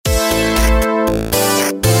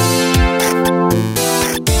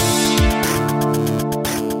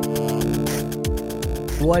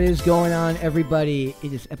What is going on, everybody?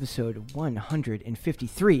 It is episode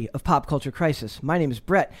 153 of Pop Culture Crisis. My name is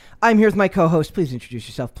Brett. I'm here with my co-host. Please introduce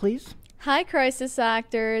yourself, please. Hi, Crisis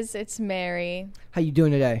Actors. It's Mary. How you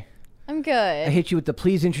doing today? I'm good. I hit you with the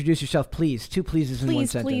please introduce yourself, please. Two pleases in one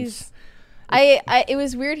sentence. Please. It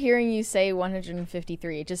was weird hearing you say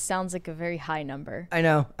 153. It just sounds like a very high number. I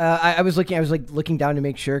know. I was looking down to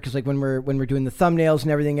make sure, because like when we're doing the thumbnails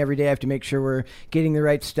and everything every day, I have to make sure we're getting the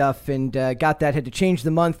right stuff, and got that. Had to change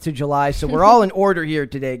the month to July, so we're all in order here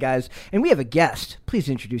today, guys. And we have a guest. Please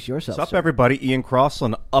introduce yourself. What's up, sir. everybody? Ian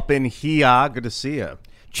Crossland up in here. Good to see you.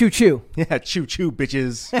 Choo choo. Yeah, choo choo,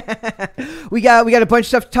 bitches. We got a bunch of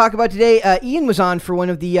stuff to talk about today. Ian was on for one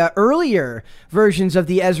of the earlier versions of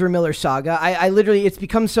the Ezra Miller saga. I literally, it's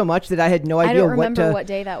become so much that I had no idea I don't remember what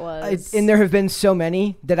day that was. And there have been so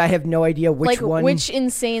many that I have no idea which one. Which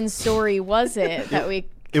insane story was it that we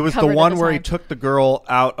It was the covered one at the where he time? took the girl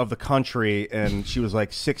out of the country, and she was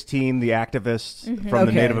like 16, the activist from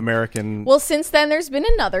the Okay. Native American. Well, since then, there's been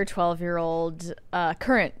another 12-year-old,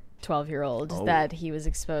 current 12-year-old that he was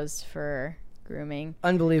exposed for grooming.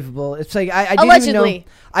 Unbelievable. It's like I Allegedly.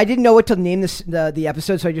 didn't know what to name this the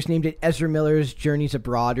episode, so I just named it Ezra Miller's Journeys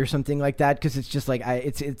Abroad or something like that, because it's just like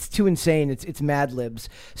it's too insane. It's Mad Libs.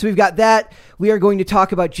 So we've got that. We are going to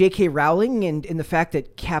talk about J.K. Rowling and the fact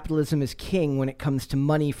that capitalism is king when it comes to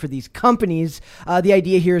money for these companies. The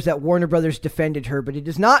idea here is that Warner Brothers defended her, but it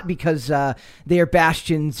is not because they are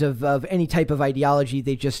bastions of any type of ideology.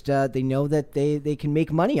 They just they know that they can make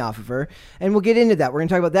money off of her, and we'll get into that. We're going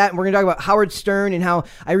to talk about that, and we're going to talk about Howard Stern and how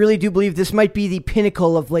I really do believe this might be the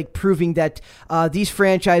pinnacle of like proving that these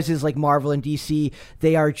franchises like Marvel and DC,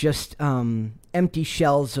 they are just empty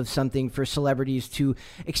shells of something for celebrities to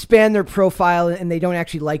expand their profile, and they don't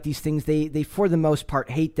actually like these things. They for the most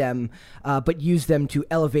part hate them, but use them to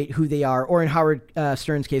elevate who they are, or in Howard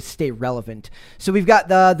Stern's case, stay relevant. So we've got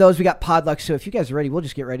those. We got Podluck. So if you guys are ready, we'll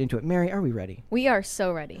just get right into it. Mary, are we ready? We are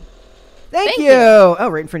so ready. Thank you. Oh,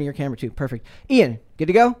 right in front of your camera, too. Perfect. Ian, good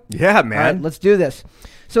to go? Yeah, man. All right, let's do this.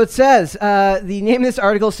 So it says, the name of this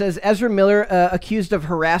article says, Ezra Miller accused of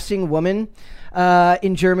harassing woman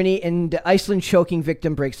in Germany, and Iceland choking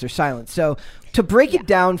victim breaks their silence. So to break it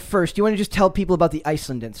down first, do you want to just tell people about the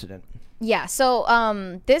Iceland incident? Yeah,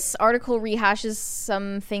 so this article rehashes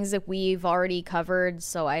some things that we've already covered,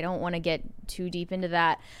 so I don't want to get too deep into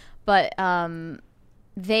that. But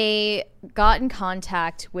they got in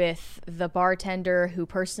contact with the bartender who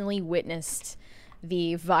personally witnessed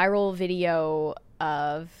the viral video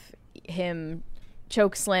of him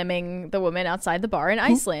choke slamming the woman outside the bar in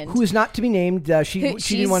Iceland. Who is not to be named. She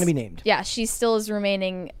didn't want to be named. Yeah, she still is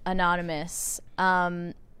remaining anonymous.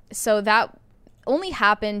 So that only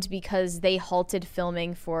happened because they halted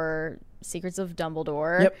filming for Secrets of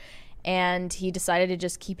Dumbledore. Yep. And he decided to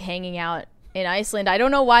just keep hanging out in Iceland. I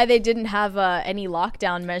don't know why they didn't have any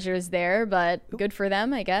lockdown measures there, but good for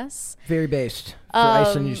them, I guess. Very based. For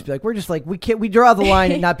Iceland, you just be like, we're just like, we draw the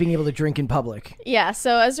line at not being able to drink in public. Yeah,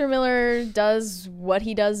 so Ezra Miller does what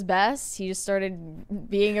he does best. He just started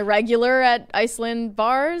being a regular at Iceland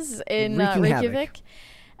bars in Reykjavik.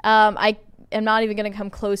 I am not even going to come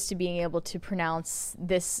close to being able to pronounce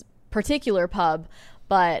this particular pub,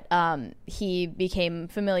 but he became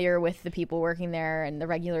familiar with the people working there and the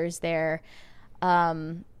regulars there.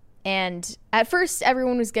 And at first,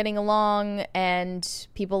 everyone was getting along, and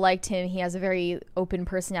people liked him. He has a very open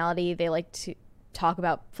personality. They like to talk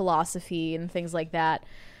about philosophy and things like that.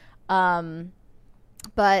 But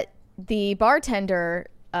the bartender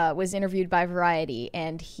was interviewed by Variety,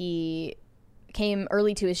 and he came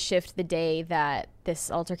early to his shift the day that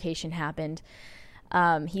this altercation happened.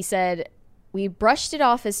 He said, "We brushed it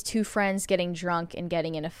off as two friends getting drunk and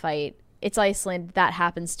getting in a fight. It's Iceland. That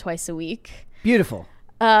happens twice a week." Beautiful.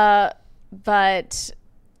 But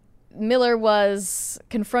Miller was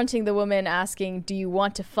confronting the woman, asking, "Do you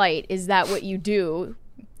want to fight? Is that what you do?"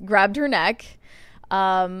 Grabbed her neck,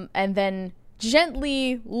 and then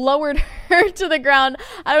gently lowered her to the ground.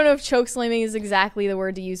 I don't know if choke slamming is exactly the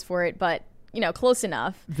word to use for it, but, close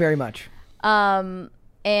enough. Very much. And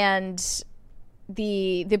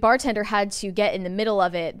the bartender had to get in the middle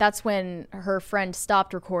of it. That's when her friend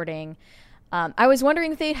stopped recording. I was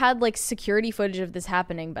wondering if they had security footage of this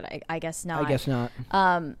happening, but I guess not. I guess not.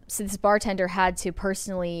 So this bartender had to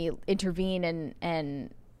personally intervene,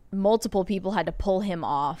 and multiple people had to pull him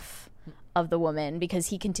off of the woman because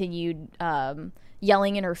he continued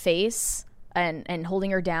yelling in her face and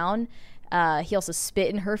holding her down. He also spit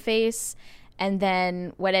in her face. And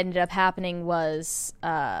then what ended up happening was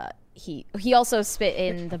he also spit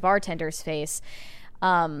in the bartender's face.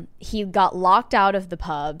 He got locked out of the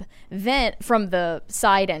pub, then from the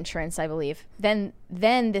side entrance, I believe. Then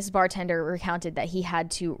this bartender recounted that he had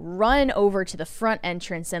to run over to the front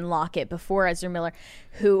entrance and lock it before Ezra Miller,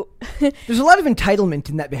 who There's a lot of entitlement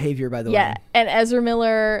in that behavior, by the way. yeah, and Ezra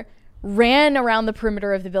Miller ran around the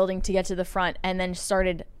perimeter of the building to get to the front, and then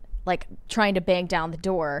started like trying to bang down the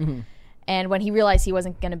door. Mm-hmm. And when he realized he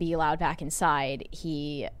wasn't going to be allowed back inside,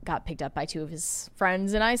 he got picked up by two of his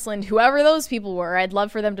friends in Iceland, whoever those people were. I'd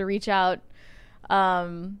love for them to reach out.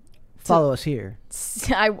 Follow us here.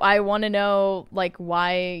 I want to know like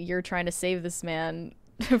why you're trying to save this man.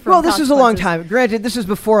 From Well, this was a long consequences. time. Granted, this is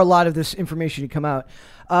before a lot of this information had come out.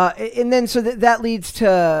 And then so that leads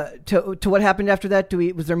to what happened after that.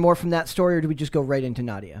 Was there more from that story, or do we just go right into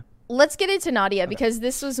Nadia? Let's get into Nadia because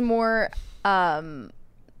this was more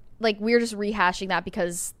like we're just rehashing that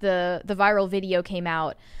because the viral video came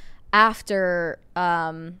out after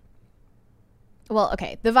the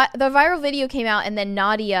viral video came out, and then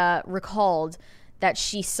Nadia recalled that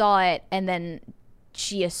she saw it, and then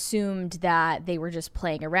she assumed that they were just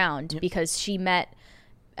playing around because she met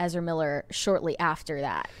Ezra Miller shortly after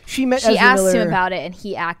that. She asked him about it, and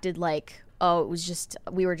he acted like, oh, it was just,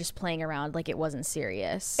 we were just playing around, like it wasn't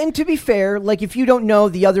serious. And to be fair, like if you don't know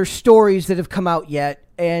the other stories that have come out yet,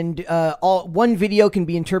 and one video can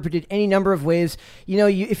be interpreted any number of ways. You know,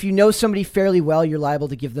 if you know somebody fairly well, you're liable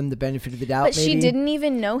to give them the benefit of the doubt. But maybe. She didn't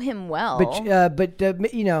even know him well. But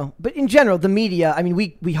in general, the media. I mean,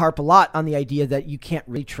 we harp a lot on the idea that you can't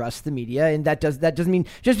really trust the media, and that doesn't mean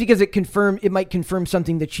just because it might confirm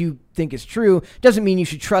something that you think is true doesn't mean you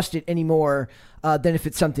should trust it anymore than if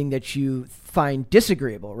it's something that you find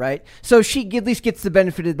disagreeable, right? So she at least gets the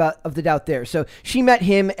benefit of the doubt there. So she met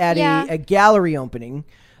him at a gallery opening,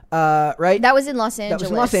 right? That was in Los Angeles. That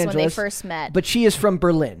was in Los Angeles when they first met. But she is from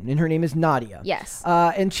Berlin, and her name is Nadia. Yes.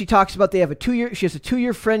 And she talks about she has a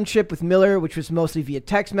 2-year friendship with Miller, which was mostly via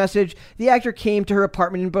text message. The actor came to her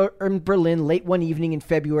apartment in Berlin late one evening in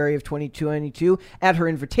February of 2022 at her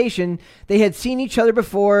invitation. They had seen each other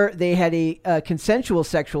before. They had a consensual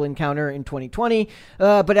sexual encounter in 2020.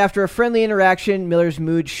 But after a friendly interaction, Miller's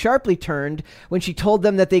mood sharply turned when she told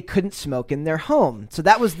them that they couldn't smoke in their home. So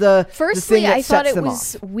that was the thing that I thought sets it them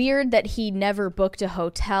was off. Weird that he never booked a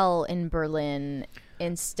hotel in Berlin.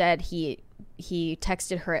 Instead, he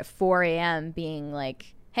texted her at 4 a.m. being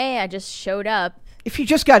like, hey, I just showed up. If he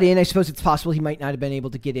just got in, I suppose it's possible he might not have been able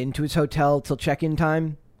to get into his hotel till check-in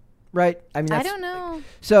time, right? I mean, I don't know.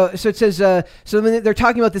 So it says, so when they're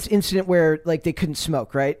talking about this incident where like they couldn't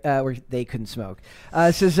smoke, right? Where they couldn't smoke.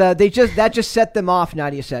 It says that just set them off.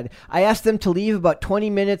 Nadia said, I asked them to leave about 20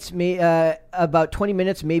 minutes,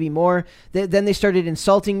 maybe more. Then they started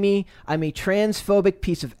insulting me. I'm a transphobic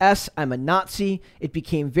piece of S. I'm a Nazi. It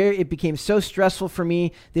became so stressful for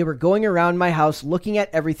me. They were going around my house, looking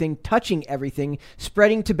at everything, touching everything,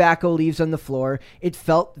 spreading tobacco leaves on the floor. It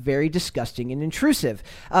felt very disgusting and intrusive.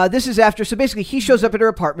 This is after, so basically he shows up at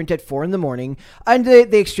her apartment at 4 a.m, and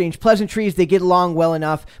they exchange pleasantries. They get along well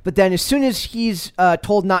enough, but then as soon as he's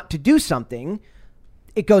told not to do something,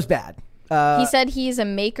 it goes bad. He said he's a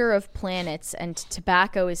maker of planets and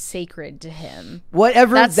tobacco is sacred to him.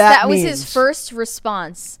 Whatever that means. Was his first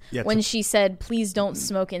response when she said, please don't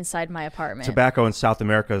smoke inside my apartment. Tobacco in South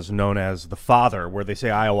America is known as the father, where they say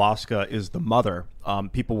ayahuasca is the mother.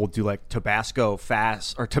 People will do like Tabasco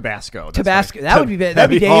fasts or Tabasco. That'd be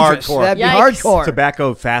dangerous. Hardcore. That'd be hardcore.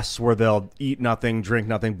 Tobacco fasts where they'll eat nothing, drink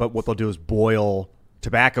nothing, but what they'll do is boil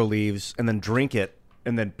tobacco leaves and then drink it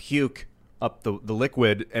and then puke up the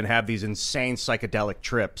liquid and have these insane psychedelic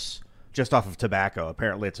trips just off of tobacco.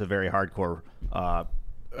 Apparently it's a very hardcore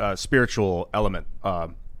spiritual element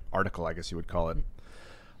article, I guess you would call it.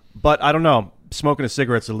 But I don't know. Smoking a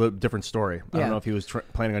cigarette's a little different story. I don't know if he was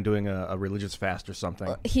planning on doing a religious fast or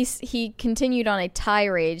something. He continued on a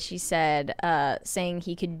tirade, she said, saying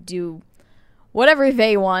he could do whatever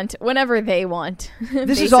they want, whenever they want.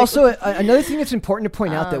 This is also another thing that's important to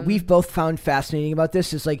point out that we've both found fascinating about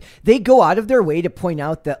this is like they go out of their way to point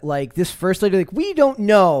out that like this first lady, like we don't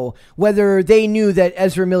know whether they knew that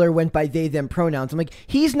Ezra Miller went by they, them pronouns. I'm like,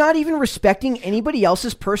 he's not even respecting anybody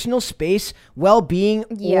else's personal space, well-being,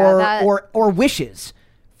 or wishes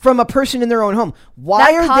from a person in their own home.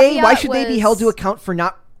 Why should they be held to account for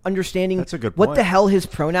not understanding what the hell his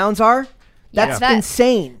pronouns are? That's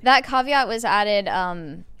insane. That caveat was added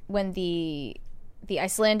when the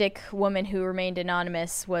Icelandic woman who remained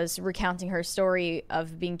anonymous was recounting her story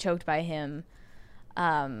of being choked by him.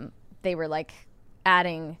 They were like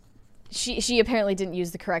adding. She apparently didn't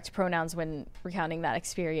use the correct pronouns when recounting that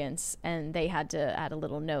experience, and they had to add a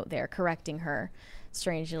little note there correcting her.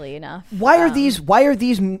 strangely enough. Why are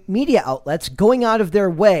these media outlets going out of their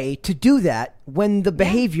way to do that when the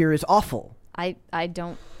behavior is awful? I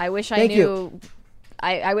wish I knew.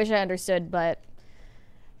 I wish I understood, but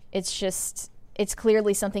it's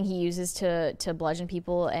clearly something he uses to bludgeon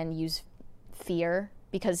people and use fear,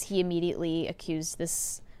 because he immediately accused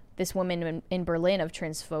this woman in Berlin of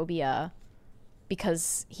transphobia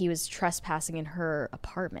because he was trespassing in her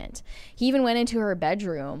apartment. He even went into her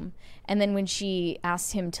bedroom, and then when she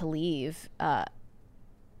asked him to leave,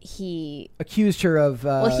 he accused her of...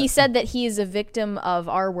 he said that he is a victim of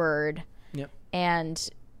our word, and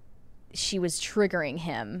she was triggering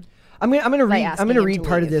him. I'm gonna read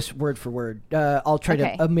part of this word for word. I'll try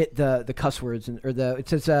to omit the cuss words it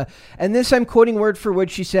says, and this I'm quoting word for word.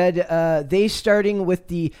 She said, "They starting with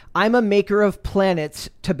the 'I'm a maker of planets,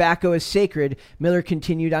 tobacco is sacred.'" Miller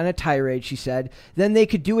continued on a tirade. She said, "Then they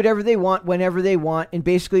could do whatever they want whenever they want." And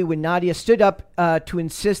basically, when Nadia stood up to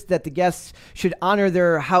insist that the guests should honor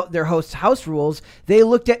their host's house rules, they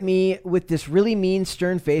looked at me with this really mean,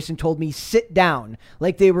 stern face and told me, "Sit down,"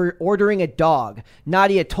 like they were ordering a dog.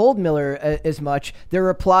 Nadia told Miller as much. Their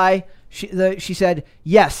reply, she said,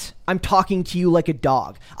 "Yes, I'm talking to you like a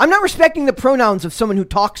dog." I'm not respecting the pronouns of someone who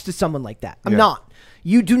talks to someone like that. I'm not.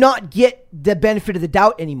 You do not get the benefit of the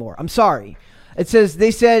doubt anymore. I'm sorry. It says,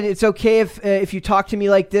 they said, "It's okay if you talk to me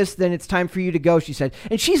like this, then it's time for you to go," she said.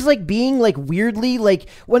 And she's like being like weirdly, like,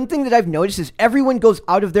 one thing that I've noticed is everyone goes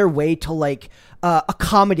out of their way to like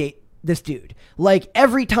accommodate this dude. Like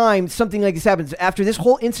every time something like this happens, after this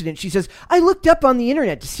whole incident, she says, "I looked up on the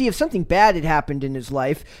internet to see if something bad had happened in his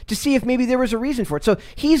life, to see if maybe there was a reason for it." So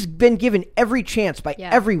he's been given every chance by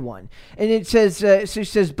everyone. And it says, so she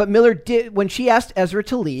says, but Miller did, when she asked Ezra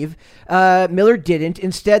to leave, Miller didn't.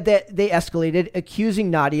 Instead, that they escalated, accusing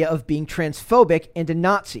Nadia of being transphobic and a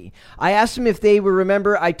Nazi. "I asked them if they would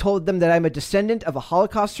remember. I told them that I'm a descendant of a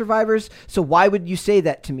Holocaust survivors. So why would you say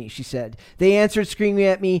that to me?" she said. "They answered, screaming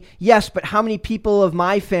at me, 'Yes, but how many people of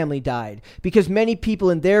my family died?' Because many people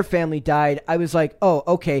in their family died." I was like, oh,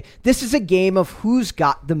 okay. This is a game of who's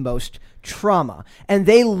got the most trauma. And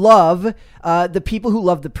they love the people who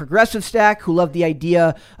love the progressive stack, who love the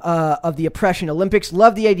idea of the oppression Olympics,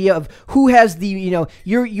 love the idea of who has the,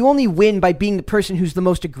 you only win by being the person who's the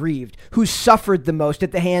most aggrieved, who's suffered the most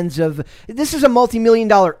at the hands of, this is a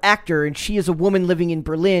multi-million-dollar actor, and she is a woman living in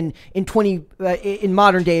Berlin in the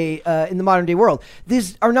modern day world.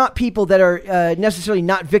 These are not people that are necessarily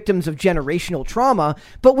not victims of generational trauma,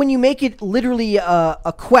 but when you make it literally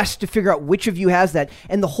a quest to figure out which of you has that,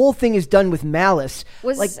 and the whole thing is done with malice.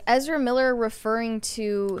 Was Ezra Miller referring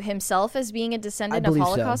to himself as being a descendant of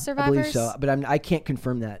Holocaust survivors? I believe so, but I can't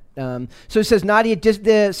confirm that. So it says Nadia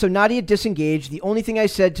disengaged. "The only thing I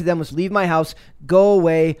said to them was, 'Leave my house. Go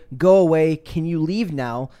away. Go away. Can you leave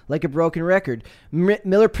now?' Like a broken record."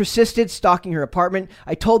 Miller persisted, stalking her apartment.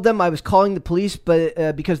 "I told them I was calling the police,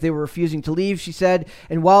 but because they were refusing to leave," she said.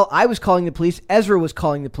 "And while I was calling the police, Ezra was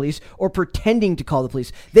calling the police, or pretending to call the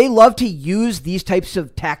police." They love to use these types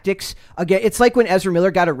of tactics. Again, it's like when Ezra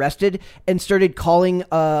Miller got arrested and started calling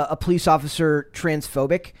a police officer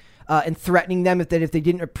transphobic. And threatening them if they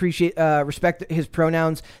didn't respect his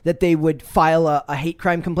pronouns, that they would file a hate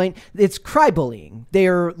crime complaint. It's cry bullying. They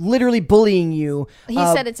are literally bullying you. He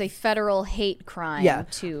said it's a federal hate crime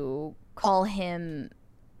to call him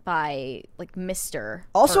by like Mr.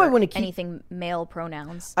 Also, I want to anything male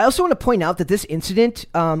pronouns. I also want to point out that this incident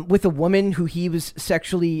with a woman who he was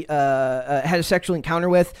sexually had a sexual encounter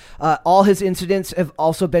with, all his incidents have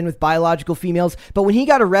also been with biological females. But when he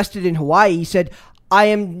got arrested in Hawaii, he said, I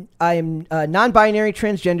am non-binary,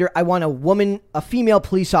 transgender. I want a female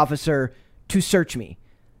police officer to search me.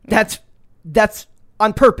 That's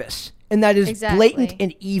on purpose, and that is blatant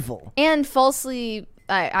and evil. And falsely,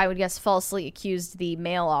 I would guess, falsely accused the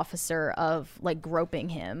male officer of like groping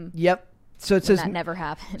him. Yep. So it says that never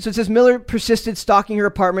happened. So it says Miller persisted, stalking her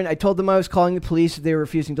apartment. "I told them I was calling the police. They were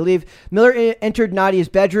refusing to leave." Miller entered Nadia's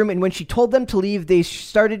bedroom, and when she told them to leave, they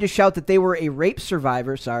started to shout that they were a rape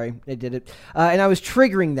survivor. Sorry, I did it. And I was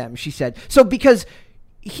triggering them, she said. So because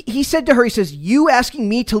he said to her, he says, "You asking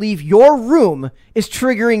me to leave your room is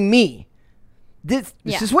triggering me." This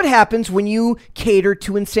is what happens when you cater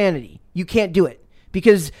to insanity. You can't do it.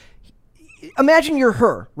 Because imagine you're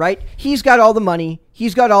her, right? He's got all the money.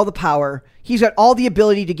 He's got all the power. He's got all the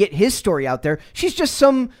ability to get his story out there. She's just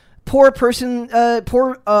some poor person,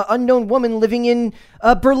 unknown woman living in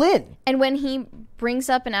Berlin. And when he brings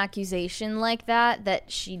up an accusation like that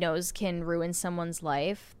she knows can ruin someone's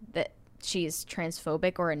life, that she's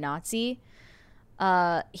transphobic or a Nazi,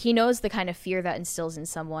 he knows the kind of fear that instills in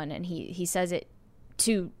someone, and he says it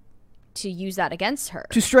to to use that against her.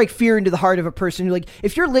 To strike fear into the heart of a person who, like,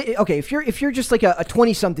 if you're just like a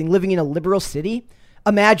 20-something living in a liberal city,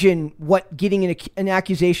 imagine what getting an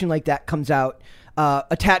accusation like that comes out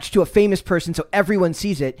attached to a famous person so everyone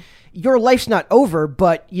sees it. Your life's not over,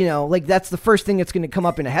 but, you know, like, that's the first thing that's going to come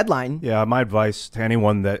up in a headline. Yeah, my advice to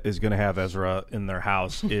anyone that is going to have Ezra in their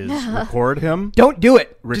house is record him. Don't do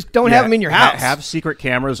it. Just don't have him in your house. Have secret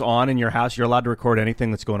cameras on in your house. You're allowed to record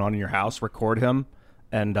anything that's going on in your house. Record him.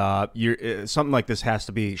 And something like this has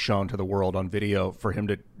to be shown to the world on video for him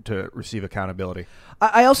to receive accountability.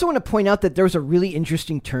 I also want to point out that there was a really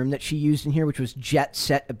interesting term that she used in here, which was jet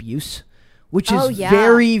set abuse, which is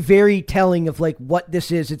very, very telling of, like, what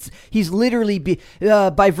this is. He's literally,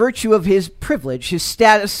 by virtue of his privilege, his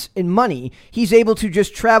status and money, he's able to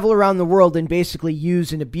just travel around the world and basically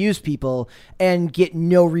use and abuse people and get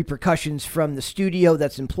no repercussions from the studio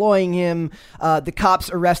that's employing him. The cops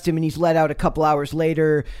arrest him and he's let out a couple hours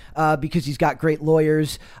later because he's got great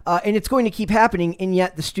lawyers. And it's going to keep happening, and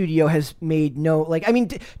yet the studio has made no, like, I mean,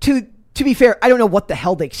 to be fair, I don't know what the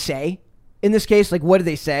hell they say in this case. Like, what do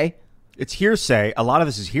they say? It's hearsay. A lot of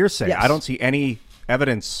this is hearsay. Yes. I don't see any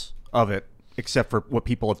evidence of it except for what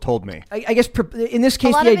people have told me. I guess in this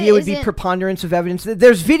case, the idea would be preponderance of evidence.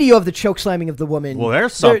 There's video of the choke slamming of the woman. Well,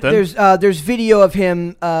 there's something. There's video of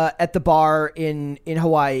him at the bar in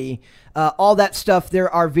Hawaii. All that stuff.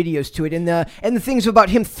 There are videos to it, and the things about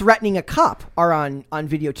him threatening a cop are on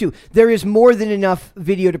video too. There is more than enough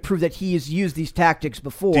video to prove that he has used these tactics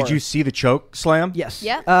before. Did you see the choke slam? Yes.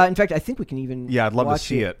 Yeah. In fact, I think we can even. Yeah, I'd love to watch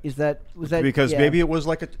see it. Was that because maybe it was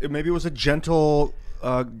a gentle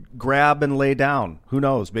grab and lay down. Who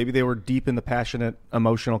knows? Maybe they were deep in the passionate,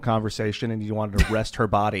 emotional conversation, and you wanted to rest her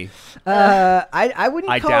body. I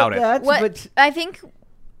wouldn't. I call doubt it that. But I think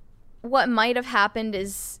what might have happened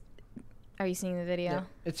is. Are you seeing the video?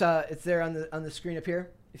 Yeah. It's there on the screen up here.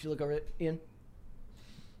 If you look over it, Ian.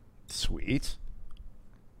 Sweet.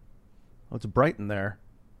 Oh, it's bright in there.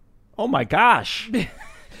 Oh my gosh.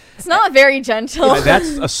 It's not very gentle.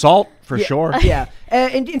 That's assault for sure. Yeah.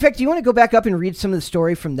 And in fact, do you want to go back up and read some of the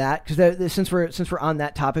story from that? Because since we're on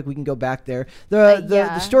that topic, we can go back there.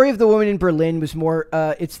 The story of the woman in Berlin was more.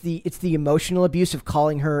 It's the emotional abuse of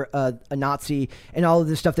calling her a Nazi and all of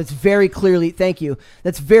this stuff. That's very clearly. Thank you.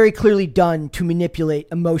 That's very clearly done to manipulate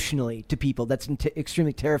emotionally to people. That's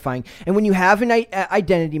extremely terrifying. And when you have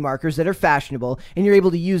identity markers that are fashionable and you're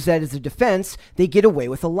able to use that as a defense, they get away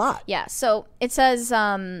with a lot. Yeah. So it says.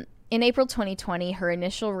 In April 2020, her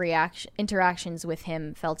initial interactions with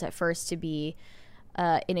him felt at first to be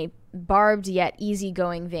in a barbed yet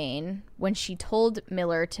easygoing vein. When she told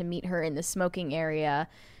Miller to meet her in the smoking area,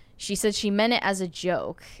 she said she meant it as a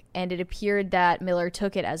joke, and it appeared that Miller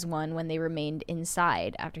took it as one when they remained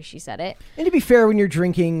inside after she said it. And to be fair, when you're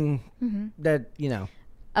drinking, that, you know.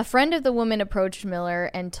 A friend of the woman approached Miller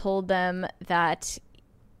and told them that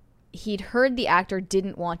he'd heard the actor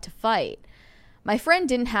didn't want to fight. My friend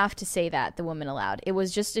didn't have to say that, the woman allowed. It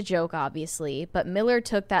was just a joke, obviously, but Miller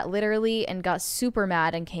took that literally and got super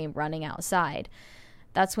mad and came running outside.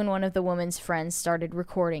 That's when one of the woman's friends started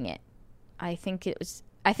recording it. I think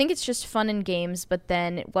it's just fun and games, but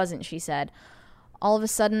then it wasn't, she said. All of a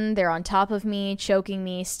sudden, they're on top of me, choking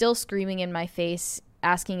me, still screaming in my face,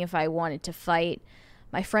 asking if I wanted to fight.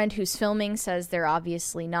 My friend who's filming says they're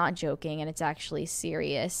obviously not joking and it's actually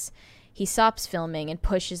serious. He stops filming and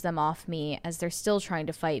pushes them off me as they're still trying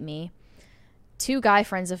to fight me. Two guy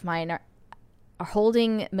friends of mine are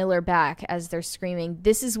holding Miller back as they're screaming,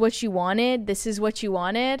 "This is what you wanted? This is what you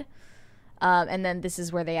wanted?" And then this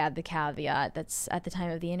is where they add the caveat that's at the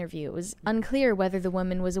time of the interview. It was unclear whether the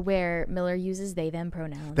woman was aware Miller uses they-them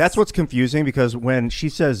pronouns. That's what's confusing, because when she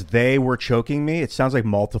says they were choking me, it sounds like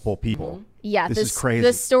multiple people. Mm-hmm. Yeah, this is crazy.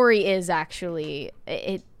 The story is actually...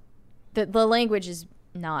 The language is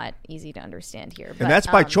not easy to understand here. But, and that's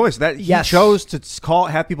by choice. That he chose to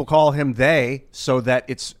have people call him they, so that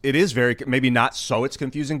it is very, maybe not so it's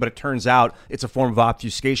confusing, but it turns out it's a form of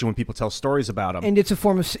obfuscation when people tell stories about him. And it's a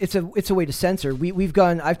form of it's a way to censor.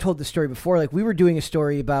 I've told the story before. Like, we were doing a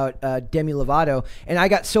story about Demi Lovato, and I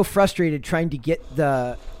got so frustrated trying to get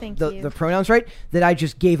the pronouns right that I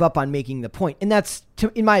just gave up on making the point. And that's,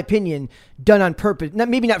 in my opinion, done on purpose.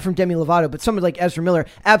 Maybe not from Demi Lovato, but someone like Ezra Miller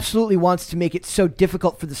absolutely wants to make it so difficult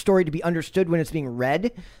for the story to be understood when it's being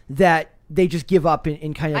read that they just give up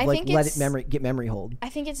and kind of let it get memory hold. I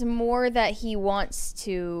think it's more that he wants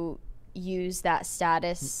to use that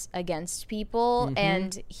status against people,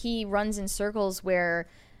 and he runs in circles where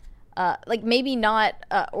maybe not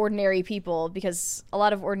ordinary people, because a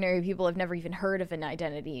lot of ordinary people have never even heard of an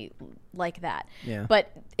identity like that. Yeah.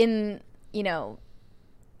 But in,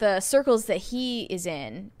 the circles that he is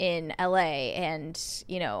in LA and,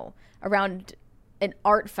 you know, around an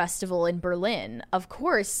art festival in Berlin, of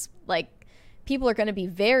course, like, people are going to be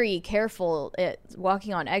very careful at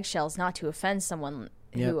walking on eggshells not to offend someone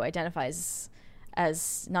who identifies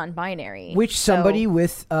as non-binary. Which somebody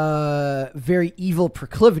with very evil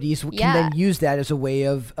proclivities can then use that as a way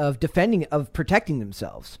of protecting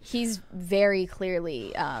themselves. He's very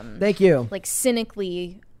clearly thank you, like,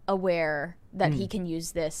 cynically aware that he can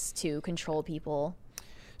use this to control people.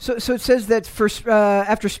 So it says that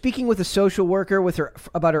after speaking with a social worker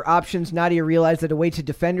about her options, Nadia realized that a way to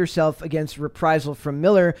defend herself against reprisal from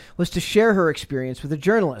Miller was to share her experience with a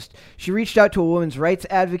journalist. She reached out to a women's rights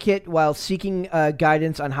advocate while seeking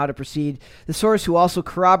guidance on how to proceed. The source, who also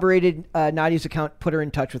corroborated Nadia's account, put her in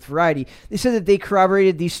touch with Variety. They said that they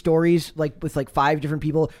corroborated these stories with 5 different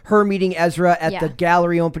people. Her meeting Ezra at the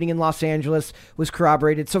gallery opening in Los Angeles was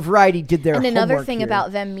corroborated. So Variety did their homework. And another thing here.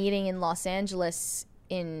 About them meeting in Los Angeles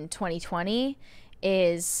in 2020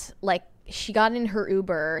 is, like, she got in her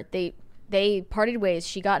Uber. They parted ways.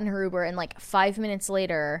 She got in her Uber, and like 5 minutes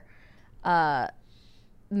later,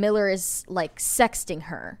 Miller is like sexting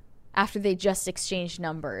her after they just exchanged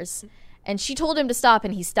numbers, and she told him to stop,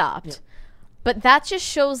 and he stopped. Yeah. But that just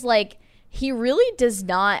shows, like, he really does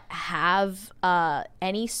not have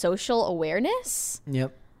any social awareness.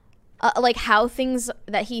 Yep. Like, how things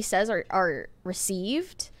that he says are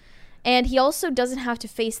received. And he also doesn't have to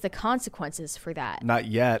face the consequences for that. Not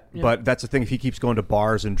yet, but that's the thing. If he keeps going to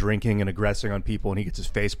bars and drinking and aggressing on people and he gets his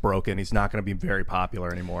face broken, he's not going to be very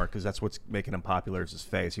popular anymore, because that's what's making him popular is his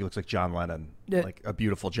face. He looks like John Lennon, like a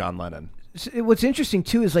beautiful John Lennon. What's interesting,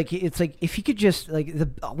 too, is, like, it's like if he could just, like,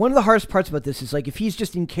 one of the hardest parts about this is, like, if he's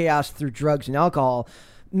just in chaos through drugs and alcohol,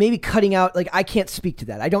 maybe cutting out, like, I can't speak to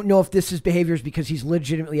that. I don't know if this is behaviors because he's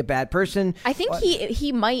legitimately a bad person. I think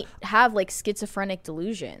he might have, like, schizophrenic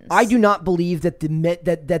delusions. I do not believe that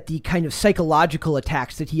the kind of psychological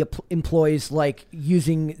attacks that he employs, like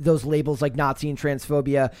using those labels like Nazi and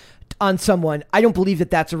transphobia on someone, I don't believe that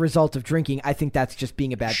that's a result of drinking. I think that's just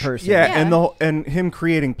being a bad person. Yeah. And him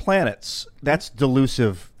creating planets, that's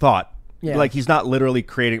delusive thought. Yeah. Like, he's not literally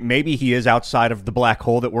creating. Maybe he is outside of the black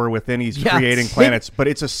hole that we're within. He's creating planets, but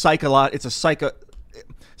it's a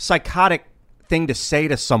psychotic thing to say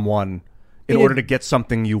to someone in order to get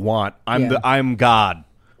something you want. I'm God.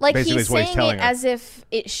 Like, he's saying it as if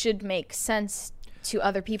it should make sense to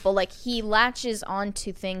other people. Like, he latches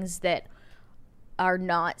onto things that are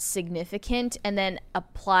not significant and then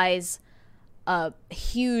applies a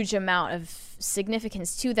huge amount of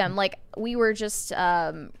significance to them. Like, we were just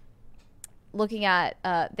looking at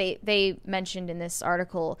they mentioned in this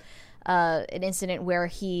article an incident where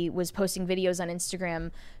he was posting videos on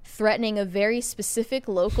Instagram threatening a very specific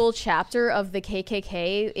local chapter of the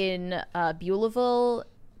KKK in Beulahville,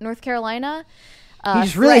 North Carolina. He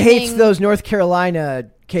just really hates those North Carolina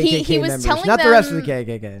KKK members, not the rest of the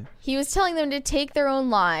KKK. He was telling them to take their own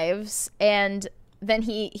lives, and then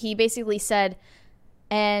he basically said,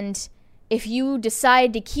 and if you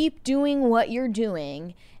decide to keep doing what you're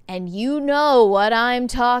doing, and you know what I'm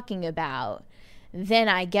talking about, then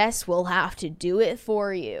I guess we'll have to do it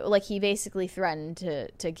for you. Like, he basically threatened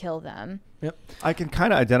to kill them. Yep. I can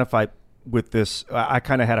kind of identify with this. I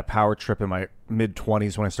kind of had a power trip in my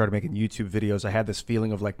mid-20s when I started making YouTube videos. I had this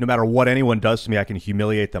feeling of, like, no matter what anyone does to me, I can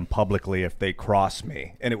humiliate them publicly if they cross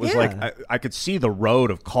me. And it was like I could see the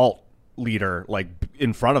road of cult leader, like,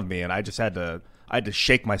 in front of me, and I just had to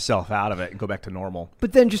shake myself out of it and go back to normal.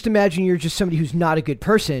 But then just imagine you're just somebody who's not a good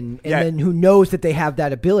person, and then who knows that they have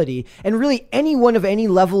that ability. And really, anyone of any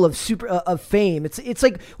level of of fame, it's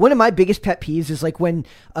like one of my biggest pet peeves is, like, when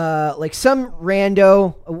like some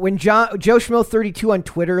rando, when Joe Schmo 32 on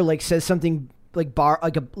Twitter, like, says something like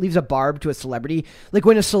leaves a barb to a celebrity. Like,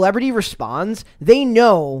 when a celebrity responds, they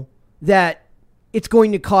know that it's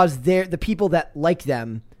going to cause the people that like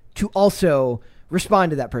them to also respond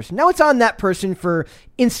to that person. Now, it's on that person for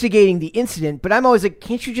instigating the incident, but I'm always like,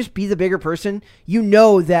 can't you just be the bigger person? You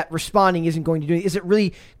know that responding isn't going to do it. Is it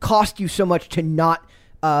really cost you so much to not,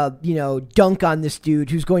 dunk on this dude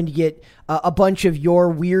who's going to get a bunch of your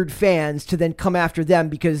weird fans to then come after them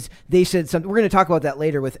because they said something? We're going to talk about that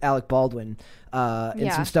later with Alec Baldwin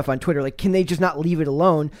and some stuff on Twitter. Like, can they just not leave it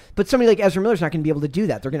alone? But somebody like Ezra Miller's not going to be able to do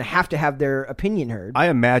that. They're going to have their opinion heard. I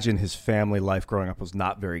imagine his family life growing up was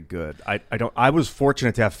not very good. I was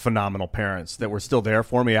fortunate to have phenomenal parents that were still there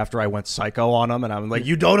for me after I went psycho on them, and I'm like,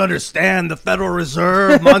 you don't understand the Federal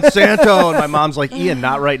Reserve, Monsanto, and my mom's like, Ian,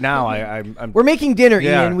 not right now. We're making dinner,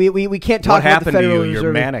 Ian. We can't talk about the Federal Reserve.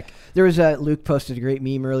 You're manic. There was Luke posted a great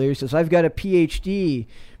meme earlier. He says, I've got a PhD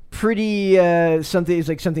pretty something is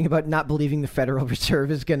like something about not believing the Federal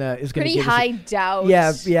Reserve is gonna Pretty get high us, doubt.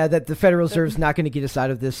 yeah, that the Federal Reserve is not going to get us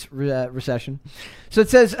out of this recession. So it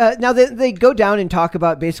says now they go down and talk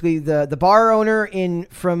about basically the bar owner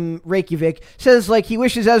from Reykjavik says like he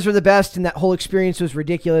wishes Ezra the best and that whole experience was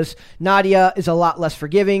ridiculous. Nadia is a lot less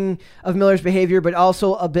forgiving of Miller's behavior, but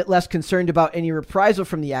also a bit less concerned about any reprisal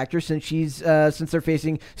from the actor since since they're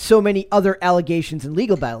facing so many other allegations and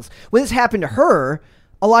legal battles. When this happened to her,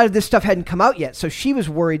 a lot of this stuff hadn't come out yet, so she was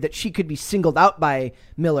worried that she could be singled out by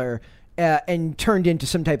Miller and turned into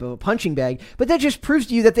some type of a punching bag. But that just proves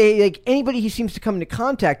to you that anybody he seems to come into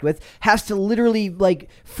contact with has to literally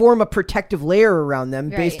form a protective layer around them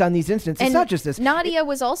based on these incidents. It's not just this. Nadia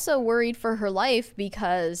was also worried for her life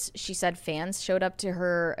because she said fans showed up to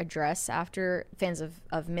her address after fans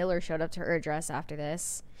of Miller showed up to her address after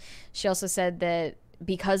this. She also said that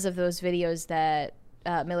because of those videos that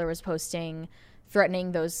Miller was posting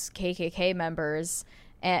threatening those KKK members,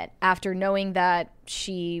 and after knowing that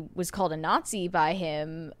she was called a Nazi by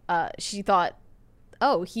him, she thought,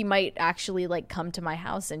 oh, he might actually come to my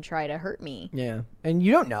house and try to hurt me. Yeah, and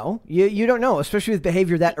you don't know. You don't know, especially with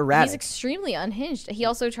behavior that erratic. He's extremely unhinged. He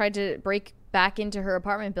also tried to break back into her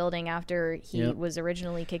apartment building after he was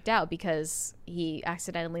originally kicked out because he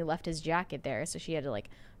accidentally left his jacket there, so she had to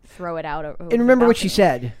throw it out. And remember what she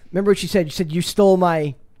said. You said, you stole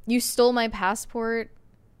my passport.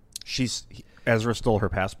 Ezra stole her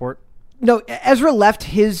passport? No, Ezra left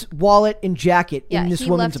his wallet and jacket in this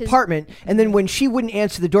woman's apartment, and then when she wouldn't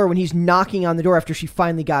answer the door, when he's knocking on the door after she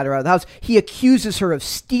finally got her out of the house, he accuses her of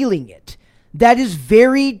stealing it. That is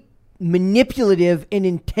very manipulative and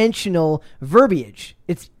intentional verbiage.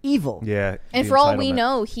 It's evil. Yeah. And for all we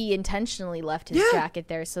know, he intentionally left his jacket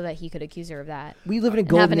there so that he could accuse her of that. We live in a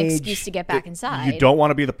golden age. And have an excuse to get back inside. You don't want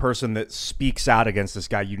to be the person that speaks out against this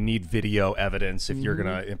guy. You need video evidence if you're going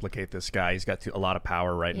to implicate this guy. He's got a lot of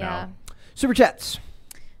power right now. Super chats.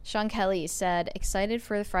 Sean Kelly said, excited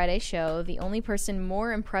for the Friday show. The only person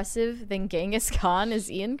more impressive than Genghis Khan is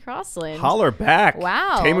Ian Crossland. Holler back.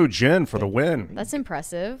 Wow. Temu Jin for the win. That's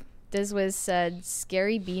impressive. Dizwiz said,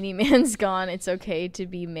 scary beanie man's gone. It's okay to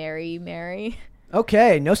be Mary.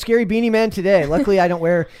 Okay, no scary beanie man today. Luckily, I don't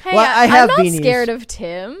wear... Hey, well, I have I'm not beanies. Scared of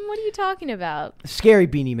Tim. What are you talking about? Scary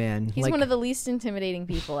beanie man. He's one of the least intimidating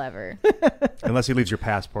people ever. Unless he leaves his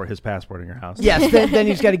passport in your house. Yes, then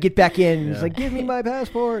he's got to get back in. He's like, give me my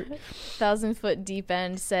passport. 1,000 Foot Deep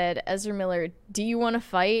End said, Ezra Miller, do you want to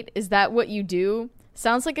fight? Is that what you do?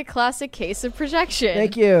 Sounds like a classic case of projection.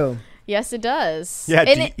 Thank you. Yes, it does. Yeah,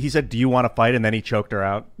 he said, do you want to fight? And then he choked her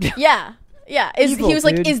out. Yeah. Evil, he was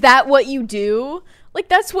dude. like, is that what you do?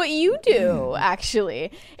 That's what you do,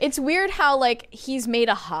 actually. It's weird how, he's made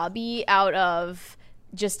a hobby out of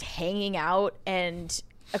just hanging out and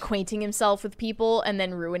acquainting himself with people and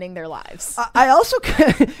then ruining their lives. I also,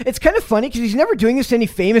 it's kind of funny because he's never doing this to any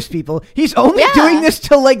famous people. He's only doing this to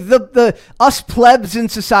the us plebs in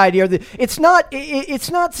society. It's not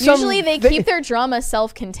some. Usually they keep their drama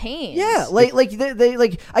self-contained. Yeah,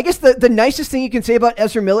 I guess the nicest thing you can say about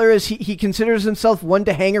Ezra Miller is he considers himself one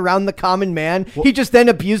to hang around the common man. Well, he just then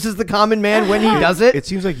abuses the common man when he does it. It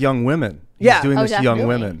seems like young women. Yeah. He's doing this to young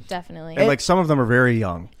women. Definitely. And some of them are very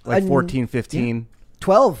young, 14, 15. Yeah.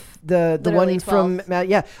 12, the one 12. From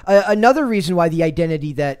Matt. Another reason why the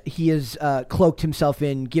identity that he has cloaked himself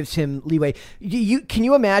in gives him leeway. Can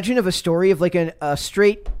you imagine of a story of a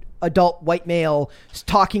straight adult white male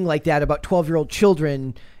talking like that about 12-year-old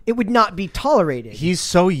children? It would not be tolerated. He's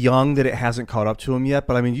so young that it hasn't caught up to him yet.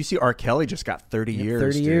 But I mean, you see, R. Kelly just got 30 years.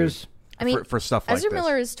 30 years. I mean, for stuff like this. Ezra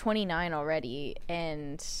Miller is 29 already,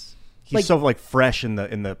 and he's so fresh in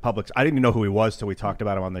the public. I didn't even know who he was till we talked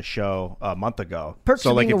about him on the show a month ago.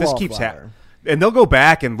 So if this keeps happening, and they'll go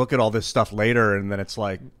back and look at all this stuff later, and then it's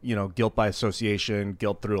guilt by association,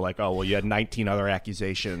 guilt through you had 19 other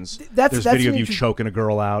accusations. There's video of you choking a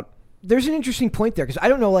girl out. There's an interesting point there because I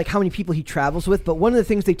don't know how many people he travels with, but one of the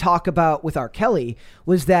things they talk about with R. Kelly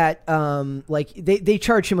was that they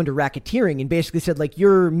charged him under racketeering and basically said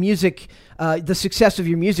your music, the success of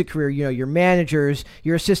your music career, your managers,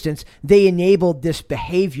 your assistants, they enabled this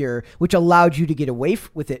behavior which allowed you to get away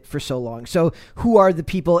with it for so long. So who are the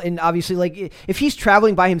people? And obviously if he's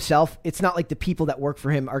traveling by himself, it's not like the people that work for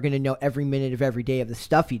him are going to know every minute of every day of the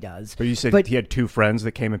stuff he does. But you said he had two friends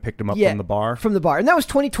that came and picked him up from the bar? From the bar. And that was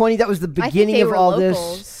 2020. That was the I think beginning they of were all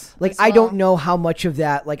locals this. Like, as I don't well. know how much of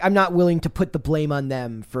that. Like, I'm not willing to put the blame on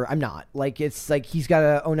them for. I'm not. Like, it's like he's got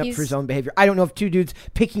to own up for his own behavior. I don't know if two dudes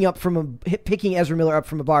picking Ezra Miller up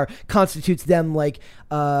from a bar constitutes them like,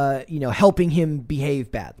 helping him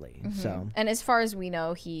behave badly. So, And as far as we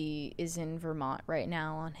know, he is in Vermont right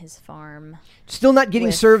now on his farm. still not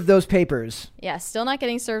getting served those papers. Yeah, still not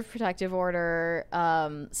getting served protective order.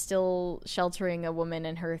 Still sheltering a woman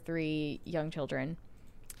and her 3 young children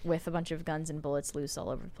with a bunch of guns and bullets loose all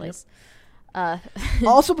over the place.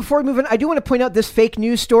 Also, before we move on, I do want to point out this fake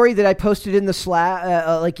news story that I posted in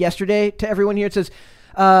the yesterday to everyone here. It says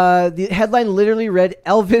the headline literally read,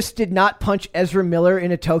 "Elvis did not punch Ezra Miller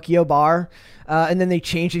in a Tokyo bar." And then they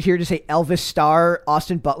changed it here to say Elvis star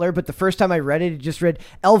Austin Butler. But the first time I read it, it just read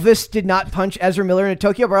Elvis did not punch Ezra Miller in a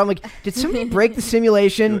Tokyo bar. I'm like, did somebody break the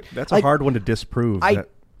simulation? That's a hard one to disprove.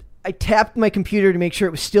 I tapped my computer to make sure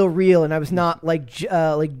it was still real, and I was not like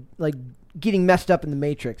getting messed up in the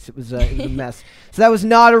Matrix. It was a mess. So that was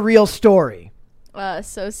not a real story.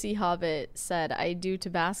 Soci Hobbit said, "I do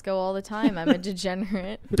Tabasco all the time. I'm a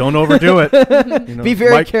degenerate." Don't overdo it. Be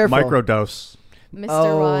very careful. Microdose.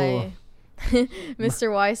 Mr. Y.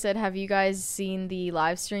 Mr. Y said, "Have you guys seen the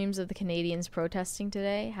live streams of the Canadians protesting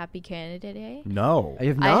today? Happy Canada Day." No. I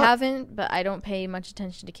have not. I haven't, but I don't pay much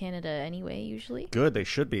attention to Canada anyway, usually. Good. They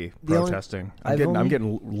should be protesting. I'm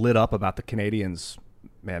getting lit up about the Canadians.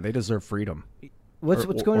 Man, they deserve freedom. What's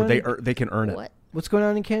going on? Or they can earn it. What? What's going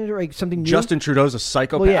on in Canada? Like something new? Justin Trudeau's a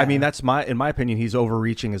psychopath. Well, yeah. I mean, in my opinion, he's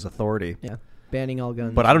overreaching his authority. Yeah, banning all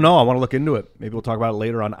guns. But I don't know. I want to look into it. Maybe we'll talk about it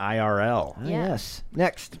later on IRL. Yeah. Yes.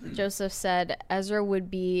 Next. Joseph said Ezra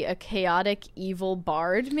would be a chaotic, evil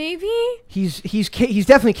bard, maybe? He's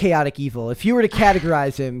definitely chaotic evil. If you were to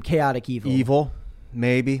categorize him, chaotic evil. Evil,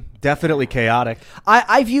 maybe, definitely chaotic.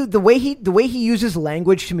 I view the way he uses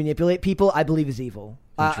language to manipulate people, I believe is evil.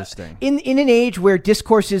 Interesting. In an age where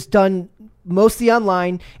discourse is done mostly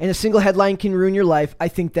online and a single headline can ruin your life, I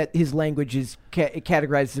think that his language is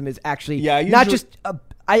categorizes him as actually not just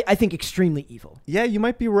I think extremely evil. Yeah, you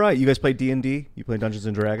might be right. You guys play D&D? You play Dungeons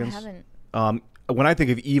and Dragons? I haven't. When I think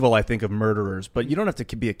of evil, I think of murderers, but you don't have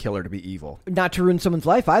to be a killer to be evil. Not to ruin someone's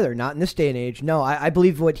life either. Not in this day and age. No, I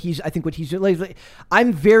believe I think what he's like.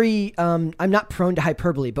 I'm very. I'm not prone to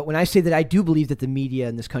hyperbole, but when I say that I do believe that the media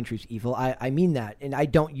in this country is evil, I mean that, and I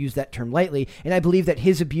don't use that term lightly. And I believe that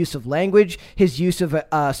his abuse of language, his use of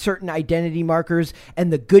certain identity markers,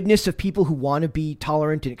 and the goodness of people who want to be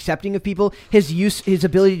tolerant and accepting of people, his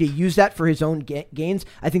ability to use that for his own gains,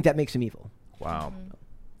 I think that makes him evil. Wow.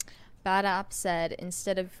 Bad App said,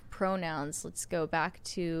 instead of pronouns, let's go back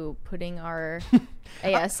to putting our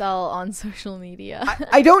ASL on social media.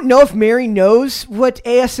 I don't know if Mary knows what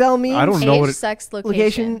ASL means. I don't know what sex,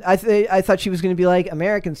 location. I thought she was going to be like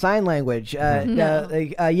American Sign Language.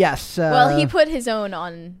 Yes. Well, he put his own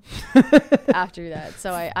on after that,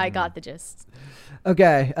 so I got the gist.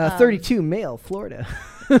 Okay. 32, male, Florida.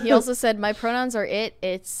 He also said, my pronouns are it,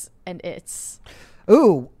 it's, and it's.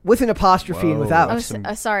 Ooh, with an apostrophe and without.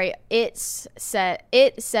 Sorry. It said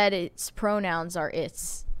its pronouns are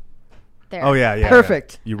its. There. Oh, yeah.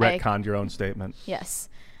 Perfect. Yeah. You retconned your own statement. Yes.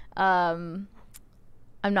 I'm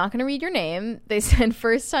not going to read your name. They said,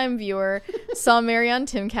 first-time viewer, saw Mary on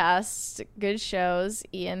Timcast. Good shows.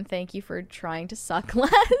 Ian, thank you for trying to suck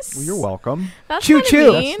less. Well, you're welcome. That's choo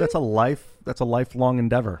choo. mean. That's a lifelong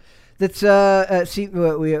endeavor. That's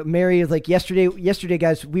Mary is like yesterday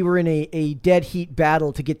guys, we were in a dead heat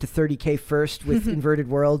battle to get to 30K first with Inverted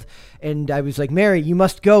World, and I was like, Mary, you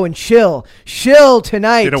must go and chill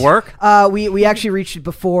tonight. Did it work? We actually reached it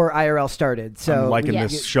before IRL started, so I'm liking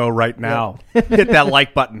this show right now. Hit that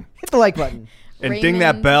like button. Hit the like button. And ding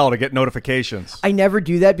that bell to get notifications. I never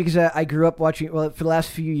do that because I grew up watching. Well, for the last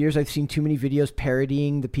few years, I've seen too many videos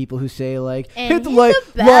parodying the people who say like, "Hit the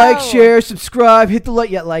like, share, subscribe, hit the like."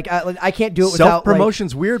 Yeah, like I can't do it without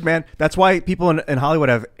self-promotion's weird, man. That's why people in Hollywood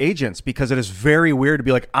have agents, because it is very weird to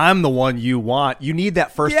be like, "I'm the one you want." You need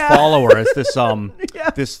that first follower as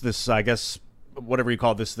this this I guess whatever you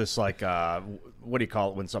call this like what do you call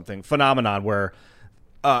it when something phenomenon where.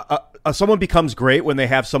 Someone becomes great when they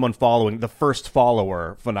have someone following, the first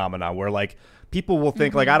follower phenomenon, where like people will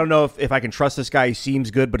think like, I don't know if I can trust this guy, he seems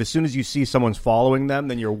good, but as soon as you see someone's following them,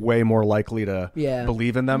 then you're way more likely to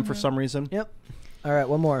believe in them for some reason. Yep. All right,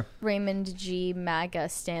 one more. Raymond G. MAGA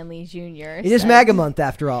Stanley Jr. It is MAGA month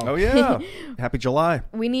after all. Oh yeah. Happy July.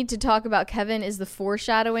 We need to talk about Kevin is the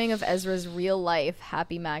foreshadowing of Ezra's real life.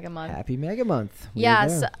 Happy MAGA month. Happy MAGA month.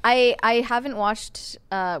 Yes, I haven't watched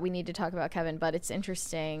We Need to Talk About Kevin, but it's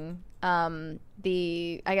interesting. I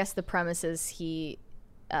guess the premise is he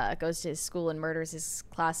goes to his school and murders his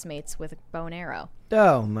classmates with a bow and arrow.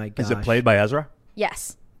 Oh my gosh. Is it played by Ezra?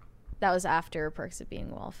 Yes. That was after Perks of Being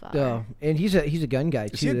a Wallflower. Oh, and he's a gun guy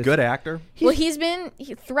too. Is he a good actor? He's been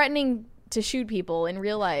threatening to shoot people in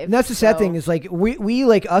real life. And that's the sad thing is like we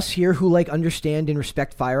like us here who like understand and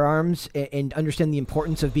respect firearms and understand the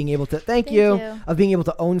importance of being able to thank you of being able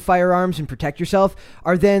to own firearms and protect yourself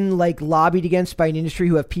are then like lobbied against by an industry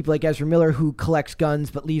who have people like Ezra Miller who collects guns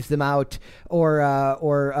but leaves them out,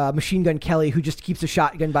 or Machine Gun Kelly who just keeps a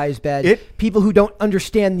shotgun by his bed. People who don't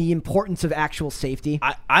understand the importance of actual safety.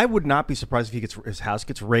 I would not be surprised if his house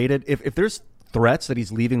gets raided. If there's threats that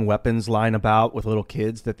he's leaving weapons lying about with little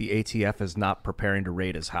kids, that the ATF is not preparing to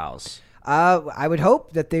raid his house. I would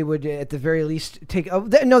hope that they would at the very least take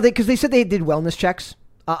because they said they did wellness checks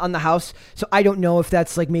on the house, so I don't know if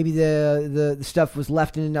that's like maybe the stuff was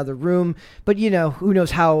left in another room, but who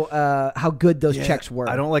knows how good those checks were.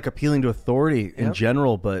 I don't like appealing to authority in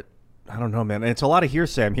general, but I don't know, man. It's a lot of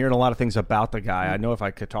hearsay. I'm hearing a lot of things about the guy. I know if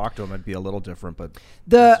I could talk to him, it'd be a little different. But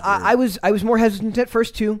I was more hesitant at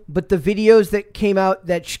first too. But the videos that came out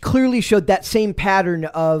that clearly showed that same pattern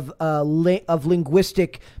of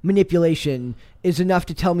linguistic manipulation is enough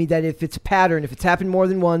to tell me that if it's a pattern, if it's happened more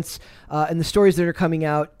than once, and the stories that are coming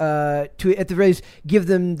out to at the very least give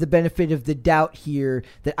them the benefit of the doubt here,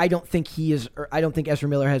 that I don't think I don't think Ezra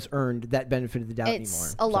Miller has earned that benefit of the doubt anymore.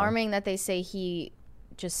 It's alarming that they say he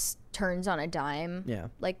just turns on a dime. Yeah.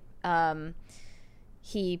 Like,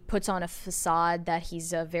 he puts on a facade that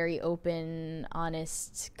he's a very open,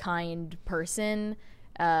 honest, kind person.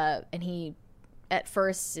 And he, at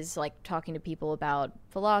first, is like talking to people about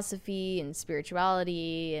philosophy and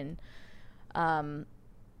spirituality. And,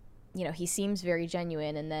 he seems very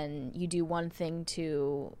genuine. And then you do one thing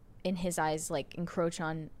to, in his eyes, like encroach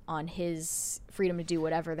on his freedom to do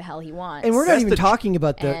whatever the hell he wants. And we're not even talking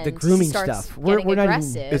about the grooming stuff. We're not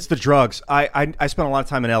even. It's the drugs. I spent a lot of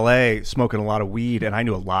time in LA smoking a lot of weed, and I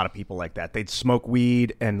knew a lot of people like that. They'd smoke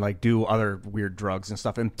weed and like do other weird drugs and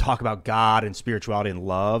stuff, and talk about God and spirituality and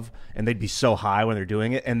love, and they'd be so high when they're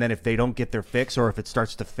doing it. And then if they don't get their fix, or if it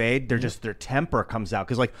starts to fade, they're just their temper comes out,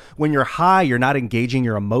 because like when you're high, you're not engaging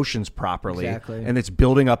your emotions properly, and it's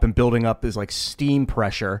building up and building up is like steam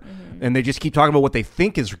pressure, and they just keep talking about what they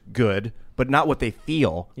think is good, but not what they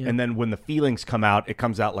feel. And then when the feelings come out, it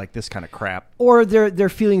comes out like this kind of crap. Or their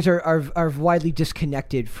feelings are widely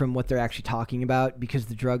disconnected from what they're actually talking about because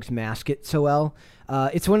the drugs mask it so well.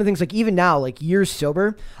 It's one of the things, like even now, like years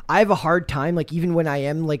sober, I have a hard time, like even when I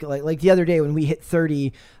am like the other day when we hit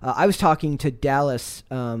 30, I was talking to Dallas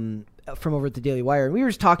from over at the Daily Wire, and we were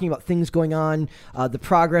just talking about things going on, the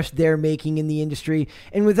progress they're making in the industry,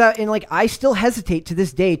 and I still hesitate to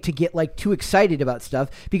this day to get like too excited about stuff,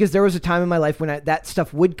 because there was a time in my life when that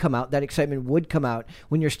stuff would come out, that excitement would come out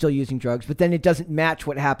when you're still using drugs, but then it doesn't match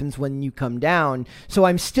what happens when you come down. So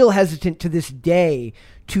I'm still hesitant to this day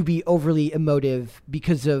to be overly emotive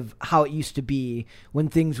because of how it used to be when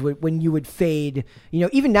when you would fade.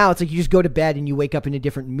 Even now it's like you just go to bed and you wake up in a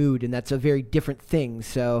different mood, and that's a very different thing.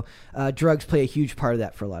 So drugs play a huge part of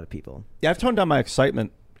that for a lot of people. Yeah, I've toned down my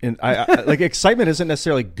excitement. And I like excitement isn't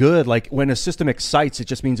necessarily good. Like when a system excites, it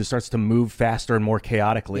just means it starts to move faster and more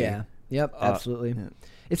chaotically. Yeah. Yep. Absolutely.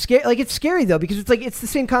 It's scary. Like it's scary though, because it's the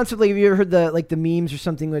same concept. Like, have you ever heard the memes or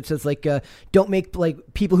something where it says like, don't make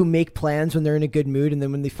like people who make plans when they're in a good mood, and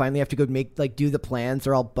then when they finally have to go do the plans,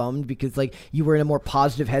 they're all bummed because like you were in a more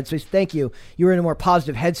positive headspace. Thank you. You were in a more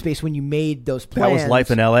positive headspace when you made those plans. That was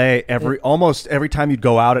life in LA. Almost every time you'd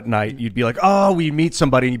go out at night, you'd be like, oh, we meet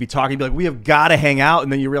somebody, and you'd be talking, you'd be like, we have got to hang out,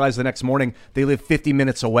 and then you realize the next morning they live 50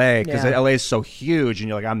 minutes away because LA is so huge, and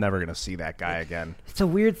you're like, I'm never gonna see that guy again. It's a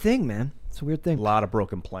weird thing, man. It's a weird thing. A lot of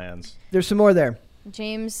broken plans. There's some more there.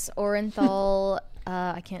 James Orenthal,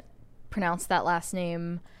 I can't pronounce that last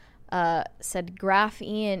name, said Graph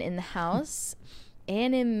Ian in the house.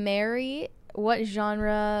 Anime Mary, what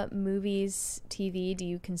genre, movies, TV do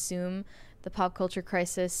you consume? The pop culture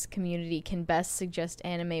crisis community can best suggest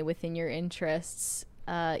anime within your interests.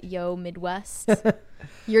 Yo, Midwest.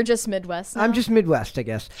 You're just Midwest now? I'm just Midwest, I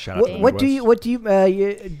guess. Shout out to what do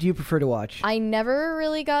you prefer to watch? I never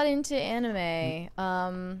really got into anime.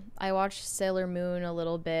 I watched Sailor Moon a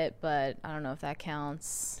little bit, but I don't know if that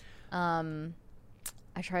counts. I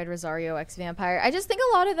tried Rosario X Vampire. I just think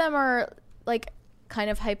a lot of them are like kind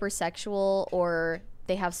of hypersexual, or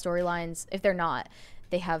they have storylines. If they're not,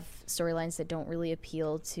 they have storylines that don't really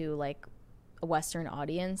appeal to like a Western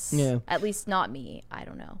audience. Yeah. At least not me. I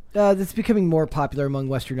don't know. That's becoming more popular among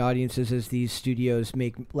Western audiences as these studios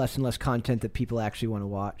make less and less content that people actually want to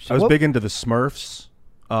watch. So I was big into the Smurfs.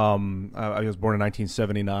 I was born in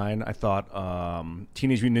 1979. I thought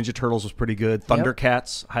Teenage Mutant Ninja Turtles was pretty good.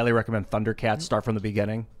 Thundercats, highly recommend Thundercats. Start from the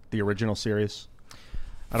beginning, the original series.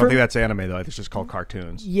 I don't think that's anime though. It's just called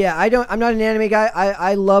cartoons. Yeah, I'm not an anime guy.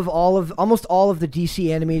 I love almost all of the DC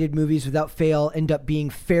animated movies without fail end up being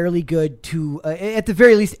fairly good to at the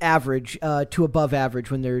very least average to above average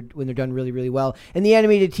when they're done really really well. And the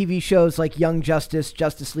animated TV shows like Young Justice,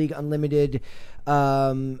 Justice League Unlimited,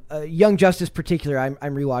 Young Justice particular, I'm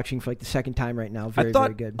rewatching for like the second time right now. Very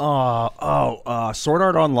good. Sword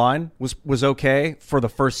Art Online was okay for the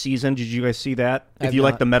first season. Did you guys see that? If you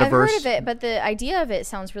like the metaverse, I've heard of it, but the idea of it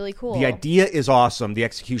sounds really cool. The idea is awesome. The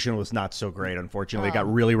execution was not so great. Unfortunately, it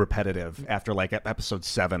got really repetitive after like episode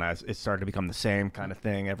 7. It started to become the same kind of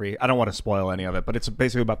thing. I don't want to spoil any of it, but it's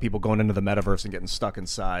basically about people going into the metaverse and getting stuck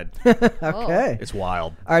inside. Okay, it's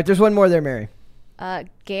wild. All right, there's one more there, Mary.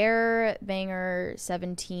 Gare Banger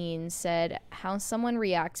 17 said, how someone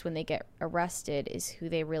reacts when they get arrested is who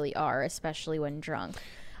they really are, especially when drunk.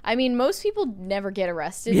 I mean, most people never get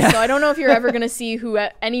arrested, so I don't know if you're ever going to see who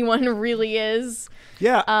anyone really is.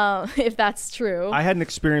 Yeah. If that's true. I had an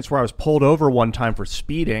experience where I was pulled over one time for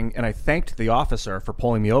speeding, and I thanked the officer for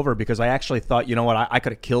pulling me over because I actually thought, you know what, I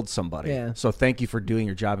could have killed somebody. Yeah. So thank you for doing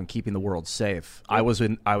your job and keeping the world safe. I was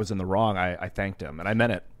in the wrong. I thanked him, and I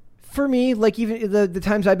meant it. For me, like even the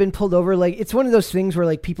times I've been pulled over, like it's one of those things where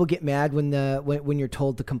like people get mad when you're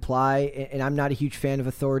told to comply, and I'm not a huge fan of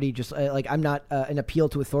authority. Just like I'm not an appeal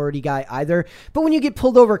to authority guy either. But when you get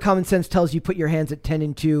pulled over, common sense tells you put your hands at 10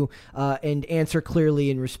 and 2 and answer clearly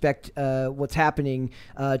and respect what's happening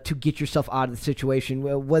to get yourself out of the situation,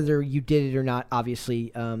 whether you did it or not.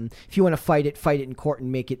 Obviously, if you want to fight it in court and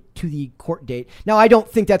make it to the court date. Now, I don't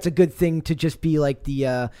think that's a good thing to just be like the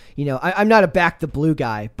I'm not a back the blue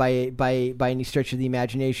guy by any stretch of the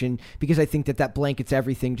imagination, because I think that blankets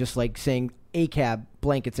everything, just like saying ACAB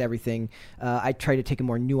blankets everything. I try to take a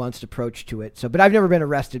more nuanced approach to it. But I've never been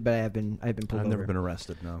arrested, but I've been pulled over. I've never been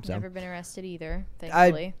arrested, no. Never been arrested either,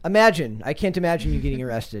 thankfully. I can't imagine you getting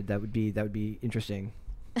arrested. That would be interesting.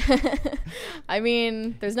 I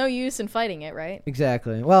mean, there's no use in fighting it, right?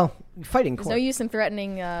 Exactly. Well, fighting court. There's no use in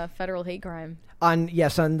threatening federal hate crime. All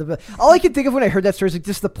I could think of when I heard that story is like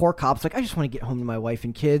just the poor cops. Like, I just want to get home to my wife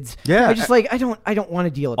and kids. Yeah, I don't want to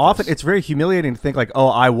deal with often this. It's very humiliating to think like, oh,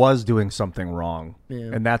 I was doing something wrong,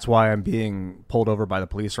 and that's why I'm being pulled over by the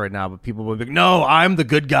police right now. But people will be like, no, I'm the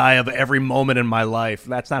good guy of every moment in my life.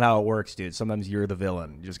 That's not how it works, dude. Sometimes you're the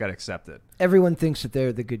villain. You just got to accept it. Everyone thinks that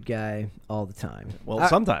they're the good guy all the time. Well,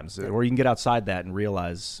 sometimes, or you can get outside that and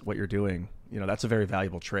realize what you're doing. That's a very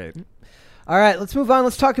valuable trait. All right, let's move on.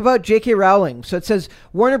 Let's talk about J.K. Rowling. So it says,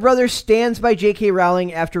 Warner Brothers stands by J.K.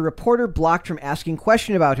 Rowling after reporter blocked from asking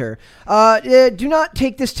question about her. Do not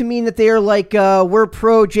take this to mean that they are like, we're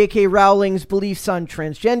pro J.K. Rowling's beliefs on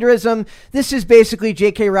transgenderism. This is basically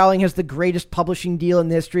J.K. Rowling has the greatest publishing deal in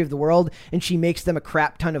the history of the world, and she makes them a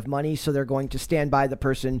crap ton of money, so they're going to stand by the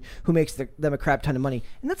person who makes them a crap ton of money.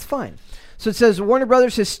 And that's fine. So it says, Warner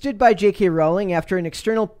Brothers has stood by J.K. Rowling after an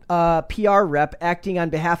external PR rep acting on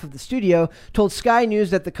behalf of the studio told Sky News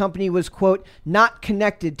that the company was, quote, not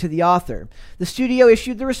connected to the author. The studio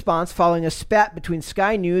issued the response following a spat between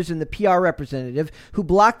Sky News and the PR representative who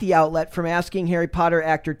blocked the outlet from asking Harry Potter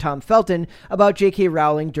actor Tom Felton about J.K.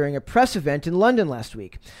 Rowling during a press event in London last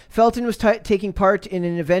week. Felton was taking part in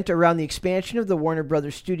an event around the expansion of the Warner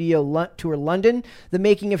Brothers studio tour London, the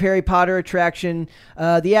making of Harry Potter attraction.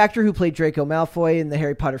 The actor who played Draco Malfoy in the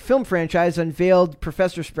Harry Potter film franchise unveiled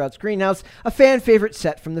Professor Sprout's greenhouse, a fan favorite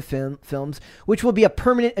set from the films, which will be a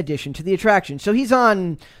permanent addition to the attraction. So he's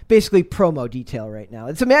on basically promo detail right now.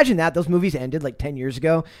 Let's imagine that those movies ended like 10 years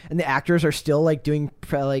ago, and the actors are still like doing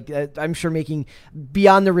I'm sure making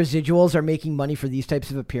beyond the residuals, are making money for these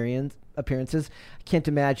types of appearances. I can't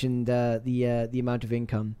imagine the amount of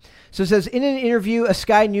income. So it says, in an interview, a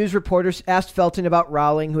Sky News reporter asked Felton about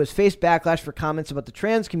Rowling, who has faced backlash for comments about the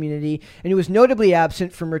trans community and who was notably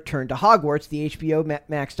absent from Return to Hogwarts, the HBO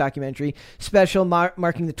Max documentary special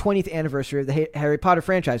marking the 20th anniversary of the Harry Potter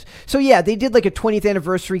franchise. So yeah, they did like a 20th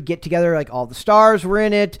anniversary get together, like all the stars were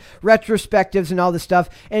in it, retrospectives and all this stuff.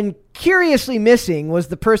 And curiously missing was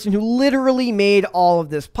the person who literally made all of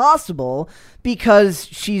this possible, because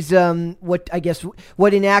she's what an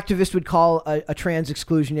activist would call a trans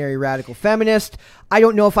exclusionary radical feminist. I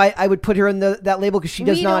don't know if I would put her in that label, because she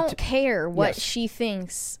does not. We don't care what she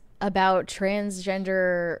thinks about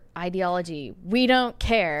transgender ideology. We don't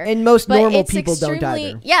care. And most normal people don't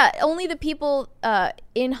either. Yeah, only the people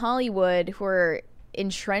in Hollywood who are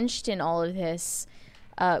entrenched in all of this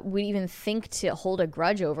would even think to hold a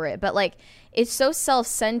grudge over it. But like, it's so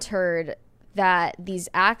self-centered that these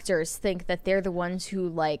actors think that they're the ones who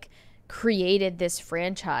like created this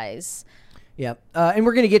franchise. Yeah, and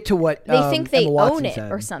we're going to get to what they think they Emma Watson own it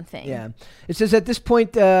said. or something. Yeah, it says at this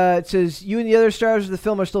point, it says you and the other stars of the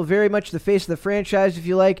film are still very much the face of the franchise. If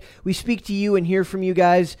you like, we speak to you and hear from you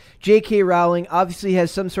guys. J.K. Rowling obviously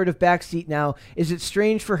has some sort of backseat now. Is it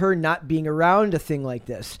strange for her not being around a thing like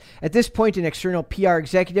this? At this point, an external PR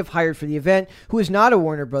executive hired for the event, who is not a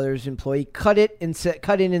Warner Brothers employee, cut in and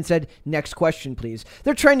said, "Next question, please."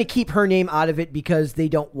 They're trying to keep her name out of it because they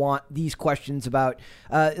don't want these questions about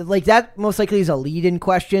like that. Most likely is a lead-in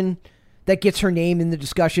question that gets her name in the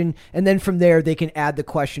discussion, and then from there they can add the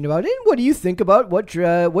question about, and what do you think about what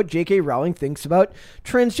J.K. Rowling thinks about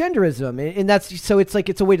transgenderism? And that's so it's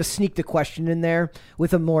a way to sneak the question in there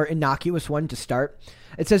with a more innocuous one to start.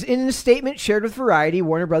 It says, in a statement shared with Variety,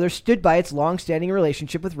 Warner Brothers stood by its long-standing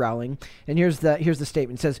relationship with Rowling. And here's the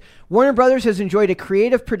statement. It says, Warner Brothers has enjoyed a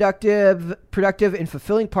creative, productive, and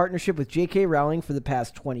fulfilling partnership with J.K. Rowling for the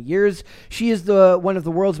past 20 years. She is one of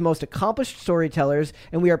the world's most accomplished storytellers,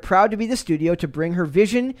 and we are proud to be the studio to bring her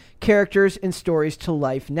vision, characters, and stories to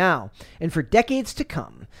life now and for decades to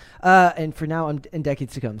come. And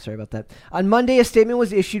decades to come. Sorry about that. On Monday, a statement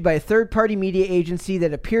was issued by a third-party media agency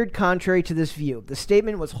that appeared contrary to this view. The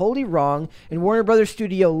statement was wholly wrong, and Warner Brothers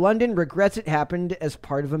Studio London regrets it happened as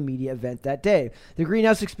part of a media event that day. The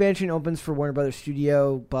Greenhouse expansion opens for Warner Brothers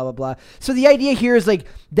Studio, blah, blah, blah. So the idea here is like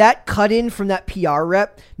that cut-in from that PR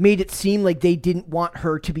rep made it seem like they didn't want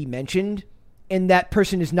her to be mentioned. And that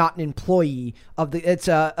person is not an employee of it's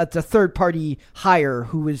a third party hire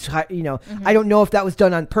who is, Mm-hmm. I don't know if that was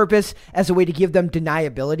done on purpose as a way to give them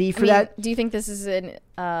deniability for that. Do you think this is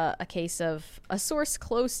a case of a source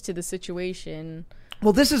close to the situation?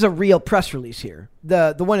 Well, this is a real press release here.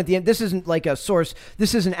 The one at the end, this isn't like a source.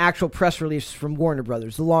 This is an actual press release from Warner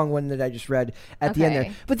Brothers, the long one that I just read at the end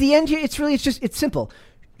there. But the end here, it's simple.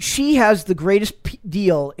 She has the greatest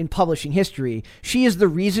deal in publishing history. She is the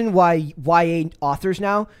reason why YA authors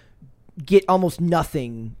now get almost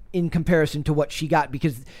nothing in comparison to what she got,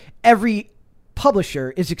 because every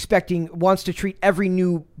publisher wants to treat every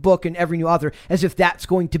new book and every new author as if that's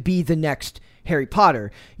going to be the next Harry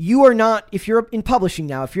Potter. You are not, if you're in publishing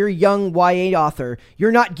now, if you're a young YA author,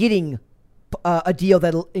 you're not getting a deal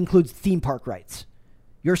that includes theme park rights.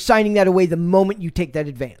 You're signing that away the moment you take that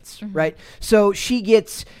advance, right? So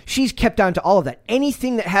she's kept on to all of that.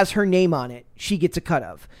 Anything that has her name on it, she gets a cut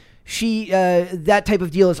of. That type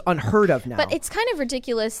of deal is unheard of now. But it's kind of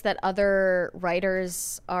ridiculous that other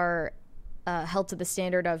writers are held to the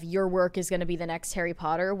standard of your work is going to be the next Harry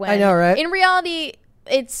Potter. When I know, right? In reality,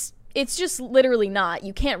 it's just literally not.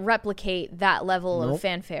 You can't replicate that level of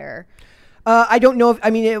fanfare. I don't know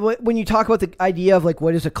when you talk about the idea of like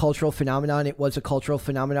what is a cultural phenomenon, it was a cultural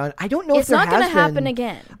phenomenon. I don't know if there has been. It's not going to happen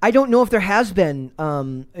again. I don't know if there has been.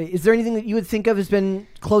 Is there anything that you would think of has been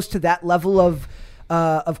close to that level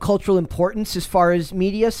of cultural importance as far as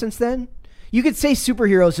media since then? You could say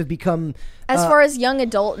superheroes have become... As far as young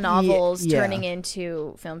adult novels turning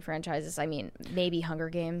into film franchises, I mean, maybe Hunger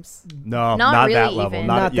Games. No, not really that level. even.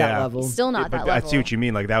 Not that level. Still not that level. I see what you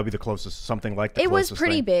mean. Like, that would be the closest, something like the closest. It was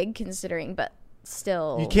pretty thing. big considering, but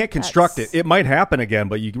still. You can't construct it. It might happen again,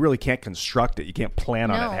 but you really can't construct it. You can't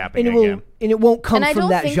plan on it happening again. And it won't come from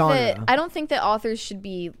that genre. I don't think that authors should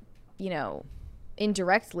be,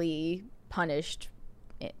 indirectly punished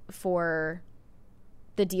for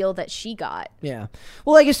the deal that she got. Yeah.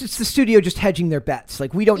 Well, I guess it's the studio just hedging their bets.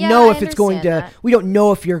 Like, we don't know if it's going to, we don't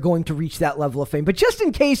know if you're going to reach that level of fame, but just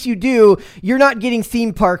in case you do, you're not getting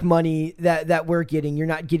theme park money that we're getting. You're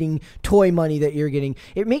not getting toy money that you're getting.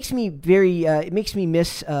 It makes me it makes me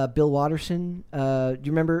miss Bill Watterson. Do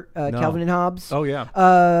you remember Calvin and Hobbes? Oh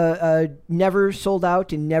yeah. Never sold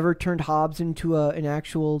out and never turned Hobbes into an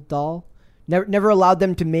actual doll. Never allowed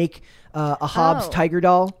them to make a Hobbes tiger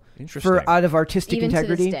doll. For out of artistic Even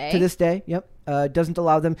integrity to this day. Yep. Doesn't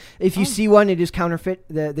allow them. If you see one, it is counterfeit.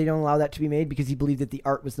 They don't allow that to be made because he believed that the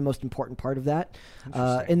art was the most important part of that.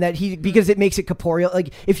 And that because it makes it corporeal.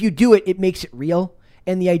 Like, if you do it, it makes it real.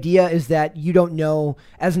 And the idea is that you don't know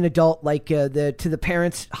as an adult, like to the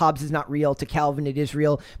parents, Hobbes is not real. To Calvin, it is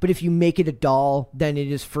real. But if you make it a doll, then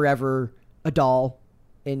it is forever a doll.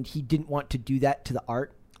 And he didn't want to do that to the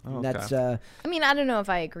art. Okay. That's. I mean, I don't know if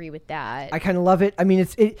I agree with that. I kind of love it. I mean,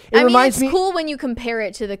 it reminds me. It's cool when you compare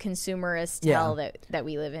it to the consumerist hell that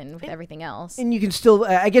we live in with everything else. And you can still.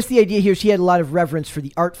 I guess the idea here is he had a lot of reverence for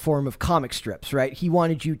the art form of comic strips, right? He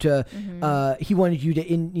wanted you to.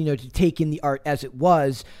 To take in the art as it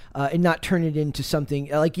was, and not turn it into something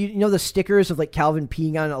like the stickers of like Calvin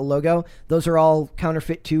peeing on a logo. Those are all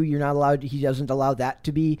counterfeit too. You're not allowed. He doesn't allow that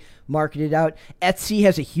to be marketed out. Etsy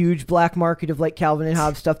has a huge black market of like Calvin and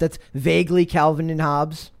Hobbes stuff that's vaguely Calvin and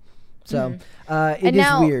Hobbes. So it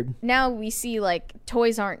is weird. Now we see like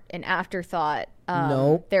toys aren't an afterthought.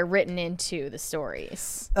 No, they're written into the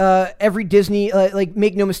stories. Every Disney, like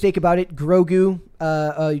make no mistake about it, Grogu,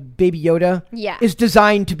 Baby Yoda, is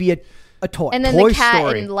designed to be a toy. And then Toy the cat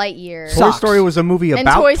Story. in Lightyear. Toy Story was a movie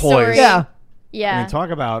about Toy toys. Story. Yeah. Yeah. I mean, talk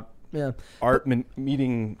about Yeah. art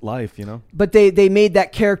meeting life, you know? But they made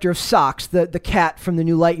that character of Socks, the cat from the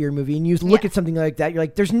new Lightyear movie, and you look at something like that, you're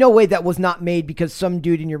like, there's no way that was not made because some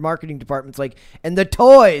dude in your marketing department's like, and the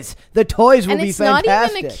toys will be fantastic. And it's not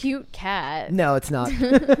even a cute cat. No, it's not.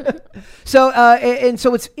 So, and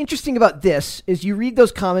so what's interesting about this is you read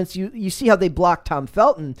those comments, you see how they block Tom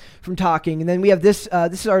Felton from talking, and then we have this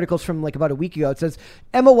article's from like about a week ago. It says,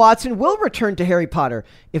 Emma Watson will return to Harry Potter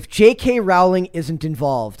if J.K. Rowling isn't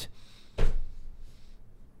involved.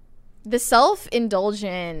 The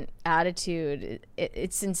self-indulgent attitude,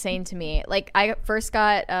 it's insane to me. Like, I first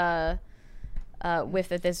got whiff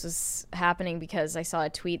that this was happening because I saw a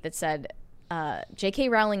tweet that said, J.K.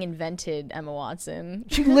 Rowling invented Emma Watson.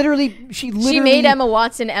 She literally she made Emma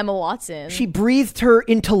Watson. She breathed her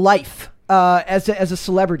into life. As a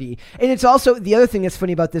celebrity. And it's also, the other thing that's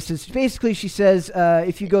funny about this is basically she says,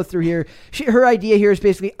 if you go through here, her idea here is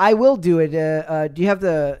basically, I will do it. Do you have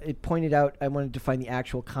it pointed out? I wanted to find the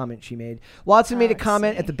actual comment she made. Watson made a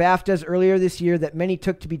comment at the BAFTAs earlier this year that many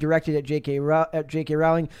took to be directed at J.K.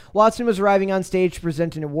 Rowling. Watson was arriving on stage to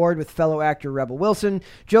present an award with fellow actor Rebel Wilson,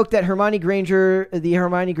 joked that the Hermione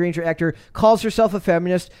Granger actor, calls herself a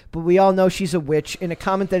feminist, but we all know she's a witch. In a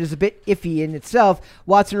comment that is a bit iffy in itself,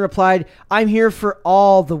 Watson replied, I'm here for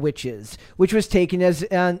all the witches, which was taken as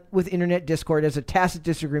with internet discord as a tacit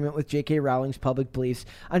disagreement with J.K. Rowling's public beliefs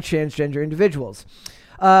on transgender individuals.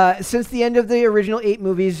 Since the end of the original 8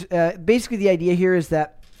 movies, basically the idea here is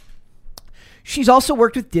that she's also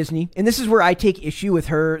worked with Disney, and this is where I take issue with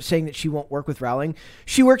her saying that she won't work with Rowling.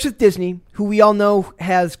 She works with Disney, who we all know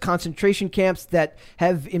has concentration camps that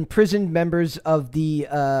have imprisoned members of the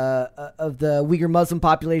Uyghur Muslim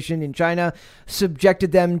population in China,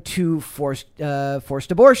 subjected them to forced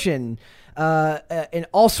abortion, and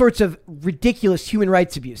all sorts of ridiculous human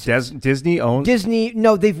rights abuses. Disney owned? Disney,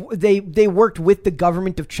 no, they worked with the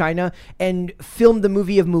government of China and filmed the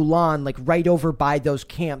movie of Mulan like right over by those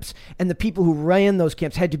camps. And the people who ran those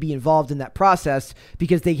camps had to be involved in that process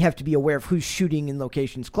because they have to be aware of who's shooting in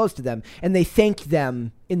locations close to them. And they thanked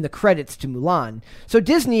them in the credits to Mulan. So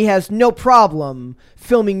Disney has no problem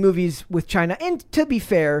filming movies with China. And to be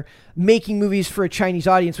fair, making movies for a Chinese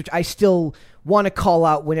audience, which I still want to call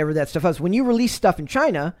out whenever that stuff is. When you release stuff in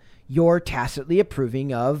China, you're tacitly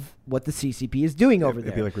approving of what the CCP is doing over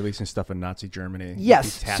there. It'd be like releasing stuff in Nazi Germany.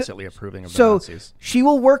 Yes. Tacitly approving of the Nazis. So she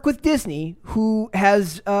will work with Disney, who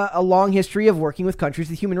has a long history of working with countries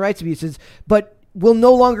with human rights abuses, but will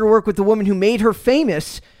no longer work with the woman who made her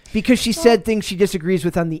famous because she said things she disagrees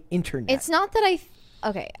with on the internet. It's not that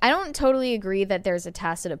I don't totally agree that there's a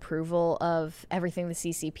tacit approval of everything the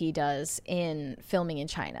CCP does in filming in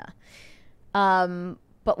China.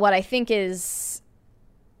 But what I think is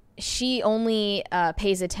she only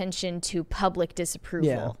pays attention to public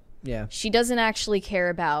disapproval. Yeah. She doesn't actually care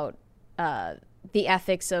about the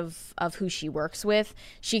ethics of who she works with.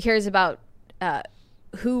 She cares about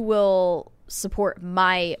who will support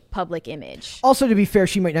my public image. Also, to be fair,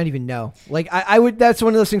 she might not even know. Like, I would. That's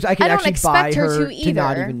one of those things I can actually buy her to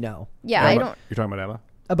not even know. Yeah, I don't. You're talking about Emma?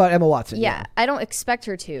 About Emma Watson. Yeah, I don't expect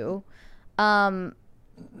her to.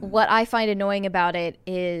 What I find annoying about it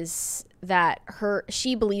is that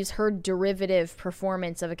she believes her derivative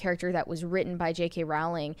performance of a character that was written by J.K.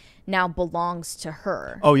 Rowling now belongs to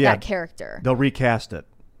her. Oh, yeah. That character. They'll recast it.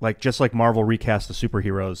 Just like Marvel recast the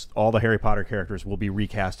superheroes, all the Harry Potter characters will be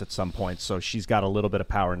recast at some point. So she's got a little bit of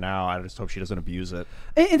power now. I just hope she doesn't abuse it.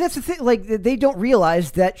 And that's the thing. Like, they don't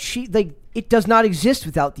realize that it does not exist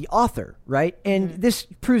without the author, right? And this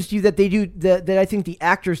proves to you that they do that. I think the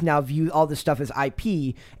actors now view all this stuff as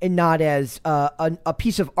IP and not as a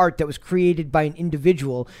piece of art that was created by an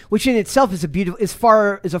individual, which in itself is a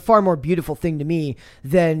far more beautiful thing to me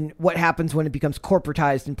than what happens when it becomes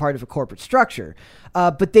corporatized and part of a corporate structure.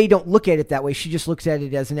 But they don't look at it that way. She just looks at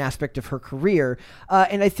it as an aspect of her career,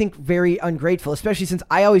 and I think very ungrateful, especially since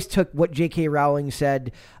I always took what J.K. Rowling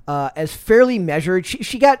said as fairly measured.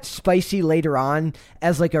 She got spicy later on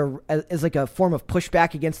as like a form of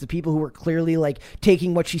pushback against the people who were clearly like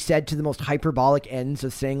taking what she said to the most hyperbolic ends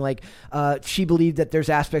of saying like she believed that there's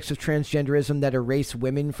aspects of transgenderism that erase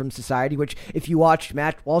women from society, which if you watched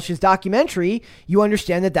Matt Walsh's documentary, you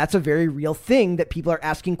understand that that's a very real thing that people are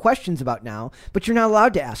asking questions about now, but you're not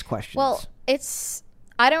allowed to ask questions. Well,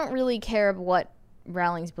 I don't really care what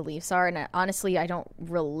Rowling's beliefs are, and honestly, I don't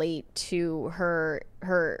relate to her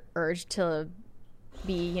urge to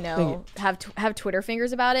be, have Twitter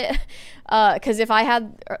fingers about it. Because if I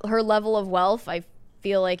had her level of wealth, I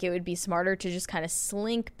feel like it would be smarter to just kind of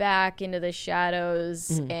slink back into the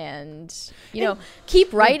shadows and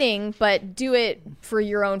keep writing, but do it for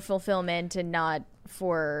your own fulfillment and not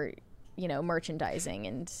for merchandising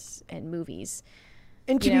and movies.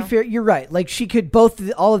 And to be fair, you're right. Like she could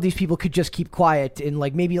all of these people could just keep quiet and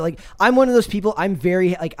like maybe like I'm one of those people. I'm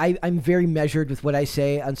very I'm very measured with what I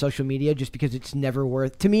say on social media just because it's never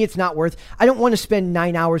worth. To me, it's not worth. I don't want to spend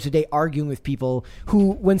 9 hours a day arguing with people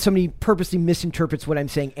who when somebody purposely misinterprets what I'm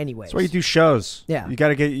saying anyway. That's why you do shows. Yeah, you got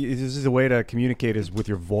to get. This is a way to communicate is with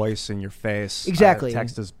your voice and your face. Exactly.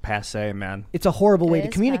 Text is passe, man. It's a horrible way to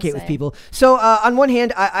communicate with people. So on one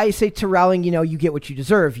hand, I say to Rowling, you get what you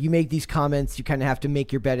deserve. You make these comments. You kind of have to make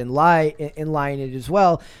your bed and lie in it as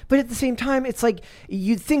well. But at the same time, it's like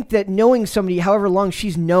you'd think that knowing somebody, however long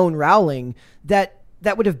she's known Rowling, that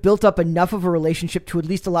would have built up enough of a relationship to at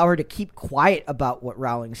least allow her to keep quiet about what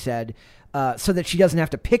Rowling said, so that she doesn't have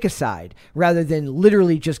to pick a side rather than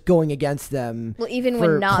literally just going against them. Well, even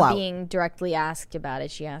when not being directly asked about it,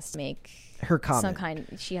 she has to make her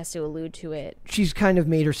comment. She has to allude to it. She's kind of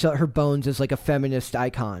made her bones as like a feminist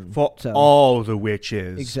icon for all the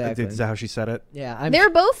witches. Exactly. Is that how she said it? Yeah, they're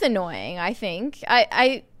both annoying. I think.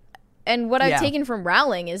 And what I've taken from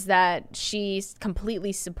Rowling is that she's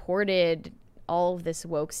completely supported all of this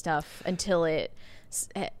woke stuff until it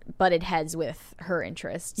butted heads with her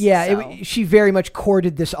interests. Yeah, she very much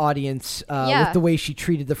courted this audience with the way she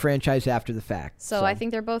treated the franchise after the fact. So I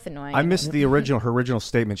think they're both annoying. I missed her original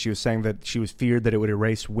statement. She was saying that she was feared that it would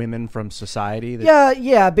erase women from society.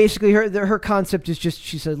 Yeah. Basically, her concept is just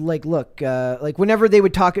she said like, look, like whenever they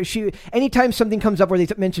would talk, anytime something comes up where they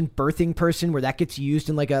mention birthing person, where that gets used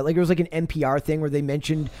in like it was like an NPR thing where they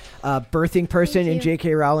mentioned birthing person, and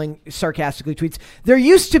J.K. Rowling sarcastically tweets, "There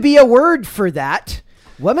used to be a word for that."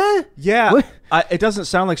 Woman? Yeah. It doesn't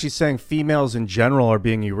sound like she's saying females in general are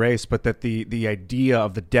being erased, but that the idea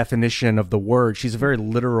of the definition of the word, she's a very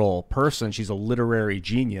literal person. She's a literary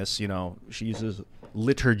genius. She uses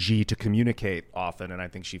liturgy to communicate often, and I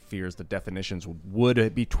think she fears the definitions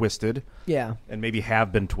would be twisted. Yeah. And maybe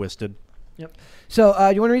have been twisted. Yep. So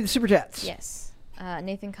do you want to read the Super Chats? Yes.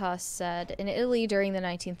 Nathan Koss said, in Italy during the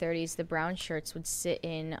 1930s, the brown shirts would sit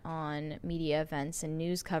in on media events and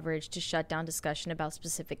news coverage to shut down discussion about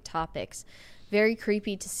specific topics. Very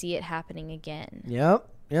creepy to see it happening again. Yep.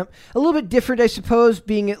 A little bit different, I suppose,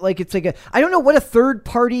 being I don't know what a third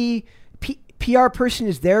party PR person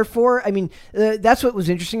is there for. I mean, that's what was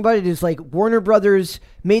interesting about it is like Warner Brothers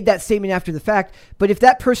made that statement after the fact. But if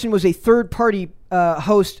that person was a third party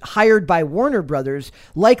host hired by Warner Brothers,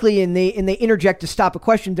 likely and they interject to stop a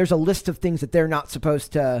question, there's a list of things that they're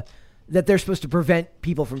supposed to prevent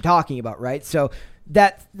people from talking about, right? So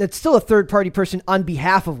that's still a third party person on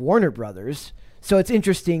behalf of Warner Brothers. So it's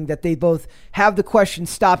interesting that they both have the question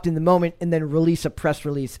stopped in the moment and then release a press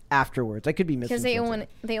release afterwards. I could be missing something. Because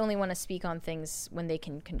they only want to speak on things when they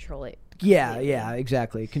can control it. Yeah,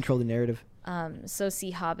 exactly. Control the narrative. So C.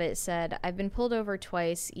 Hobbit said, I've been pulled over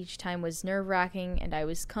twice. Each time was nerve-wracking, and I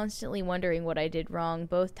was constantly wondering what I did wrong.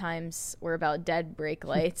 Both times were about dead brake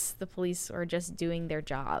lights. The police were just doing their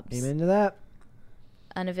jobs. Amen to that.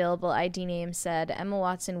 Unavailable ID name said, Emma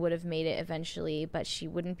Watson would have made it eventually, but she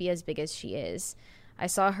wouldn't be as big as she is. I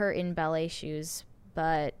saw her in ballet shoes,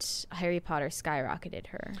 but Harry Potter skyrocketed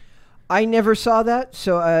her. I never saw that,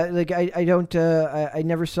 so I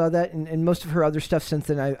never saw that, and most of her other stuff since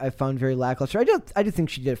then I found very lackluster. I do think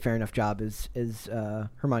she did a fair enough job as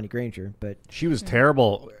Hermione Granger, but she was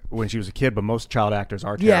terrible when she was a kid. But most child actors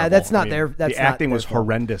are terrible. Yeah, that's not their. That's the acting was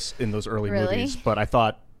horrendous in those early Really? movies, but I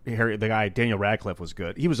thought the guy Daniel Radcliffe was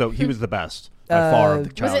good. He was the best by far of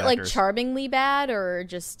the child actors. Was it like actors. charmingly bad or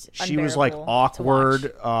just She was like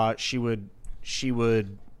awkward. She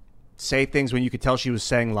would say things when you could tell she was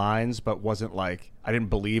saying lines, but wasn't like, I didn't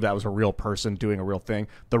believe that was a real person doing a real thing.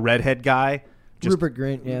 The redhead guy, just Rupert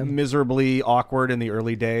Grint, yeah, miserably awkward in the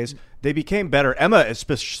early days. They became better. Emma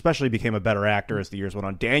especially became a better actor as the years went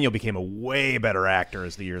on. Daniel became a way better actor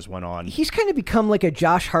as the years went on. He's kind of become like a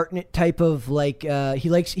Josh Hartnett type of like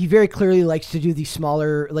he very clearly likes to do these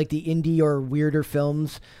smaller, like the indie or weirder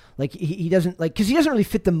films. Like he doesn't like, because he doesn't really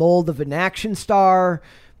fit the mold of an action star.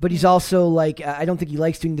 But he's also like, I don't think he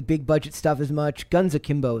likes doing the big budget stuff as much. Guns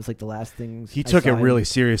Akimbo is like the last things. He took it really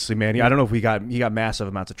seriously, man. I don't know if he got massive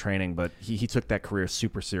amounts of training, but he took that career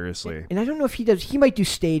super seriously. And I don't know if he does. He might do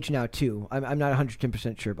stage now too. I'm not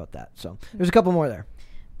 110% sure about that. So there's a couple more there.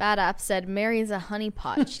 Bad App said, Mary's a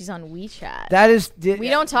honeypot. She's on WeChat. That is... We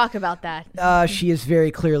don't talk about that. She is very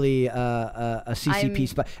clearly a CCP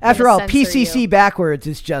spy. I'm After all, censor PCC you. backwards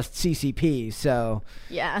is just CCP, so...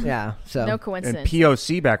 Yeah. Yeah, so... No And coincidence.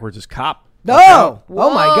 POC backwards is cop. No! Oh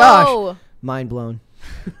my gosh. Whoa. Mind blown.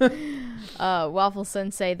 Waffle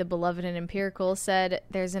Sensei, the beloved and empirical, said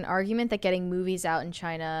there's an argument that getting movies out in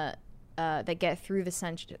China that get through the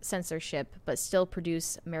censorship but still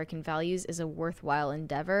produce American values is a worthwhile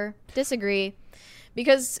endeavor. Disagree,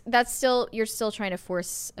 because you're still trying to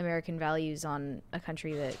force American values on a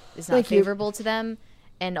country that is not favorable to them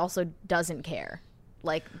and also doesn't care.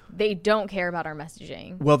 Like, they don't care about our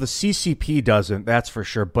messaging. Well, the CCP doesn't, that's for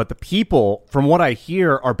sure. But the people, from what I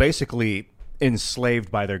hear, are basically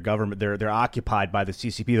enslaved by their government. They're occupied by the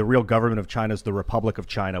CCP. The real government of China is the Republic of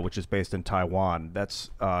China, which is based in Taiwan.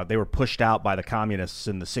 They were pushed out by the communists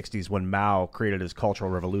in the 60s when Mao created his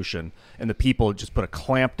Cultural Revolution, and the people just put a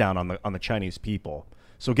clamp down on the Chinese people.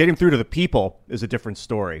 So getting through to the people is a different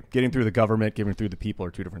story. Getting through the government, getting through the people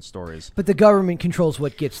are two different stories. But the government controls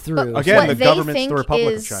what gets through. Again, what the they government's think the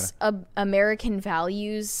Republic is of China. American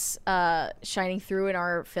values shining through in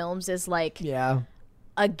our films is like Yeah.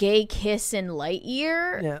 a gay kiss in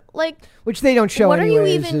Lightyear. Yeah. Like, Which they don't show what anyways. are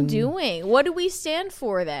you even and- doing? What do we stand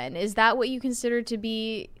for then? Is that what you consider to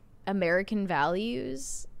be American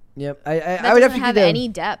values? Yep. That I would doesn't have have to any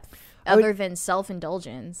depth other than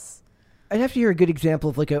self-indulgence. I'd have to hear a good example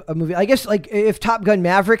of like a movie. I guess like if Top Gun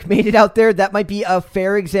Maverick made it out there, that might be a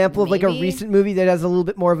fair example of like a Maybe. recent movie that has a little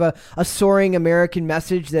bit more of a soaring American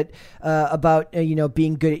message that about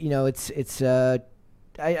being good at it's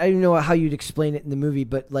I don't know how you'd explain it in the movie,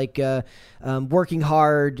 but like working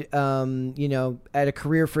hard, at a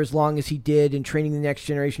career for as long as he did and training the next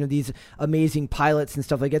generation of these amazing pilots and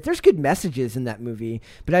stuff like that. There's good messages in that movie,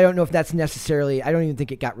 but I don't know if that's necessarily, I don't even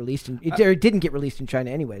think it got released. It didn't get released in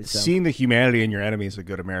China anyways. So. Seeing the humanity in your enemy is a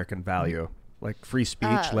good American value. Like free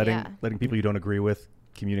speech, letting people you don't agree with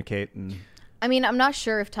communicate. And I mean, I'm not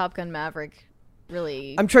sure if Top Gun Maverick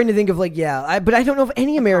really... I'm trying to think of but I don't know of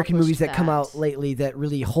any American movies that come that. out lately that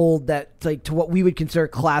really hold that like to what we would consider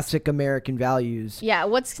classic American values. Yeah,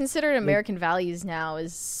 what's considered American values now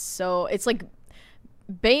is it's like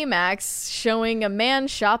Baymax showing a man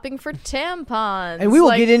shopping for tampons. And we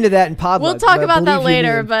will get into that in Podluck. We'll talk about that believe you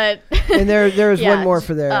later, me. but... And there's Yeah, one more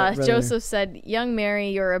for there. Joseph said, young Mary,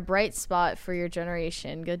 you're a bright spot for your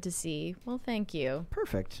generation. Good to see. Well, thank you.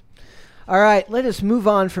 Perfect. All right, let us move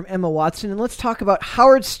on from Emma Watson and let's talk about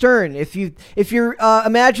Howard Stern. If you're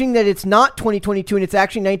imagining that it's not 2022 and it's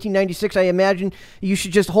actually 1996, I imagine you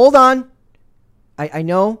should just hold on. I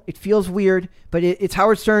know it feels weird, but it's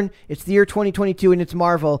Howard Stern. It's the year 2022 and it's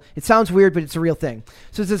Marvel. It sounds weird, but it's a real thing.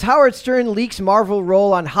 So it says Howard Stern leaks Marvel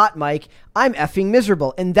role on Hot Mic. I'm effing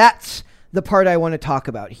miserable, and that's the part I want to talk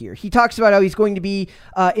about here. He talks about how he's going to be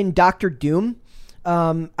in Doctor Doom.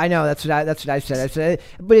 I know that's what I said.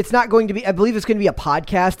 But it's not going to be. I believe it's going to be a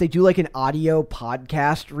podcast. They do like an audio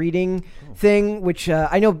podcast reading thing, which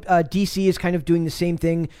I know DC is kind of doing the same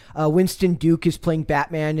thing. Winston Duke is playing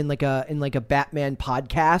Batman in like a Batman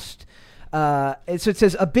podcast. So it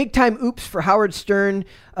says a big time oops for Howard Stern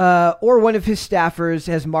or one of his staffers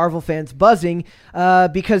has Marvel fans buzzing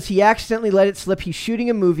because he accidentally let it slip. He's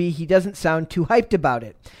shooting a movie. He doesn't sound too hyped about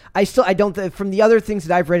it. I don't, from the other things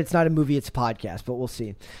that I've read, it's not a movie, it's a podcast, but we'll see.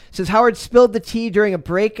 It says Howard spilled the tea during a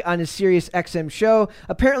break on his Sirius XM show,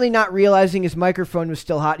 apparently not realizing his microphone was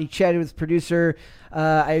still hot. He chatted with producer,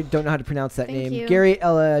 I don't know how to pronounce that name, you. Gary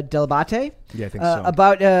Delabate. Yeah, I think so.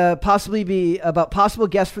 About possible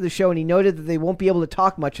guests for the show, and he noted that they won't be able to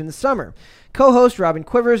talk much in the summer. Co-host Robin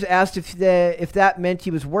Quivers asked if that meant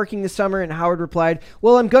he was working this summer, and Howard replied,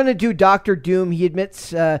 "Well, I'm going to do Doctor Doom." He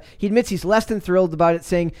admits he's less than thrilled about it,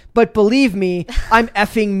 saying, "But believe me, I'm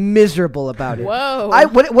effing miserable about it." Whoa!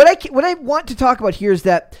 What I want to talk about here is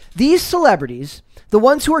that these celebrities, the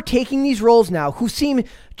ones who are taking these roles now, who seem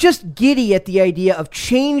just giddy at the idea of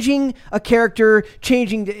changing a character,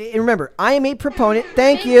 and remember, I am a proponent.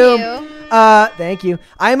 Thank you. Thank you.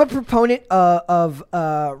 I am a proponent of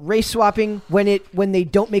race swapping when they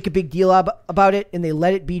don't make a big deal about it and they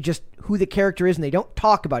let it be just who the character is and they don't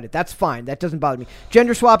talk about it. That's fine. That doesn't bother me.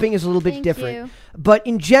 Gender swapping is a little bit different. you. But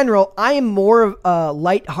in general, I am more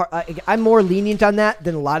I'm more lenient on that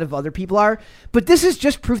than a lot of other people are. But this is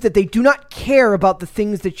just proof that they do not care about the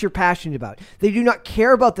things that you're passionate about. They do not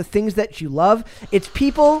care about the things that you love. It's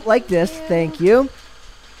people like this. Thank you.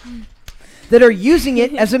 That are using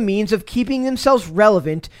it as a means of keeping themselves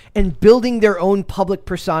relevant and building their own public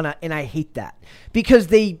persona, and I hate that. Because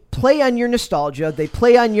they play on your nostalgia, they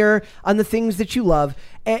play on the things that you love,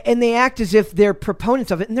 and they act as if they're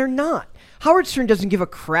proponents of it, and they're not. Howard Stern doesn't give a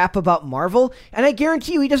crap about Marvel, and I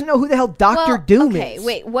guarantee you he doesn't know who the hell Doctor Doom is. Okay,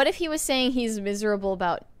 wait. What if he was saying he's miserable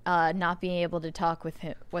about not being able to talk with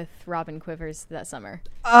Robin Quivers that summer?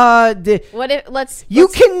 What if let's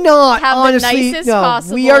cannot have honestly. the nicest No,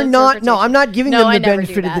 possible we are not. No, interpretation. I'm not giving No, I them the never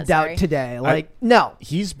benefit do of the that, doubt sorry. today. No.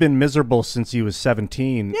 He's been miserable since he was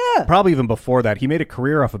 17. Yeah. Probably even before that. He made a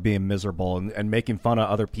career off of being miserable and making fun of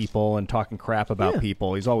other people and talking crap about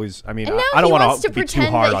people. He's always, I mean, And now I don't he want wants to be too pretend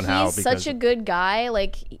hard that on Hal he's because such a good guy.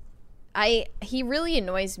 Like, he really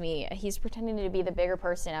annoys me. He's pretending to be the bigger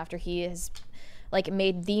person after he has, like,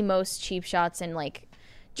 made the most cheap shots and, like,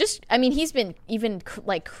 just, I mean, he's been even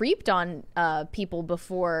like creeped on people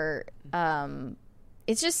before.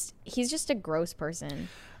 It's just, he's just a gross person.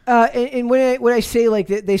 And when I say, like,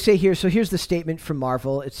 they say here, so here's the statement from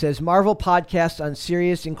Marvel. It says, Marvel podcasts on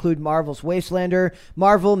Sirius include Marvel's Wastelander,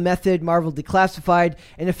 Marvel Method, Marvel Declassified,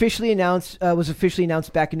 and was officially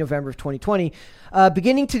announced back in November of 2020.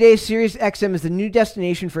 Beginning today, Sirius XM is the new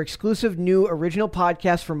destination for exclusive new original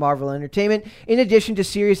podcasts for Marvel Entertainment. In addition to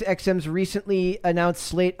Sirius XM's recently announced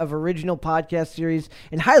slate of original podcast series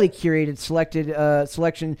and highly curated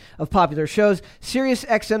selection of popular shows, Sirius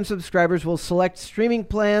XM subscribers will select streaming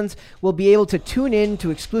plans will be able to tune in to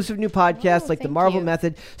exclusive new podcasts like the Marvel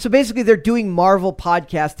Method. So basically, they're doing Marvel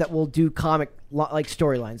podcasts that will do comic like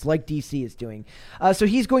storylines like DC is doing. So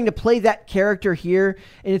he's going to play that character here,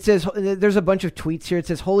 and it says there's a bunch of tweets here. It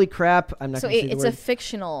says, "Holy crap!" I'm not. So gonna say the it's word. a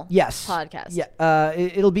fictional podcast. Yeah,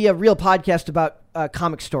 it'll be a real podcast about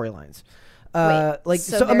comic storylines.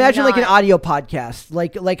 So imagine like an not- audio podcast,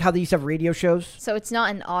 like how they used to have radio shows. So it's not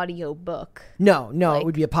an audio book. No, Like- it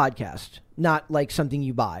would be a podcast, not like something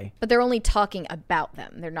you buy. But they're only talking about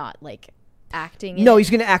them. They're not like acting in No, it. he's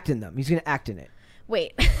going to act in them. He's going to act in it.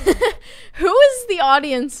 Wait, who is the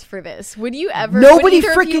audience for this? Would you ever? Nobody would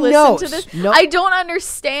either of you freaking listen knows. To this? No. I don't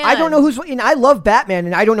understand. I don't know who's. And I love Batman,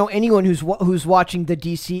 and I don't know anyone who's watching the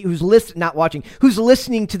DC who's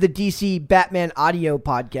listening to the DC Batman audio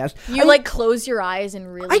podcast. You close your eyes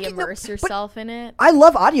and really immerse yourself in it. I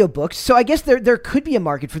love audiobooks, so I guess there could be a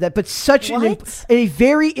market for that. But a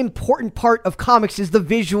very important part of comics is the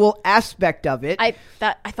visual aspect of it. I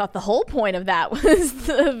thought the whole point of that was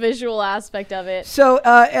the visual aspect of it. So,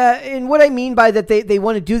 and what I mean by that, they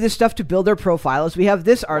want to do this stuff to build their profile is we have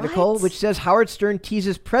this article which says Howard Stern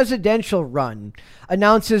teases presidential run,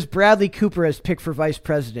 announces Bradley Cooper as pick for vice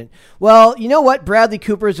president. Well, you know what? Bradley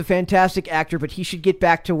Cooper is a fantastic actor, but he should get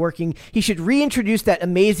back to working. He should reintroduce that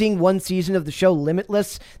amazing one season of the show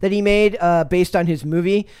Limitless that he made based on his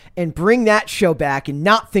movie and bring that show back and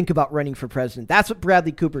not think about running for president. That's what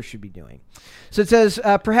Bradley Cooper should be doing. So it says,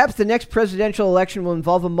 perhaps the next presidential election will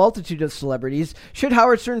involve a multitude of celebrities. Should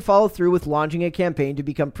Howard Stern follow through with launching a campaign to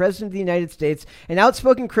become president of the United States, an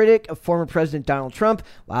outspoken critic of former President Donald Trump?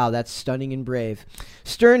 Wow, that's stunning and brave.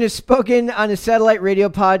 Stern has spoken on a satellite radio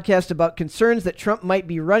podcast about concerns that Trump might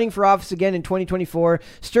be running for office again in 2024.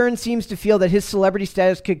 Stern seems to feel that his celebrity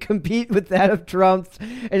status could compete with that of Trump's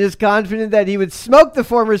and is confident that he would smoke the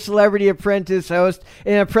former Celebrity Apprentice host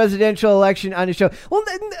in a presidential election on his show. Well,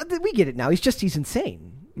 we get it now. He's insane.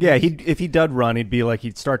 Yeah, if he did run,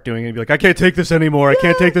 he'd start doing it. He'd be like, I can't take this anymore. I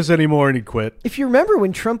can't take this anymore, and he'd quit. If you remember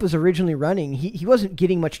when Trump was originally running, he wasn't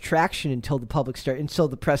getting much traction until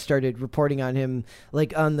the press started reporting on him,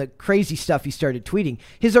 like on the crazy stuff he started tweeting.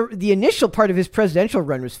 The initial part of his presidential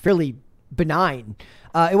run was fairly benign.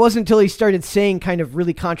 It wasn't until he started saying kind of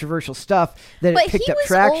really controversial stuff that it picked up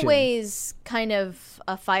traction. But he was always kind of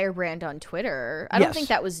a firebrand on Twitter. I don't think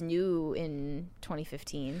that was new in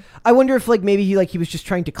 2015. I wonder if maybe he was just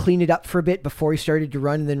trying to clean it up for a bit before he started to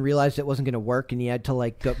run and then realized it wasn't going to work and he had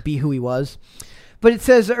to go be who he was. But it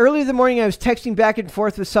says, earlier in the morning I was texting back and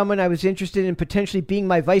forth with someone I was interested in potentially being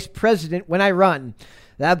my vice president when I run.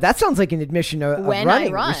 That sounds like an admission of when running.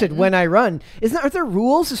 I run. You said when I run. Aren't there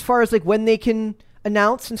rules as far as when they can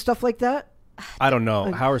announce and stuff like that? I don't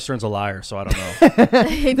know. Howard Stern's a liar, so I don't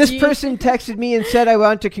know. This person texted me and said, I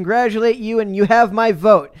want to congratulate you and you have my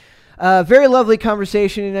vote. Very lovely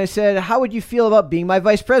conversation. And I said, how would you feel about being my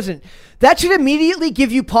vice president? That should immediately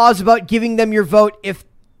give you pause about giving them your vote if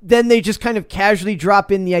then they just kind of casually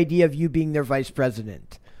drop in the idea of you being their vice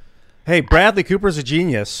president. Hey, Bradley Cooper's a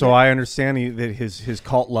genius, so I understand his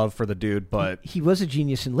cult love for the dude, but he was a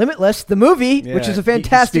genius in Limitless, the movie, which is a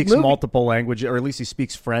fantastic he speaks movie. multiple languages, or at least he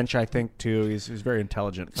speaks French, I think, too. He's a very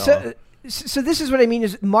intelligent fellow. So this is what I mean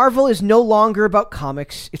is Marvel is no longer about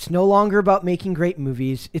comics. It's no longer about making great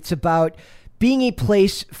movies. It's about being a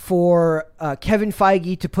place for Kevin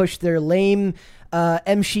Feige to push their lame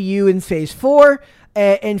MCU in Phase 4,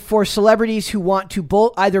 and for celebrities who want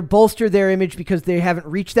to either bolster their image because they haven't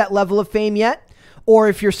reached that level of fame yet, or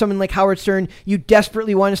if you're someone like Howard Stern, you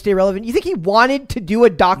desperately want to stay relevant. You think he wanted to do a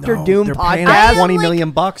Doctor Doom they're podcast? paying him $20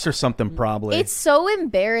 million or something, probably. It's so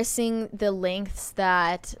embarrassing the lengths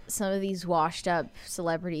that some of these washed up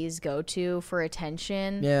celebrities go to for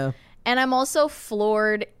attention. Yeah. And I'm also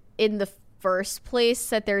floored in the first place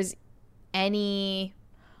that there's any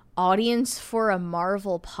audience for a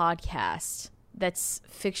Marvel podcast that's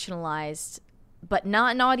fictionalized, but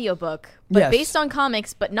not an audiobook, but based on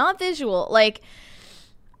comics, but not visual. Like,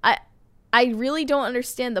 I really don't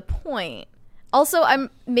understand the point. Also,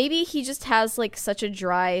 maybe he just has like such a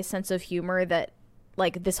dry sense of humor that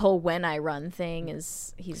like this whole "when I run" thing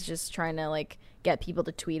is he's just trying to like get people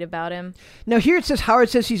to tweet about him. Now here it says Howard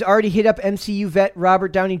says he's already hit up MCU vet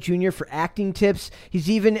Robert Downey Jr. for acting tips. He's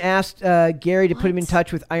even asked Gary to put him in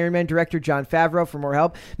touch with Iron Man director Jon Favreau for more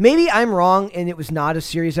help. Maybe I'm wrong and it was not a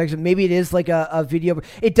serious accident. Maybe it is like a video.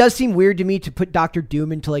 It does seem weird to me to put Dr.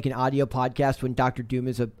 Doom into like an audio podcast when Dr. Doom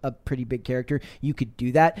is a pretty big character. You could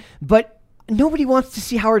do that. But nobody wants to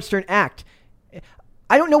see Howard Stern act.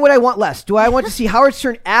 I don't know what I want less. Do I want to see Howard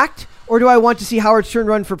Stern act, or do I want to see Howard Stern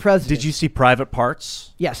run for president? Did you see Private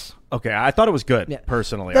Parts? Yes. Okay, I thought it was good,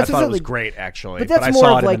 personally. That's I thought it was great, actually. But I more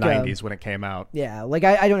saw of it like in the 90s when it came out. Yeah, like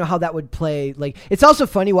I don't know how that would play. Like, it's also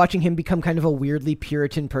funny watching him become kind of a weirdly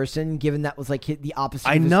Puritan person, given that was like the opposite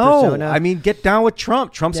of his persona. I mean, get down with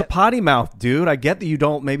Trump. Trump's a potty mouth, dude. I get that you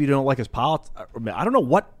don't like his politics. I don't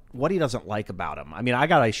know what he doesn't like about him. I mean, I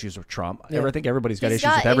got issues with Trump. Yeah. I think everybody's got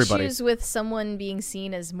issues with everybody. Issues with someone being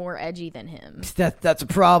seen as more edgy than him. That's a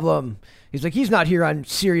problem. He's like, he's not here on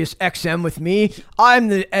Sirius XM with me. I'm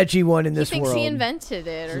the edgy one in this world. He thinks he invented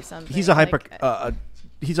it or something. He's a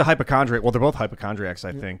he's a hypochondriac. Well, they're both hypochondriacs,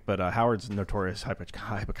 I think. But Howard's a notorious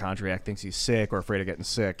hypochondriac. Thinks he's sick or afraid of getting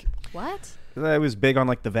sick. What? He was big on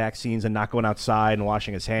like the vaccines and not going outside and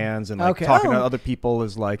washing his hands and like talking to other people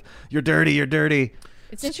is like, you're dirty, you're dirty.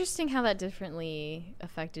 It's interesting how that differently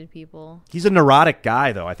affected people. He's a neurotic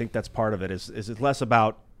guy, though. I think that's part of it. Is it less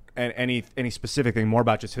about any specific thing, more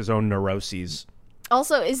about just his own neuroses.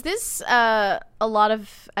 Also, is this a lot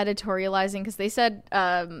of editorializing? Because they said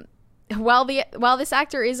while this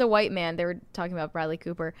actor is a white man, they were talking about Bradley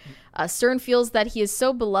Cooper. Stern feels that he is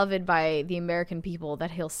so beloved by the American people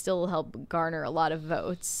that he'll still help garner a lot of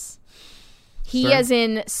votes. He, Stern? As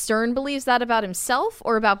in Stern, believes that about himself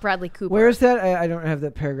or about Bradley Cooper? Where is that? I don't have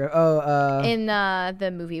that paragraph. Oh, in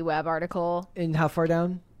the Movie Web article. In how far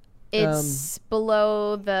down? It's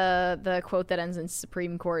below the quote that ends in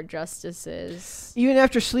Supreme Court justices. Even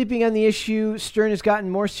after sleeping on the issue, Stern has gotten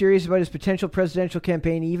more serious about his potential presidential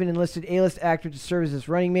campaign. He even enlisted A-list actor to serve as his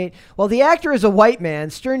running mate. While the actor is a white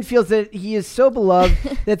man, Stern feels that he is so beloved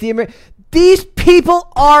that these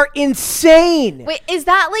people are insane. Wait, is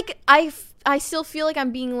that like I still feel like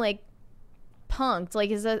I'm being like punked. Like,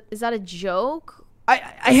 is that a joke? I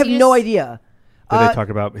have no idea. Did they talk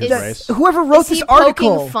about his race? Whoever wrote this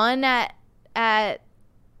article poking fun at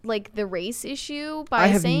like the race issue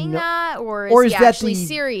by saying that, or is he that actually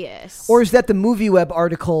serious? Or is that the Movie Web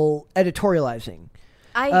article editorializing?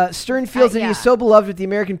 Stern feels that he's so beloved with the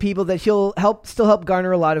American people that he'll still help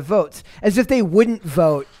garner a lot of votes, as if they wouldn't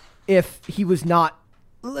vote if he was not.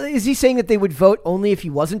 Is he saying that they would vote only if he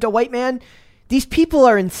wasn't a white man? These people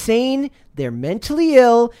are insane. They're mentally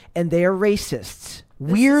ill, and they are racists.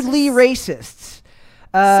 Weirdly racists.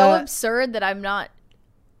 So absurd that I'm not.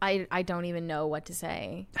 I don't even know what to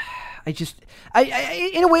say. I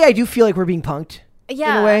in a way, I do feel like we're being punked.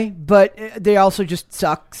 Yeah. In a way, but they also just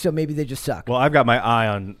suck. So maybe they just suck. Well, I've got my eye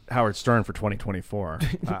on Howard Stern for 2024.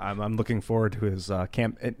 I'm looking forward to his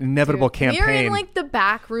inevitable campaign. We're in like the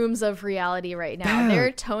back rooms of reality right now.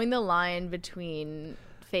 They're towing the line between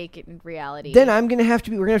fake and reality. Then we're gonna have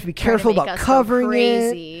to be careful about covering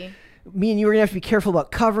it. Me and you are gonna have to be careful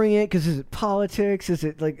about covering it because is it politics? Is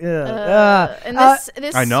it like? And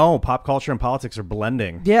this I know pop culture and politics are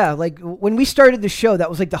blending. Yeah, like when we started the show, that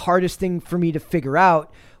was like the hardest thing for me to figure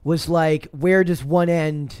out was like where does one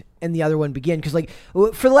end and the other one begin? Because like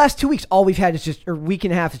for the last 2 weeks, all we've had is just or week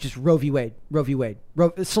and a half is just Roe v. Wade,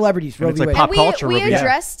 celebrities, Roe v. Wade. Pop culture. We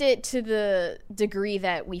addressed it to the degree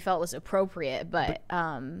that we felt was appropriate, but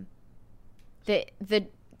the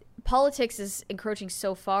politics is encroaching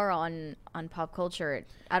so far on pop culture.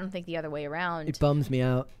 I don't think the other way around. It bums me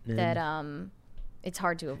out that it's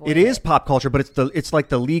hard to avoid. It is pop culture, but it's like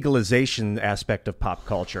the legalization aspect of pop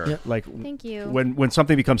culture. Yep. Like, thank you. When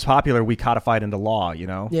something becomes popular, we codify it into law. You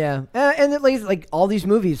know. Yeah, and it like all these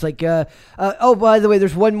movies. Like, oh, by the way,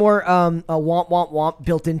 there's one more womp womp womp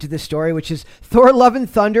built into this story, which is Thor: Love and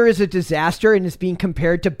Thunder is a disaster and is being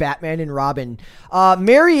compared to Batman and Robin.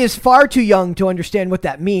 Mary is far too young to understand what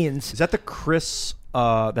that means. Is that the Chris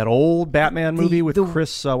that old Batman movie with the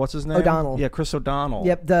Chris, what's his name? O'Donnell. Yeah, Chris O'Donnell.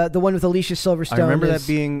 Yep, the one with Alicia Silverstone. I remember that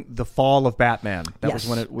being the fall of Batman. That was Yes.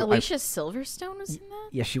 when it. Alicia Silverstone was in that?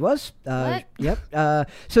 Yes, she was. What? Yep.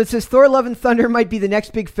 So it says Thor: Love and Thunder might be the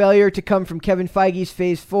next big failure to come from Kevin Feige's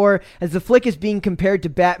Phase 4, as the flick is being compared to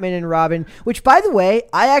Batman and Robin, which, by the way,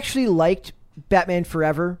 I actually liked Batman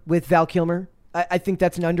Forever with Val Kilmer. I think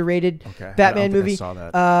that's an underrated Batman movie. I saw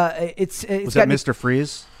that. It's was that Mr.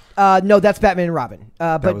 Freeze? No, that's Batman and Robin.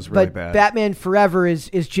 That was really bad. Batman Forever is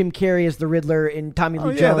Jim Carrey as the Riddler and Tommy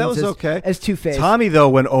Lee Jones that was okay. as Two-Face. Tommy, though,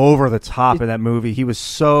 went over the top in that movie. He was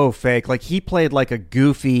so fake. Like, he played like a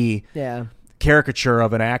goofy caricature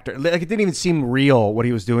of an actor. Like, it didn't even seem real what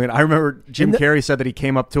he was doing. I remember Jim Carrey said that he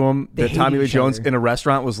came up to him, that Tommy Lee Jones in a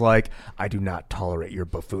restaurant was like, "I do not tolerate your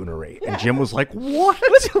buffoonery." And Jim was like, "What?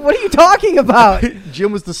 What are you talking about?"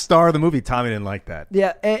 Jim was the star of the movie. Tommy didn't like that.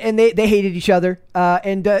 Yeah, and they hated each other.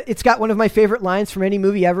 And it's got one of my favorite lines from any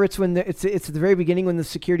movie ever. It's when it's at the very beginning when the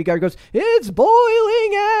security guard goes, "It's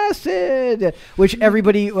boiling acid," which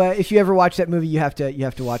everybody, if you ever watch that movie, you have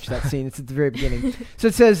to watch that scene. It's at the very beginning. So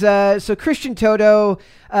it says, so Christian Toto,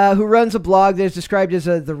 who runs a blog that is described as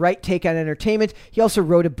the right take on entertainment. He also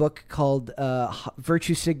wrote a book called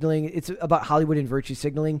Virtue Signaling. It's about Hollywood and virtue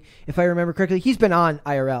signaling, if I remember correctly. He's been on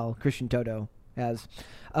IRL, Christian Toto has.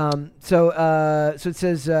 So it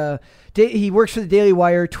says he works for the Daily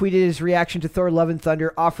Wire. Tweeted his reaction to Thor: Love and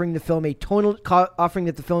Thunder, offering that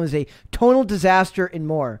the film is a tonal disaster and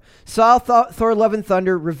more. Saw Thor: Love and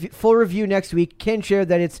Thunder full review next week. Can share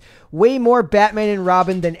that it's way more Batman and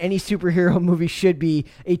Robin than any superhero movie should be.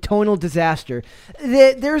 A tonal disaster.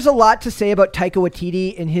 There's a lot to say about Taika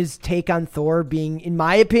Waititi and his take on Thor being, in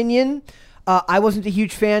my opinion. I wasn't a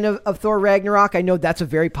huge fan of Thor Ragnarok. I know that's a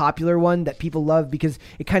very popular one that people love because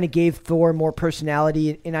it kind of gave Thor more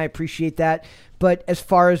personality, and I appreciate that. But as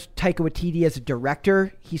far as Taika Waititi as a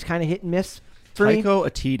director, he's kind of hit and miss for me. Taika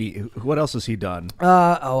Waititi, what else has he done?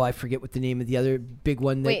 I forget what the name of the other big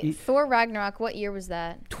one. Wait, Thor Ragnarok, what year was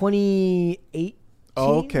that? 2018.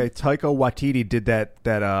 Oh, okay, Taika Waititi did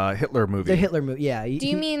that Hitler movie. The Hitler movie, yeah. Do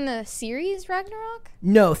you mean the series Ragnarok?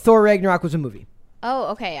 No, Thor Ragnarok was a movie.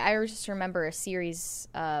 Oh, okay. I just remember a series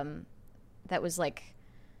that was like...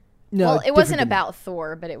 No, well, it wasn't about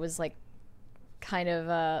Thor, but it was like kind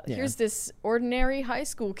of... Here's this ordinary high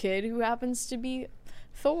school kid who happens to be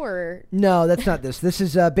Thor. No, that's not this. This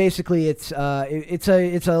is basically it's a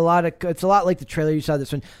lot like the trailer you saw.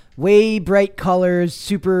 This one, way bright colors,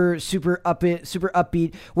 super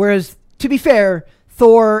upbeat. Whereas, to be fair,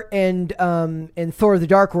 Thor and Thor: The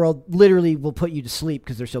Dark World literally will put you to sleep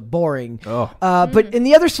because they're so boring. But in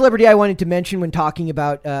the other celebrity I wanted to mention when talking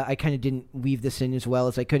about, I kind of didn't weave this in as well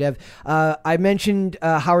as I could have. I mentioned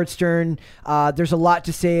Howard Stern. There's a lot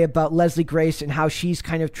to say about Leslie Grace and how she's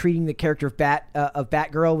kind of treating the character of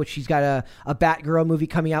Batgirl, which she's got a Batgirl movie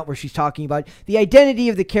coming out where she's talking about the identity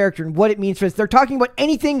of the character and what it means for us. They're talking about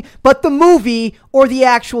anything but the movie or the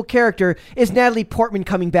actual character. Is Natalie Portman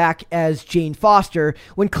coming back as Jane Foster,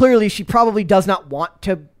 when clearly she probably does not want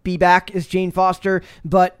to be back as Jane Foster,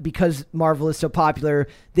 but because Marvel is so popular,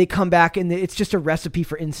 they come back and it's just a recipe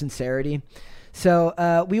for insincerity.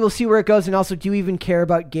 So we will see where it goes. And also, do you even care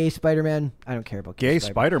about gay Spider-Man? I don't care about gay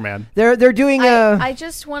Spider-Man. They're doing I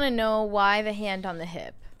just want to know why the hand on the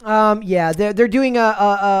hip. Yeah, they're doing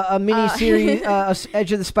a mini series,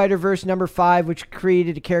 Edge of the Spider-Verse #5, which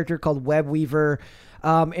created a character called Web Weaver.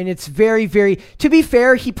 And it's very, very, to be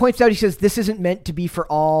fair, he points out, he says, this isn't meant to be for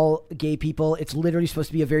all gay people. It's literally supposed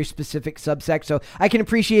to be a very specific subsect. So I can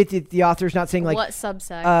appreciate that the author's not saying like, what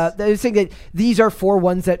subsect? They're saying that these are for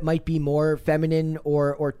ones that might be more feminine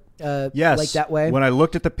or yes. like that way. When I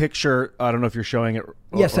looked at the picture, I don't know if you're showing it.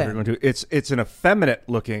 Yes, I am. It's an effeminate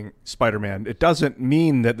looking Spider-Man. It doesn't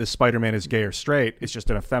mean that the Spider-Man is gay or straight. It's just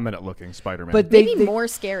an effeminate looking Spider-Man. But maybe more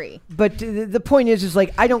scary. But the point is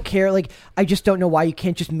like, I don't care. Like, I just don't know why you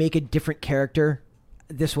can't just make a different character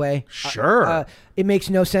this way. Sure. It makes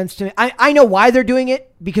no sense to me. I know why they're doing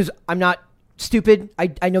it because I'm not stupid.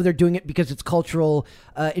 I know they're doing it because it's cultural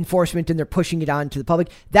enforcement and they're pushing it on to the public.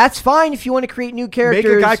 That's fine if you want to create new characters.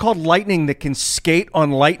 Make a guy called Lightning that can skate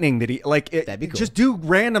on lightning. That'd be cool. Just do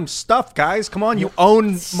random stuff, guys. Come on, you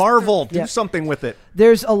own Marvel. Do something with it.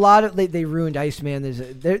 There's a lot of they ruined Iceman.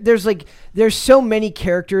 There's so many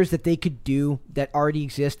characters that they could do that already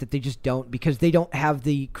exist that they just don't because they don't have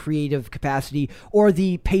the creative capacity or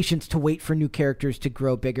the patience to wait for new characters to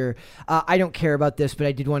grow bigger. I don't care about this, but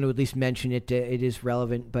I did want to at least mention it. It is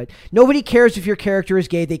relevant, but nobody cares if your character is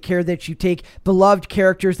gay. They care that you take beloved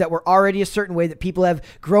characters that were already a certain way that people have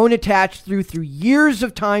grown attached through years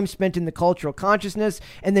of time spent in the cultural consciousness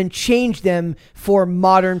and then change them for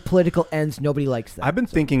modern political ends. Nobody likes that. that. I've been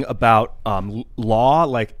thinking about law,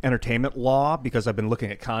 like entertainment law, because I've been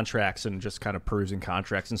looking at contracts and just kind of perusing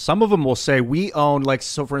contracts. And some of them will say we own, like,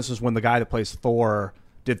 so for instance, when the guy that plays Thor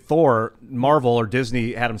did Thor, Marvel or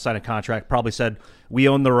Disney had him sign a contract, probably said, we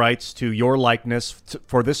own the rights to your likeness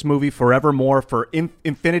for this movie forevermore, for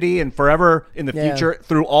infinity and forever in the future,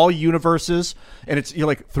 through all universes. And you're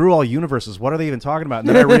like, through all universes, what are they even talking about? And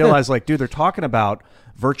then I realized, like, dude, they're talking about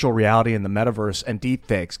virtual reality and the metaverse and deep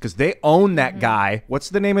fakes, because they own that guy. What's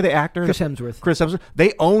the name of the actor? Chris Hemsworth.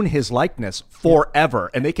 They own his likeness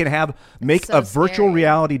forever, and they can make a virtual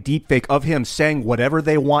reality deep fake of him saying whatever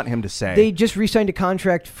they want him to say. They just re-signed a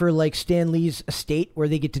contract for like Stan Lee's estate, where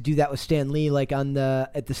they get to do that with Stan Lee, like at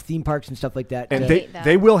the theme parks and stuff like that. And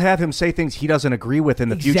they will have him say things he doesn't agree with in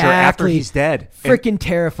the future after he's dead. Freaking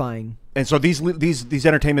terrifying. And so these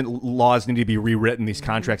entertainment laws need to be rewritten. These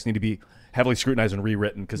contracts need to be heavily scrutinized and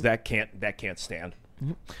rewritten, because that can't stand.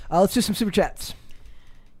 Mm-hmm. Let's do some super chats.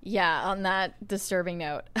 Yeah, on that disturbing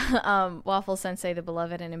note, Waffle Sensei, the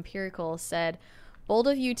beloved and empirical, said, "Bold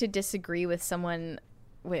of you to disagree with someone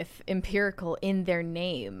with empirical in their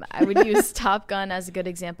name. I would use Top Gun as a good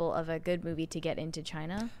example of a good movie to get into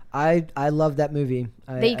China." I love that movie.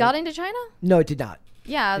 They got into China? No, it did not.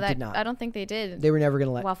 Yeah, did not. I don't think they did. They were never going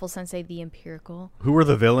to let. Waffle Sensei, the empirical. Who were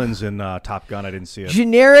the villains in Top Gun? I didn't see it.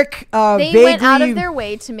 Generic. They went out of their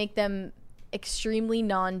way to make them extremely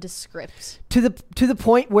nondescript. To the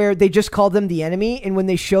point where they just called them the enemy, and when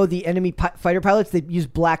they show the enemy fighter pilots, they use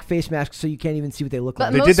black face masks so you can't even see what they look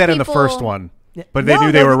like. They did that in the first one. But they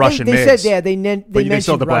knew they were Russian They made. said, they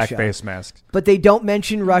mentioned the black Russia. face masks. But they don't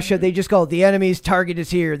mention Russia. They just go, the enemy's target is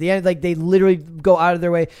here. They literally go out of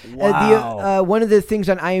their way. Wow. One of the things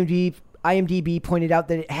on IMDb pointed out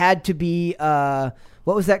that it had to be, what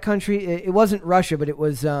was that country? It wasn't Russia, but it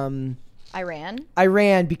was Iran,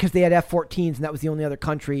 because they had F-14s, and that was the only other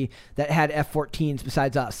country that had F-14s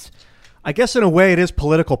besides us. I guess in a way it is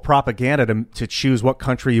political propaganda to choose what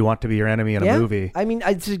country you want to be your enemy in a movie. I mean,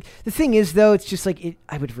 the thing is, though, it's just like,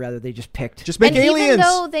 I would rather they just picked. Just make aliens. Even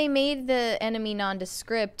though they made the enemy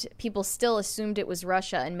nondescript, people still assumed it was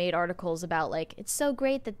Russia and made articles about, like, it's so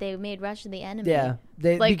great that they made Russia the enemy. Yeah.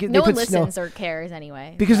 No one listens or cares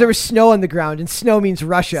anyway. Because there was snow on the ground, and snow means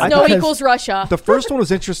Russia. Snow equals Russia. The first one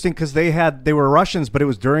was interesting because they were Russians, but it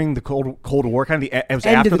was during the Cold War, it was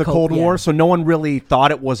after the Cold War, so no one really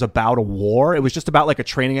thought it was about a war. It was just about like a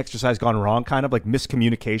training exercise gone wrong, kind of like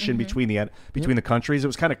miscommunication between the countries. It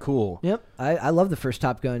was kind of cool. Yep, I love the first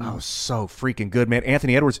Top Gun. Oh, so freaking good, man.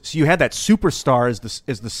 Anthony Edwards. So you had that superstar as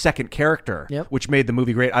the second character, which made the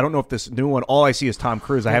movie great. I don't know if this new one. All I see is Tom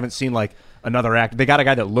Cruise. I haven't seen like another actor. They got a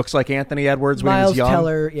guy that looks like Anthony Edwards when he was young.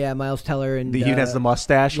 Miles Teller, and he has the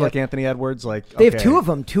mustache like Anthony Edwards. Like they have two of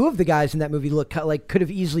them. Two of the guys in that movie look like could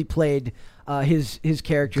have easily played his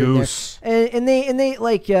character. Goose. In there. And they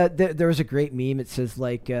like there was a great meme. It says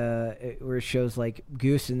like where it shows like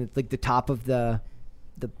Goose and it's like the top of the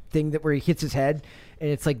thing where he hits his head. And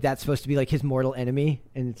it's like that's supposed to be like his mortal enemy,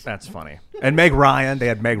 and that's funny. And Meg Ryan, they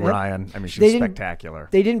had Meg Ryan. I mean, she was spectacular.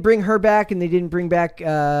 They didn't bring her back, and they didn't bring back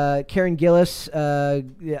Karen Gillis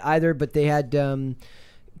either. But they had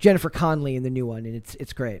Jennifer Connelly in the new one, and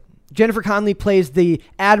it's great. Jennifer Connelly plays the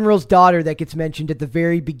admiral's daughter that gets mentioned at the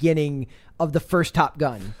very beginning of the first Top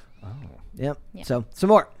Gun. Oh, yep. Yeah. So some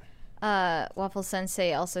more. Waffle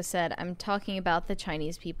Sensei also said, "I'm talking about the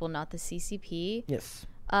Chinese people, not the CCP." Yes.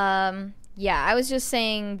 Yeah, I was just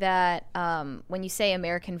saying that when you say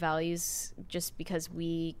American values, just because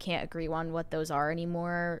we can't agree on what those are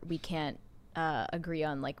anymore, we can't agree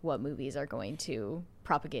on like what movies are going to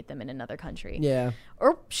propagate them in another country. Yeah.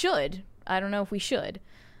 Or should. I don't know if we should.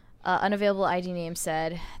 Unavailable ID name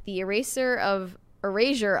said, the erasure of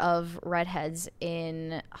redheads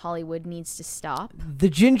in Hollywood needs to stop. The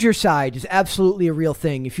ginger side is absolutely a real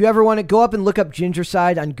thing. If you ever want to go up and look up ginger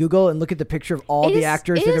side on Google and look at the picture of all the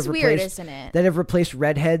actors that have replaced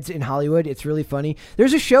redheads in Hollywood, it's really funny.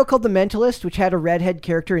 There's a show called The Mentalist, which had a redhead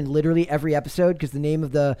character in literally every episode because the name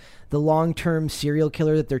of the long-term serial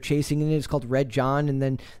killer that they're chasing in it is called Red John, and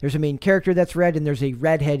then there's a main character that's red, and there's a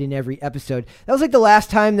redhead in every episode. That was like the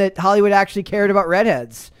last time that Hollywood actually cared about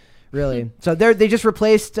redheads. Really. So they just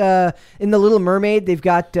replaced in The Little Mermaid. They've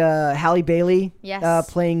got Halle Bailey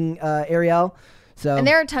playing Ariel. So and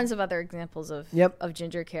there are tons of other examples of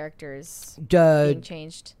ginger characters being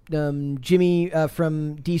changed. Jimmy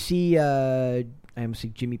from DC. I almost say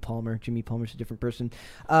Jimmy Palmer. Jimmy Palmer's a different person.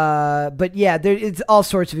 But yeah, it's all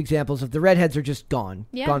sorts of examples of the redheads are just gone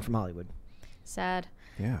from Hollywood. Sad.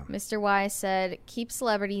 Yeah. Mr. Y said, keep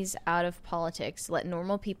celebrities out of politics. Let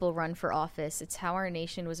normal people run for office. It's how our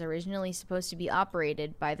nation was originally supposed to be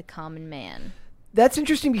operated by the common man. That's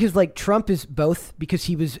interesting because like Trump is both because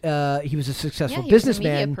he was a successful he was a media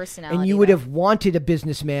businessman, and personality you would then. have wanted a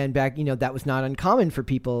businessman back. That was not uncommon for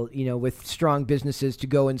people with strong businesses to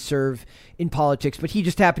go and serve in politics. But he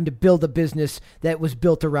just happened to build a business that was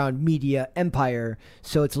built around media empire,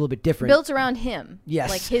 so it's a little bit different. Built around him. Yes.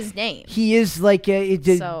 Like his name. He is like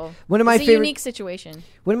So one of my it's a favorite unique situation.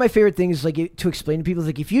 One of my favorite things is like to explain to people is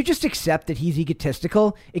like if you just accept that he's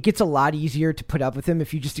egotistical, it gets a lot easier to put up with him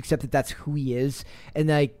if you just accept that that's who he is. And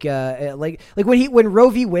like when Roe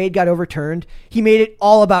v. Wade got overturned, he made it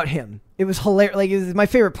all about him. It was hilarious. Like it was my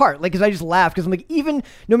favorite part. Like because I just laughed because I'm like even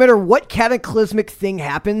no matter what cataclysmic thing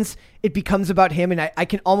happens, it becomes about him, and I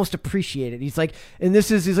can almost appreciate it. He's like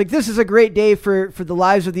this is a great day for the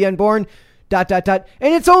lives of the unborn. ... And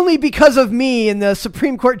it's only because of me and the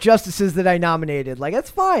Supreme Court justices that I nominated. Like,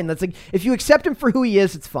 that's fine. That's like, if you accept him for who he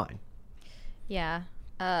is, it's fine. Yeah.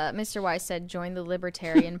 Mr. Weiss said, join the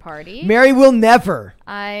Libertarian Party. Mary will never.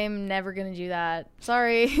 I'm never going to do that.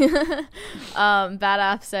 Sorry. Bad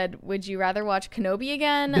App said, would you rather watch Kenobi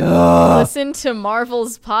again, listen to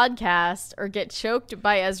Marvel's podcast, or get choked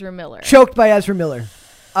by Ezra Miller? Choked by Ezra Miller.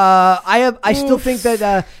 I still think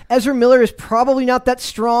that Ezra Miller is probably not that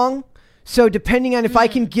strong. So depending on if I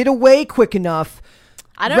can get away quick enough,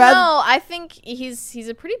 I don't know. I think he's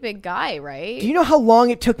a pretty big guy, right? Do you know how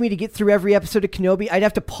long it took me to get through every episode of Kenobi? I'd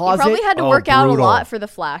have to pause He probably had to work out a brutal. lot for the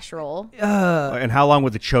Flash role. And how long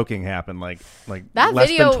would the choking happen? Like That less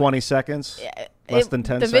video- than 20 seconds? Less than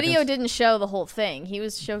 10 the seconds? video didn't show the whole thing. He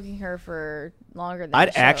was choking her for longer than I'd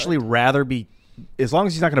it showed. actually rather be, as long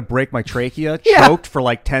as he's not going to break my trachea, Yeah. choked for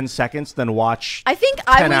like 10 seconds than watch I think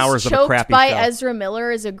 10 I hours was of a choked crappy by show. Ezra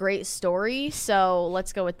Miller is a great story, so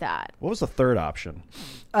let's go with that. What was the third option?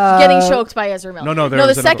 Getting choked by Ezra Miller. No, there the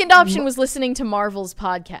was another- second option was listening to Marvel's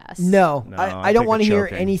podcast. No, No, I I don't think want to the hear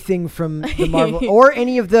choking. anything from the Marvel or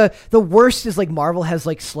any of the worst is like Marvel has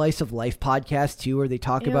like Slice of Life podcast too, where they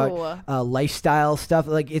talk about lifestyle stuff.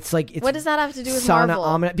 Like it's What does that have to do with Sana Marvel?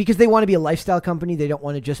 Amina, because they want to be a lifestyle company. They don't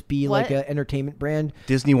want to just be What? like an entertainment brand.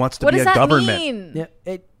 Disney wants to What be does a that government. mean?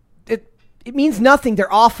 Yeah, it means nothing.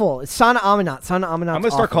 They're awful. It's Sana Amanat. Sana Amanat. I'm going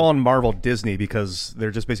to start calling Marvel Disney because they're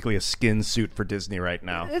just basically a skin suit for Disney right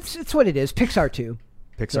now. It's what it is. Pixar too.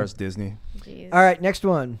 Pixar's Disney. Jeez. All right, next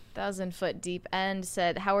one. 1,000-foot deep end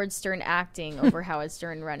said Howard Stern acting over Howard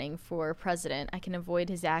Stern running for president. I can avoid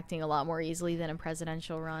his acting a lot more easily than a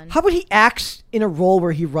presidential run. How about he acts in a role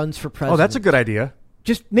where he runs for president? Oh, that's a good idea.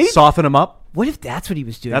 Just maybe. Soften him up. What if that's what he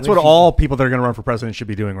was doing? That's What what if he- all people that are going to run for president should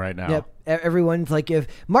be doing right now. Yep. Everyone's like, if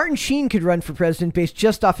Martin Sheen could run for president based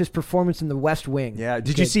just off his performance in The West Wing. Yeah.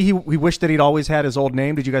 Did you see he wished that he'd always had his old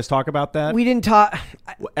name? Did you guys talk about that? We didn't talk.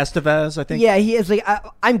 Estevez, I think. Yeah, he is like.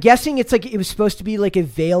 I'm guessing it's like it was supposed to be like a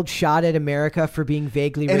veiled shot at America for being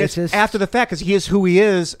vaguely And racist. it's after the fact because he is who he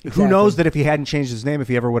is. Exactly. Who knows that if he hadn't changed his name, if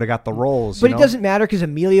he ever would have got the roles. But you it know? doesn't matter because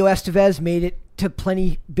Emilio Estevez made it to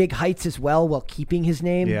plenty big heights as well while keeping his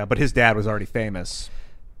name. Yeah, but his dad was already famous.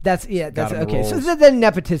 That's him the okay. So roles. then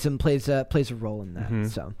nepotism plays a role in that.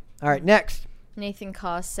 So all right, next. Nathan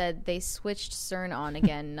Koss said they switched CERN on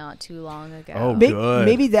again not too long ago. Oh,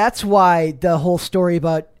 Maybe, Good. that's why the whole story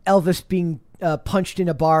about Elvis being punched in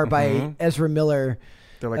a bar by Ezra Miller.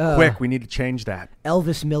 They're like, quick, we need to change that.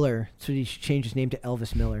 Elvis Miller. So he should change his name to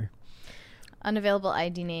Elvis Miller. Unavailable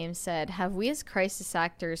ID name said, have we as crisis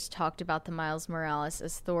actors talked about the Miles Morales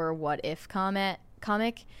as Thor What If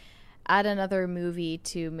comic? Add another movie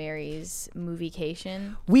to Mary's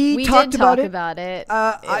moviecation. We did talked talk about it.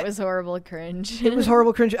 about it. It was horrible cringe. It was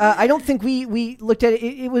horrible cringe. I don't think we looked at it.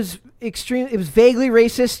 It was extreme. It was vaguely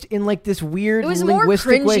racist in like this weird It was more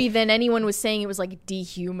linguistic cringy way. than anyone was saying. It was like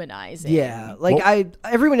dehumanizing. Yeah, like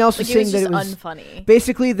everyone else was Like, it saying was that just it was unfunny.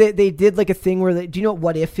 basically they did like a thing where do you know what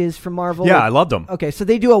What If is from Marvel? Yeah, Like- I loved them. Okay, so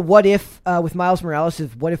they do a What If with Miles Morales.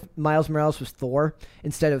 Is what if Miles Morales was Thor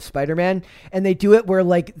instead of Spider-Man? And they do it where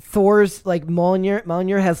like Thor's like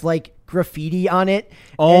Mjolnir has like graffiti on it.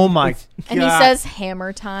 Oh and my it's- God. And he says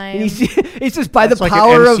hammer time. And he says by That's the like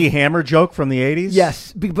power an of MC Hammer joke from the 80s?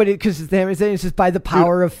 yes, but because it says by the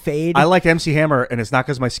power of fade. I like MC Hammer, and it's not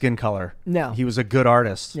because my skin color. No. He was a good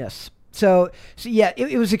artist. Yes. So yeah,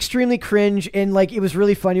 it was extremely cringe and like it was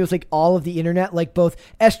really funny. It was like all of the internet, like both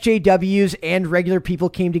SJWs and regular people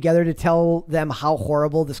came together to tell them how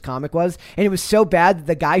horrible this comic was. And it was so bad that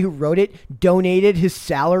the guy who wrote it donated his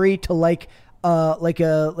salary to like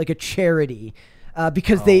a charity.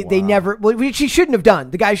 because they never, which he shouldn't have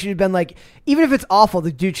done. The guy should have been like, even if it's awful,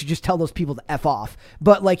 the dude should just tell those people to F off.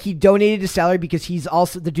 But like he donated his salary because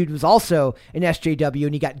the dude was also an SJW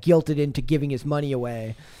and he got guilted into giving his money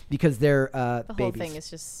away because they're the babies. whole thing is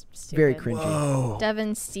just stupid. Very cringy. Whoa.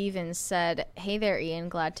 Devin Stevens said, "Hey there, Ian.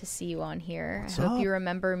 Glad to see you on here. I hope you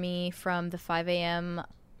remember me from the 5 a.m.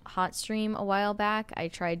 hot stream a while back. I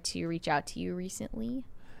tried to reach out to you recently."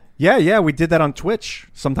 Yeah, we did that on Twitch.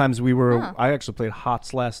 Sometimes I actually played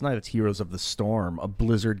HOTS last night. It's Heroes of the Storm, a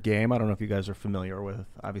Blizzard game. I don't know if you guys are familiar with.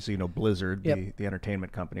 Obviously, you know Blizzard, the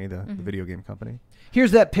entertainment company, the video game company.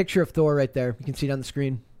 Here's that picture of Thor right there. You can see it on the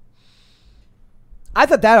screen. I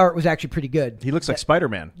thought that art was actually pretty good. He looks like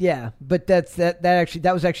Spider-Man. Yeah, but that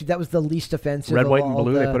was the least offensive. Red, of white, and all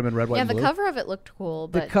blue. the- They put him in red, white, Yeah, and the blue. cover of it looked cool,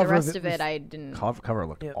 but the cover of rest it of it, was- I didn't. Cover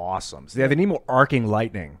looked awesome. So they need more arcing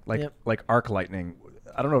lightning, like arc lightning.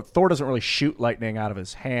 I don't know. Thor doesn't really shoot lightning out of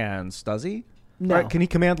his hands, does he? No. Right, can he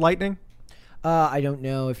command lightning? I don't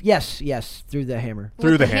know if yes, through the hammer.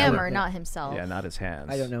 Through With the the hammer. not himself. Yeah, not his hands.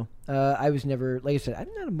 I don't know. I was never, like I said,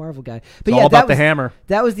 I'm not a Marvel guy. But It's yeah, all that about the was, hammer.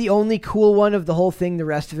 That was the only cool one of the whole thing. The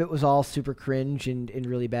rest of it was all super cringe and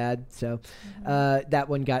really bad. So that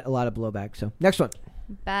one got a lot of blowback. So next one.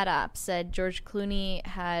 Bad App said George Clooney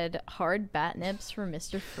had hard bat nips for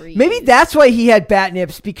Mr. Freeze. Maybe that's why he had bat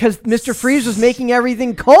nips, because Mr. Freeze was making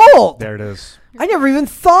everything cold. There it is. I never even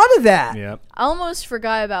thought of that. Yep. I almost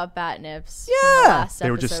forgot about bat nips. Yeah. from the last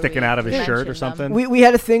They were just episode sticking we out of his shirt or mentioned them. something. We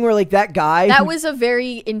had a thing where like that guy. That who- was a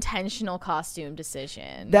very intentional costume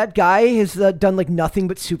decision. That guy has done like nothing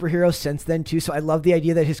but superheroes since then too. So I love the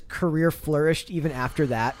idea that his career flourished even after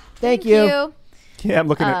that. Thank you. Yeah, I'm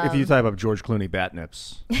looking at if you type up George Clooney bat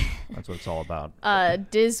nips. That's what it's all about.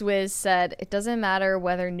 Dizwiz said it doesn't matter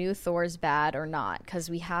whether new Thor's bad or not because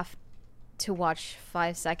we have to watch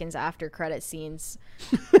 5 seconds after credit scenes,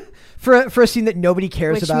 For a scene that nobody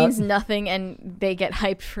cares which about. means nothing, and they get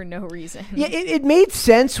hyped for no reason. Yeah, it made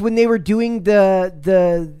sense when they were doing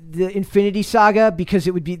the Infinity Saga, because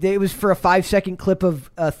it was for a 5-second clip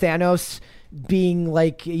of Thanos being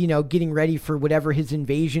like, getting ready for whatever his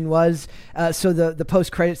invasion was. So the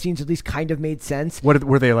post credit scenes at least kind of made sense. What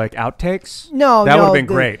were they, like outtakes? No, that would have been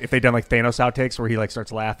the- great if they'd done like Thanos outtakes where he like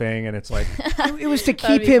starts laughing and it's like It was to That'd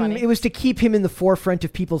keep be him. funny. It was to keep him in the forefront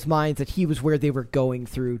of people's minds that he was where they were going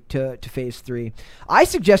through to Phase 3. I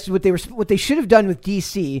suggested what they should have done with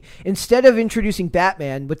DC, instead of introducing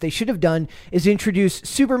Batman. What they should have done is introduce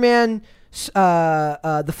Superman,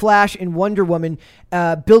 the Flash, and Wonder Woman,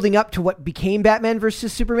 building up to what became Batman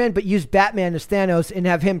versus Superman, but use Batman as Thanos and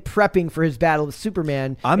have him prepping for his battle with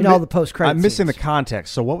Superman in all the post credits. I'm missing the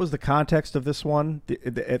context. So what was the context of this one?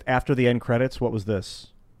 After the end credits, what was this?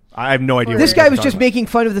 I have no idea. This what guy you're was talking just about. making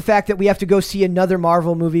fun of the fact that we have to go see another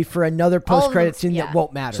Marvel movie for another post-credit scene that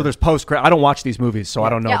won't matter. So there's post-credit. I don't watch these movies, so I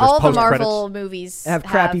don't know. Yeah, There's all the post-credits. Marvel movies have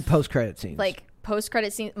crappy post-credit scenes. like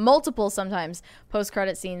post-credit scenes, multiple sometimes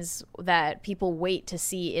post-credit scenes that people wait to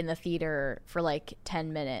see in the theater for like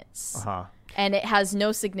 10 minutes. Uh-huh. And it has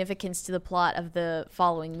no significance to the plot of the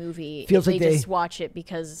following movie. Feels if like they they- just watch it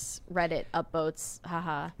because Reddit upvotes.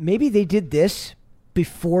 Haha. Maybe they did this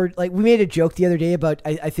before. Like, we made a joke the other day about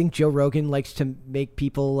I think Joe Rogan likes to make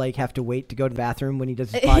people like have to wait to go to the bathroom when he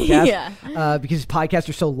does his podcast. Yeah. Because his podcasts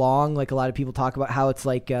are so long. Like, a lot of people talk about how it's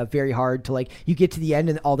like very hard to, like, you get to the end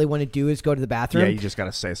and all they want to do is go to the bathroom. Yeah, you just got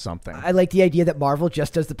to say something. I like the idea that Marvel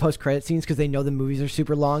just does the post-credit scenes because they know the movies are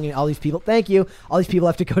super long, and all these people have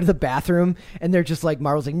to go to the bathroom, and they're just like,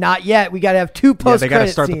 Marvel's like, not yet. We got to have 2 post-credit they got to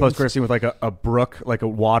start scenes. the post-credit scene with like a brook, like a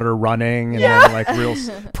water running, and then like real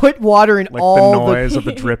Put water in like all the noise of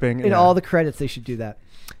the dripping. in all the credits. They should do that.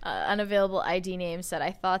 Unavailable ID name said,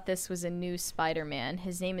 I thought this was a new Spider-Man.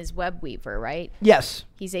 His name is Web Weaver, right? Yes.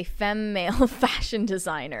 He's a femme-male fashion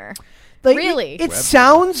designer. Like, Really? It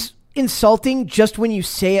sounds insulting just when you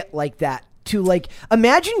say it like that. To, like,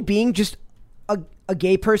 imagine being just a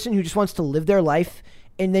gay person who just wants to live their life,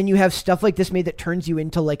 and then you have stuff like this made that turns you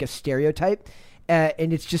into like a stereotype.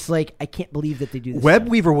 And it's just like, I can't believe that they do this. Web stuff.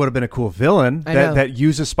 Weaver would have been a cool villain I know. that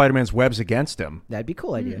uses Spider-Man's webs against him. That'd be a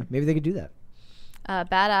cool idea. Maybe they could do that.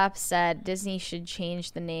 Bad App said Disney should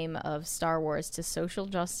change the name of Star Wars to Social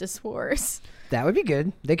Justice Wars. That would be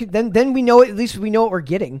good. They could then we know, at least we know what we're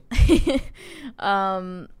getting.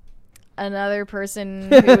 Another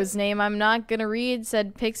person whose name I'm not gonna read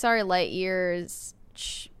said Pixar Lightyear's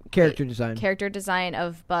Character design. Character design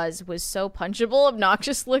of Buzz was so punchable,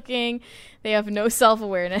 obnoxious looking. They have no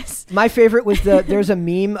self-awareness. My favorite was there's a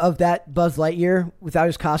meme of that Buzz Lightyear without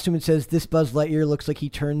his costume. It says, "This Buzz Lightyear looks like he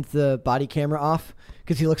turned the body camera off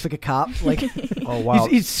because he looks like a cop." Like, oh wow,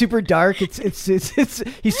 he's super dark. He's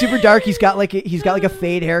super dark. He's got like a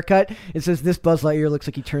fade haircut. It says, "This Buzz Lightyear looks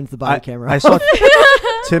like he turns the body camera off." I saw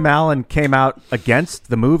Tim Allen came out against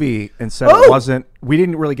the movie and said it wasn't. We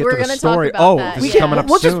didn't really get to the story. This is coming up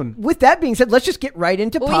soon. With that being said, let's just get right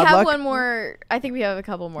into Podluck. We have one more. I think we have a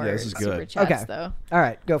couple more. This is good. Super chats, though. All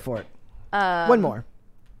right, go for it. One more.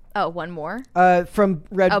 Oh, one more? From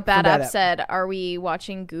Red. Bad App said, "Are we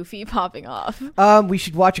watching Goofy popping off?" We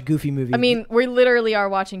should watch a Goofy movie. I mean, we literally are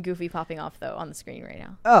watching Goofy popping off though on the screen right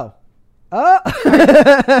now.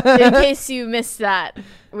 In case you missed that,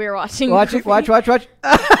 we're watching. Watch.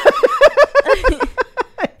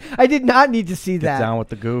 I did not need to see that. Get down with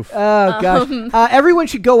the goof. Oh gosh! Everyone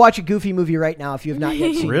should go watch a Goofy movie right now if you have not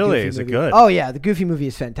yet seen. Really? Goofy Is movie. it good? Oh yeah, the Goofy movie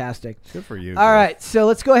is fantastic. Good for you. All right, so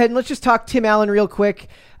let's go ahead and let's just talk Tim Allen real quick.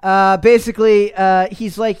 Basically,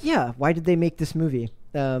 he's like, yeah, why did they make this movie?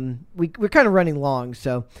 We're kind of running long,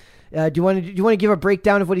 so do you want to give a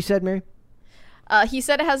breakdown of what he said, Mary? He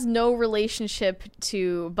said it has no relationship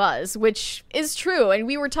to Buzz, which is true. And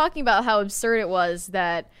we were talking about how absurd it was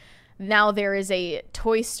that now there is a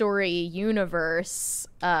Toy Story universe,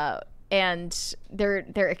 and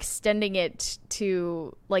they're extending it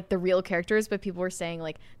to like the real characters. But people were saying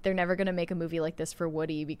like they're never going to make a movie like this for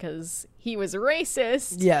Woody because he was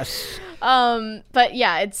racist. Yes. But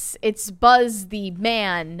yeah, it's Buzz the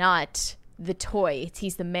man, not the toy.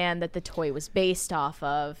 He's the man that the toy was based off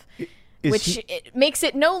of. It makes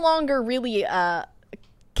it no longer really a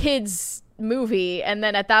kids movie. And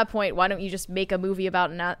then at that point, why don't you just make a movie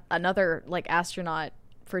about another like astronaut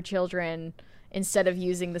for children instead of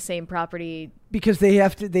using the same property? Because they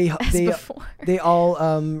have to. They all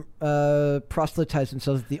proselytize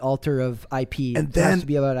themselves at the altar of IP. And it then has to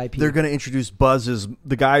be about IP. They're going to introduce Buzz's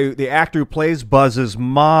the actor who plays Buzz's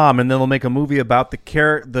mom, and then they'll make a movie about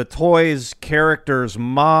the toy's character's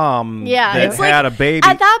mom. Yeah, that it's had like, a baby.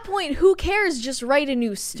 At that point, who cares? Just write a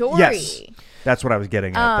new story. Yes. That's what I was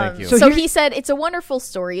getting at. Thank you. So he said, it's a wonderful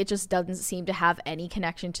story. It just doesn't seem to have any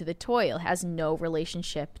connection to the toy. It has no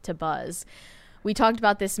relationship to Buzz. We talked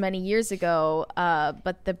about this many years ago,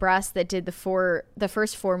 but the brass that did the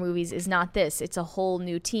first four movies is not this. It's a whole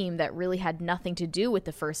new team that really had nothing to do with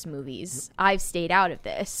the first movies. I've stayed out of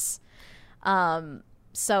this.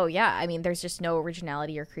 So, yeah, I mean, there's just no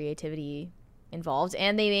originality or creativity involved.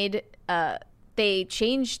 And they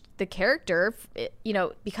changed the character,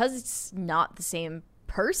 because it's not the same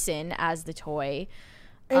person as the toy.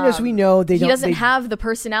 And as we know, he doesn't have the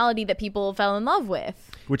personality that people fell in love with.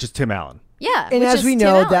 Which is Tim Allen. Yeah, and as we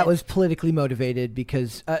know, that was politically motivated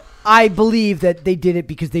because I believe that they did it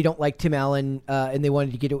because they don't like Tim Allen and they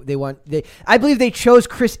wanted to get it. I believe they chose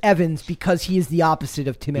Chris Evans because he is the opposite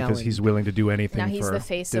of Tim Allen. Because he's willing to do anything now he's for the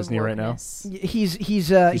face Disney of right now.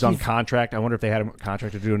 He's on contract. I wonder if they had him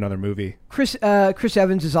contract to do another movie. Chris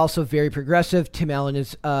Evans is also very progressive. Tim Allen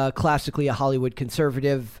is classically a Hollywood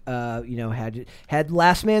conservative. Had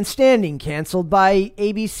Last Man Standing canceled by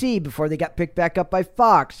ABC before they got picked back up by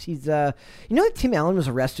Fox. He's you know that Tim Allen was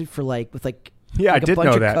arrested for I did a bunch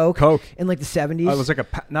know of that coke in like the 70s. It was like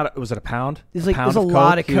was it a pound? There's a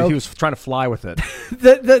lot of coke. He was trying to fly with it.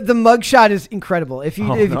 the mugshot is incredible. If you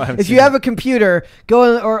have a computer,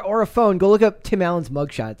 or a phone, go look up Tim Allen's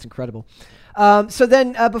mugshot. It's incredible. So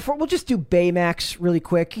then before we'll just do Baymax really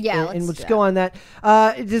quick. Yeah, and we'll just go on that.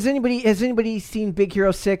 Has anybody seen Big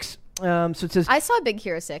Hero 6? So it says I saw Big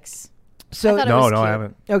Hero 6. No, I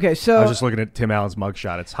haven't. Okay, so I was just looking at Tim Allen's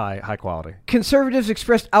mugshot. It's high quality. Conservatives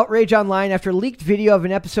expressed outrage online after leaked video of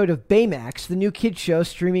an episode of Baymax, the new kids show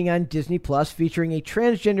streaming on Disney Plus, featuring a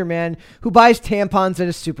transgender man who buys tampons at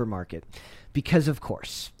a supermarket. Because of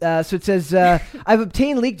course. So it says, I've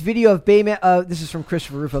obtained leaked video of Baymax. This is from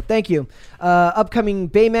Christopher Rufo. Thank you. Upcoming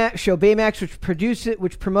Baymax show Baymax,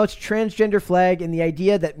 which promotes transgender flag and the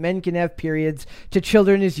idea that men can have periods to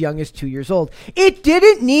children as young as 2 years old. It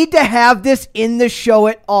didn't need to have this in the show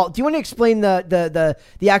at all. Do you want to explain the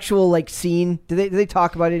actual like scene? Do they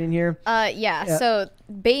talk about it in here? Yeah. So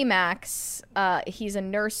Baymax, he's a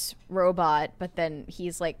nurse robot, but then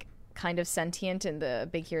he's like kind of sentient in the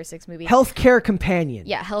Big Hero 6 movie. Healthcare companion.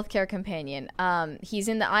 Yeah, healthcare companion. He's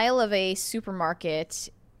in the aisle of a supermarket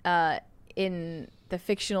in the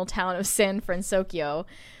fictional town of San Francisco,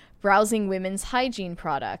 browsing women's hygiene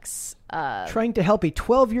products. Trying to help a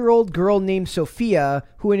 12-year-old girl named Sophia,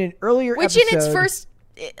 who in an earlier episode... Which in its first...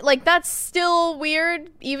 Like, that's still weird,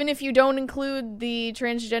 even if you don't include the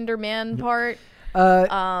transgender man part.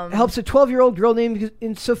 Helps a 12-year-old girl named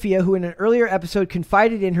Sophia, who in an earlier episode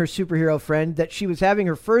confided in her superhero friend that she was having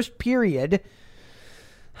her first period.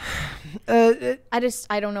 I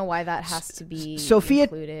don't know why that has to be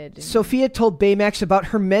included. Sophia told Baymax about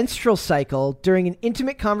her menstrual cycle during an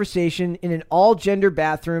intimate conversation in an all-gender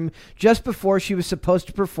bathroom just before she was supposed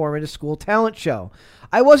to perform at a school talent show.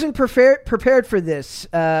 I wasn't prepared for this,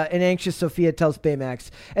 an anxious Sophia tells Baymax.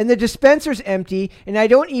 And the dispenser's empty, and I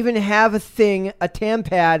don't even have a thing, a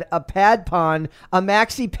tampad, a pad pon, a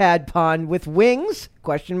maxi pad pon with wings? ?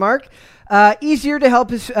 Eager to help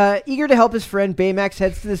his friend, Baymax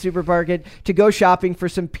heads to the supermarket to go shopping for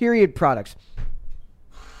some period products.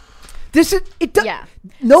 Nobody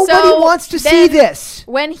wants to see this.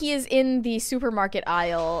 When he is in the supermarket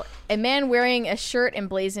aisle, a man wearing a shirt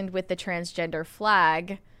emblazoned with the transgender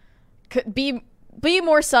flag, be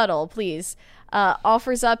more subtle, please,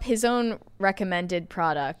 offers up his own recommended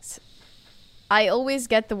product. I always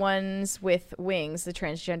get the ones with wings, the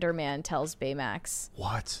transgender man tells Baymax.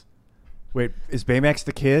 What? Wait, is Baymax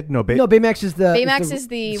the kid? No, Baymax is the... Baymax is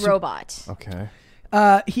the robot. Okay.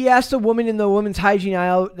 He asked a woman in the woman's hygiene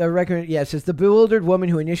aisle, it says, the bewildered woman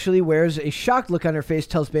who initially wears a shocked look on her face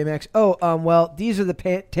tells Baymax, well, these are the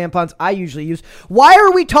tampons I usually use. Why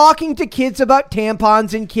are we talking to kids about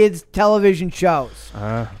tampons in kids' television shows?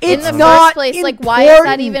 It's in the first place, like, why is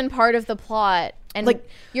that even part of the plot? And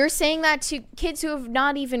you're saying that to kids who have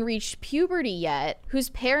not even reached puberty yet, whose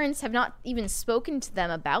parents have not even spoken to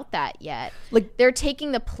them about that yet. Like, they're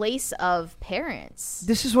taking the place of parents.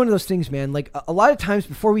 This is one of those things, man. Like, a lot of times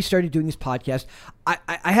before we started doing this podcast, I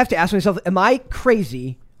have to ask myself, am I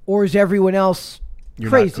crazy or is everyone else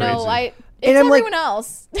crazy? No, it's everyone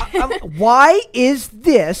else. Why is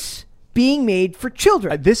this being made for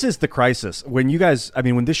children? This is the crisis. When you guys,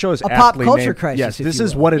 when this show is a pop culture crisis. Yes, this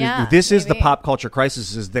is what it is. This is the pop culture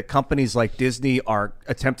crisis. Is that companies like Disney are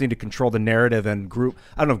attempting to control the narrative and group.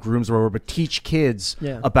 I don't know if groom's the word, but teach kids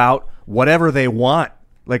about whatever they want,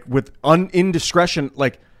 like with indiscretion,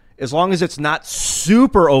 like. As long as it's not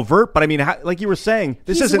super overt, but like you were saying,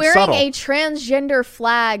 this isn't subtle. He's wearing a transgender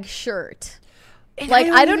flag shirt.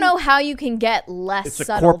 I don't know how you can get less it's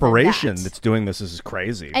subtle. It's a corporation than that. That's doing this. This is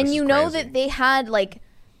crazy. And that they had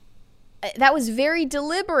that was very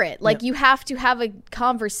deliberate. Like you have to have a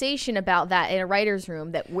conversation about that in a writer's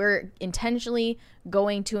room that we're intentionally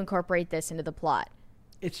going to incorporate this into the plot.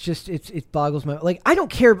 It's just it boggles my I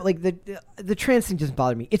don't care, but the trans thing doesn't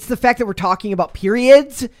bother me. It's the fact that we're talking about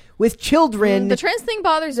periods with children. The trans thing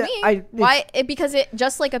bothers me. Why? Because it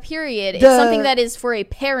just like a period, it's something that is for a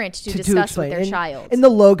parent to discuss with their child. And the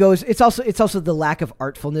logos, it's also the lack of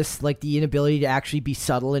artfulness, like the inability to actually be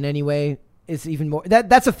subtle in any way. Is even more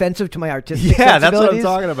that's offensive to my artistic sensibilities. That's what I'm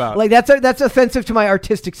talking about. That's offensive to my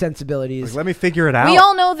artistic sensibilities. Let me figure it out. We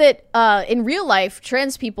all know that in real life,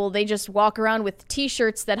 trans people, they just walk around with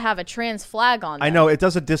T-shirts that have a trans flag on them. I know it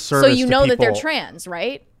does a disservice. So you know that they're trans,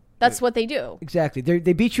 right? That's what they do. Exactly.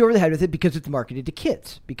 They beat you over the head with it because it's marketed to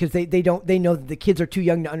kids. Because they know that the kids are too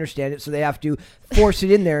young to understand it, so they have to force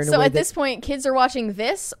it in there. So at this point, kids are watching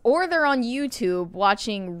this, or they're on YouTube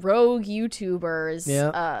watching rogue YouTubers,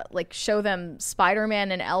 show them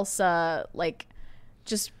Spider-Man and Elsa,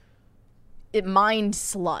 mind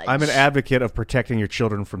sludge. I'm an advocate of protecting your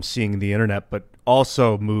children from seeing the internet, but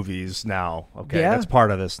also movies now. Okay, that's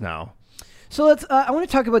part of this now. So let's. I want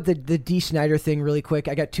to talk about the Dee Snider thing really quick.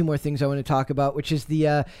 I got two more things I want to talk about, which is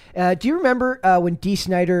the. Do you remember when Dee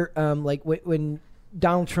Snider, when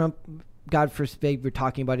Donald Trump, God forbid, we're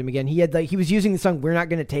talking about him again? He had he was using the song "We're Not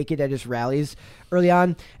Going to Take It" at his rallies early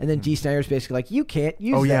on, and then Dee Snider's basically like, "You can't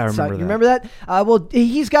use that song." You remember that? Well,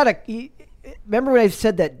 he's got a. Remember when I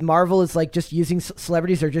said that Marvel is just using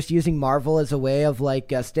celebrities are just using Marvel as a way of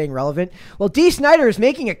staying relevant? Well, Dee Snider is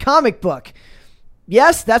making a comic book.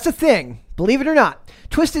 Yes, that's a thing. Believe it or not.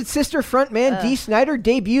 Twisted Sister frontman Dee Snider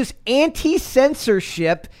debuts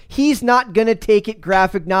anti-censorship He's Not Gonna Take It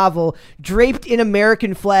graphic novel draped in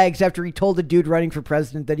American flags after he told a dude running for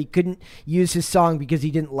president that he couldn't use his song because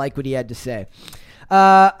he didn't like what he had to say.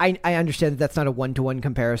 I understand that that's not a one-to-one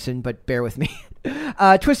comparison, but bear with me.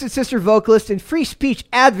 Twisted Sister vocalist and free speech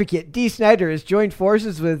advocate Dee Snider has joined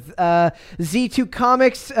forces with Z2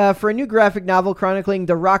 Comics for a new graphic novel chronicling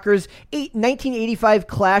the Rockers' 1985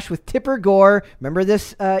 clash with Tipper Gore. Remember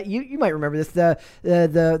this? You might remember this.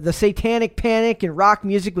 The satanic panic in rock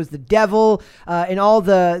music was the devil, and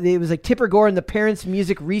it was like Tipper Gore and the Parents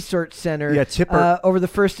Music Research Center. Yeah, Tipper over the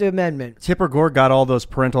First Amendment. Tipper Gore got all those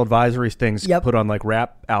parental advisory things put on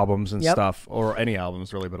rap albums and stuff, or any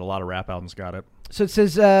albums really, but a lot of rap albums got it. So it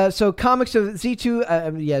says, so comics of Z2,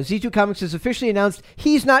 Z2 Comics has officially announced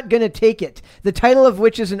he's not going to take it. The title of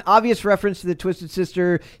which is an obvious reference to the Twisted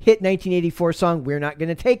Sister hit 1984 song, We're Not Going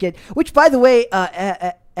to Take It, which, by the way,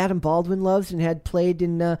 Adam Baldwin loves and had played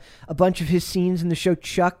in a bunch of his scenes in the show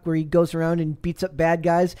Chuck, where he goes around and beats up bad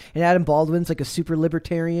guys. And Adam Baldwin's like a super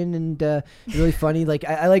libertarian and really funny. Like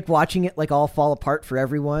I like watching it like all fall apart for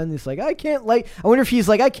everyone. It's like, I wonder if he's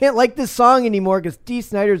like, I can't like this song anymore because Dee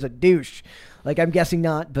Snider's a douche. Like, I'm guessing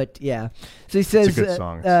not, but yeah. So he says, it's a good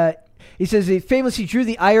song. He says he famously drew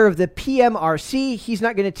the ire of the PMRC. He's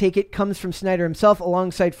not going to take it. Comes from Snyder himself,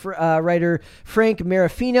 alongside writer Frank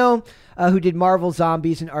Marafino, who did Marvel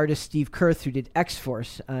Zombies, and artist Steve Kurth, who did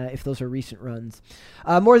X-Force, if those are recent runs.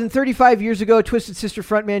 More than 35 years ago, Twisted Sister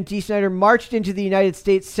frontman Dee Snider marched into the United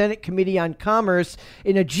States Senate Committee on Commerce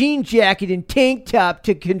in a jean jacket and tank top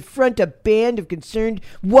to confront a band of concerned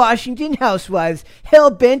Washington housewives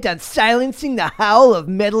hell-bent on silencing the howl of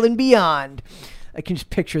metal and beyond. I can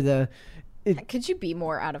just picture could you be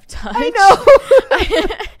more out of touch? I know.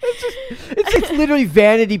 it's literally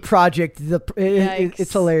vanity project.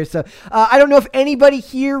 It's hilarious. So I don't know if anybody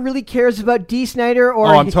here really cares about Dee Snider or.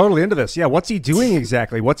 Oh, I'm totally into this. Yeah, what's he doing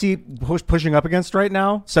exactly? What's he pushing up against right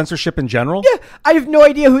now? Censorship in general? Yeah, I have no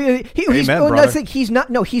idea who he's. Brother. He's not.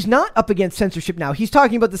 No, he's not up against censorship now. He's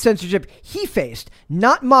talking about the censorship he faced,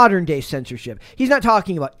 not modern day censorship. He's not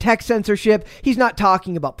talking about tech censorship. He's not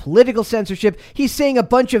talking about political censorship. He's saying a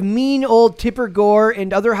bunch of mean old Tipper Gore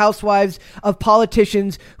and other housewives of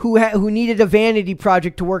politicians who needed a vanity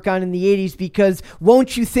project to work on in the 80s because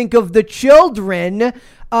won't you think of the children?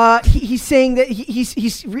 He's saying that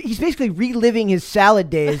he's basically reliving his salad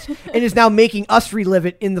days and is now making us relive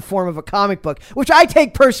it in the form of a comic book, which I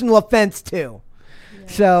take personal offense to.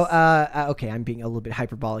 So, okay, I'm being a little bit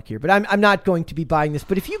hyperbolic here, but I'm not going to be buying this.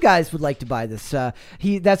 But if you guys would like to buy this,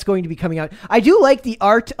 that's going to be coming out. I do like the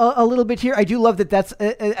art a little bit here. I do love that that's,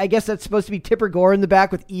 I guess that's supposed to be Tipper Gore in the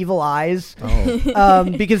back with evil eyes. Oh.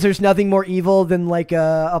 Because there's nothing more evil than like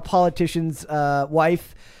a politician's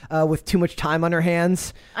wife. With too much time on her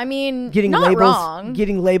hands. I mean, getting not labels, wrong.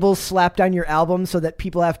 Getting labels slapped on your album so that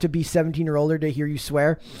people have to be 17 or older to hear you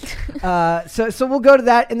swear. So we'll go to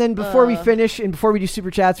that. And then before we finish and before we do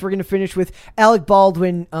super chats, we're going to finish with Alec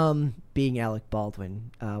Baldwin being Alec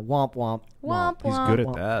Baldwin. Womp, womp, womp. He's good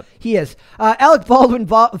at that. He is. Alec Baldwin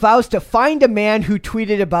vows to find a man who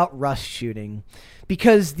tweeted about Rust shooting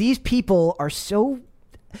because these people are so...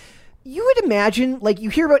 You would imagine, like, you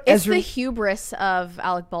hear about Ezra... It's the hubris of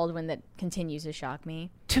Alec Baldwin that continues to shock me.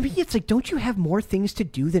 To me, it's like, don't you have more things to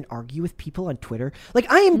do than argue with people on Twitter? Like,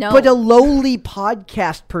 I am but a lowly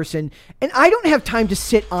podcast person, and I don't have time to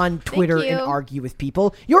sit on Twitter and argue with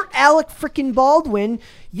people. You're Alec frickin' Baldwin.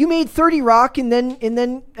 You made 30 Rock and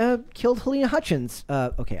then killed Helena Hutchins.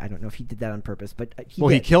 Okay, I don't know if he did that on purpose, but he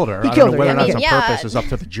did. He killed her. He I killed don't know her. whether or not it's on purpose is up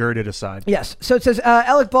to the jury to decide. Yes. So it says,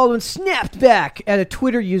 Alec Baldwin snapped back at a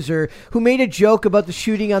Twitter user who made a joke about the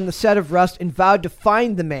shooting on the set of Rust and vowed to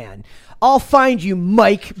find the man. I'll find you,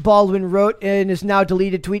 Mike, Baldwin wrote in his now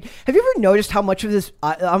deleted tweet. Have you ever noticed how much of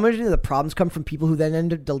the problems come from people who then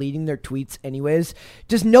end up deleting their tweets anyways?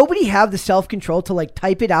 Does nobody have the self-control to like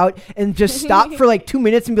type it out and just stop for like 2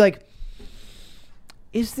 minutes and be like,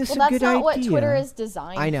 is this a good idea? That's not what Twitter is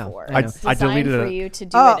designed for. I know. It's designed for you to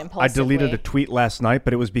do it impulsively. I deleted a tweet last night,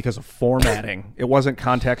 but it was because of formatting. It wasn't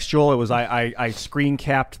contextual. It was I screen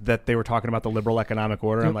capped that they were talking about the liberal economic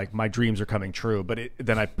order. I'm like, my dreams are coming true. But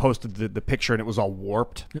then I posted the picture and it was all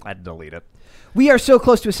warped. I had to delete it. We are so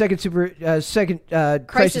close to a second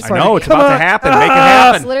crisis. I know, it's about to happen. Make it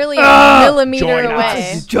happen. It's literally a millimeter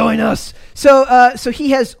away. Join us. So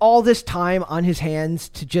he has all this time on his hands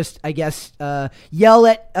to just, I guess, yell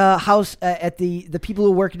at at the people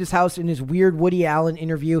who work at his house in his weird Woody Allen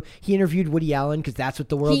interview. He interviewed Woody Allen because that's what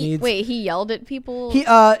the world needs. Wait, he yelled at people in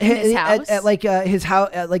his house? At like his house,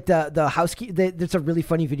 like the housekeeper. There's a really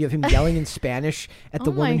funny video of him yelling in Spanish at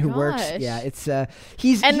the woman who works. Yeah, it's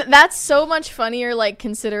that's so much funnier, like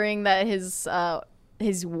considering that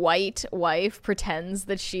his white wife pretends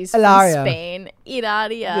that she's Ilaria. from Spain.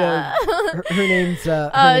 Ilaria. Yeah, her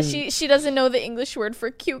name's she doesn't know the English word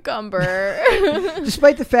for cucumber.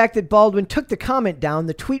 Despite the fact that Baldwin took the comment down,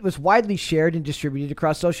 the tweet was widely shared and distributed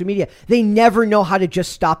across social media. They never know how to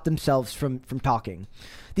just stop themselves from talking.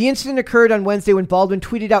 The incident occurred on Wednesday when Baldwin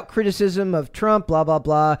tweeted out criticism of Trump, blah, blah,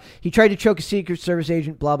 blah. He tried to choke a Secret Service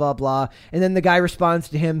agent, blah, blah, blah. And then the guy responds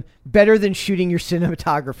to him, better than shooting your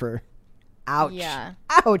cinematographer. Ouch. Yeah.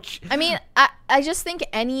 Ouch. I mean, I just think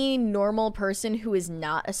any normal person who is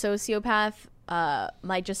not a sociopath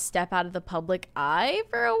might just step out of the public eye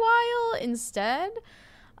for a while instead.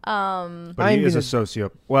 But he is a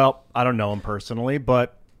socio. Well, I don't know him personally,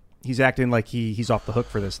 but he's acting like he's off the hook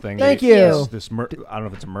for this thing. Thank you. I don't know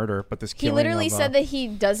if it's a murder, but this He killing. literally said that he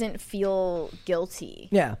doesn't feel guilty.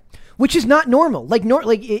 Yeah, which is not normal. Like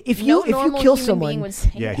if you kill someone,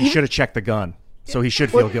 yeah, he should have checked the gun, so he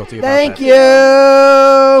should feel guilty about Thank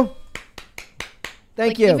that. you.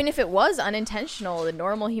 Thank you. Even if it was unintentional, the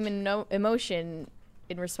normal human emotion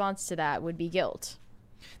in response to that would be guilt.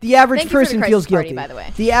 The average person feels party, guilty. by the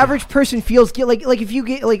way. The average person feels guilty. Like if you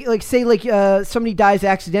get say somebody dies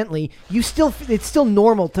accidentally, it's still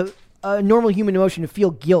normal to normal human emotion to feel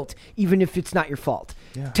guilt, even if it's not your fault.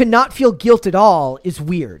 Yeah. To not feel guilt at all is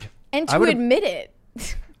weird. And to admit it.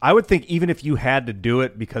 I would think even if you had to do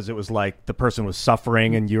it because it was like the person was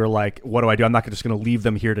suffering and you're like, what do I do? I'm not just going to leave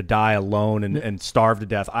them here to die alone and starve to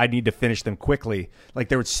death. I need to finish them quickly. Like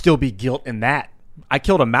there would still be guilt in that. I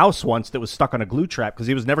killed a mouse once that was stuck on a glue trap because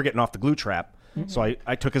he was never getting off the glue trap. Mm-hmm. So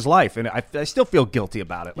I took his life, and I still feel guilty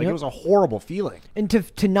about it. Like it was a horrible feeling. And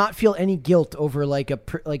to not feel any guilt over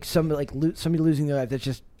somebody losing their life, that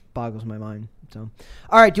just boggles my mind. So,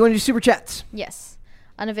 all right, do you want to do super chats? Yes.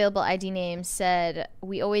 Unavailable ID name said,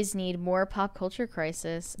 "We always need more pop culture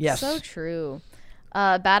crisis." Yes, so true.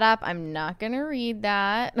 Bad app. I'm not gonna read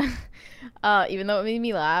that, even though it made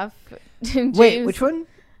me laugh. James, wait, which one?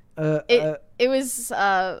 It was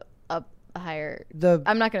a higher.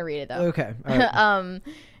 I'm not gonna read it though. Okay. All right.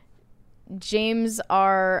 James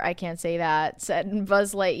R. I can't say that. Said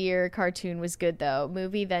Buzz Lightyear cartoon was good though.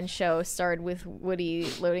 Movie then show started with Woody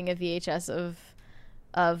loading a VHS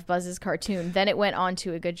of Buzz's cartoon. Then it went on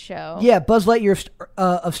to a good show. Yeah, Buzz Lightyear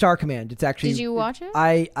of Star Command. It's actually. Did you watch it?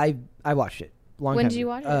 I watched it. When did you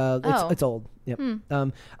watch it? It's old. Yep.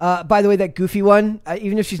 By the way, that Goofy one,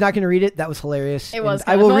 even if she's not going to read it, that was hilarious. It was.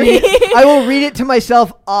 I will read it. I will read it to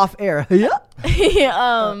myself off air. Yeah.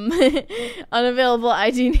 Unavailable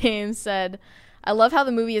ID name said, "I love how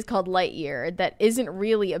the movie is called Lightyear. That isn't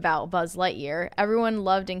really about Buzz Lightyear. Everyone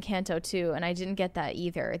loved Encanto too, and I didn't get that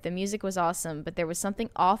either. The music was awesome, but there was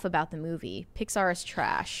something off about the movie. Pixar is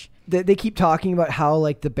trash." They keep talking about how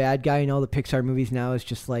like the bad guy in all the Pixar movies now is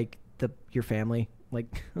just like your family.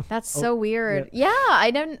 Like that's so weird. Yeah,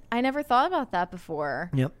 I never thought about that before.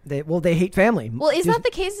 Yep. They hate family. Well, is that the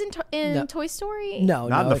case in Toy Story? No,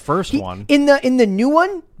 not in the first one. In the new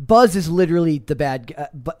one, Buzz is literally the bad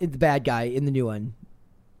guy in the new one.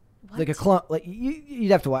 What? Like a clone. Like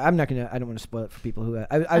you'd have to watch. I don't want to spoil it for people who.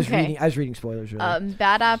 I was reading spoilers. Really.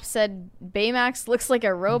 Bad App said Baymax looks like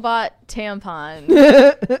a robot tampon.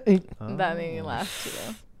 That made me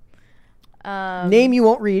laugh too. Name you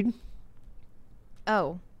won't read.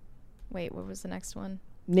 Oh, wait, what was the next one?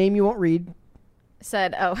 Name you won't read.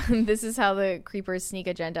 Said, this is how the creepers sneak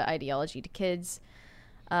agenda ideology to kids.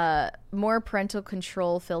 More parental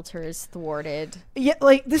control filters thwarted. Yeah,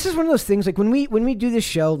 like this is one of those things. Like when we do this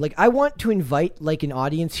show, like I want to invite like an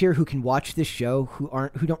audience here who can watch this show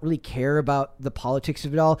who don't really care about the politics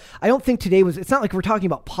of it all. I don't think today was. It's not like we're talking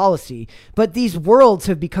about policy, but these worlds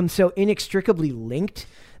have become so inextricably linked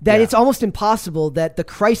that it's almost impossible that the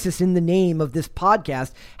crisis in the name of this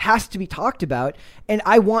podcast has to be talked about. And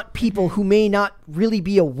I want people who may not really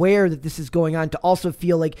be aware that this is going on to also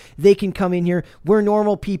feel like they can come in here. We're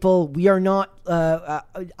normal people. We are not,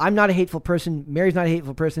 I'm not a hateful person. Mary's not a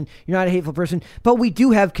hateful person. You're not a hateful person. But we do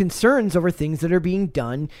have concerns over things that are being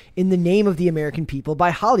done in the name of the American people by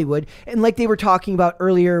Hollywood. And like they were talking about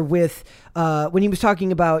earlier with, when he was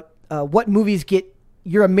talking about what movies get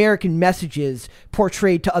your American messages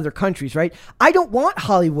portrayed to other countries, right? I don't want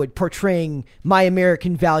Hollywood portraying my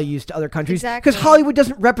American values to other countries because Hollywood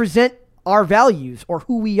doesn't represent our values or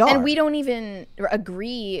who we are. And we don't even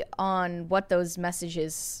agree on what those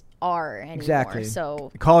messages are anymore. Exactly.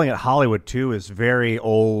 So calling it Hollywood too is very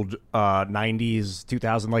old 90s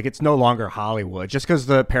 2000. Like it's no longer Hollywood just because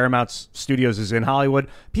the Paramount Studios is in Hollywood.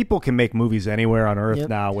 People can make movies anywhere on earth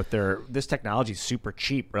now with this technology is super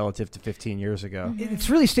cheap relative to 15 years ago. It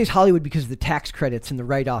really stays Hollywood because of the tax credits and the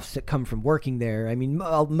write-offs that come from working there. I mean,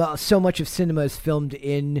 so much of cinema is filmed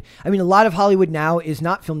in, I mean, a lot of Hollywood now is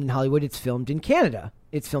not filmed in Hollywood. It's filmed in Canada.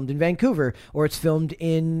 It's filmed in Vancouver, or it's filmed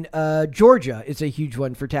in Georgia. It's a huge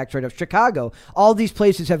one for tax write-off. Chicago. All these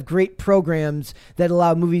places have great programs that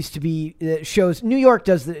allow movies to be shows. New York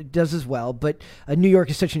does as well, but New York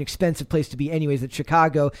is such an expensive place to be anyways that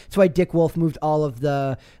Chicago. That's why Dick Wolf moved all of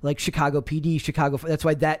the like Chicago PD, Chicago. That's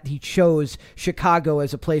why he chose Chicago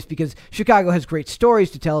as a place because Chicago has great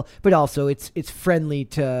stories to tell, but also it's friendly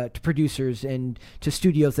to producers and to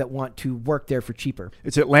studios that want to work there for cheaper.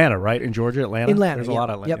 It's Atlanta, right? In Georgia, Atlanta? Atlanta, There's a lot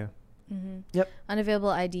of Atlanta. Yep. Yep. Unavailable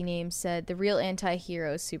ID name said the real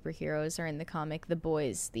anti-hero superheroes are in the comic The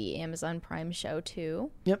Boys, the Amazon Prime show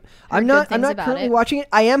too. Yep. Heard I'm good not things about currently it. watching it.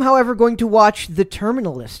 I am, however, going to watch The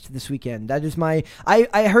Terminalist this weekend. That is my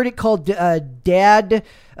I heard it called Dad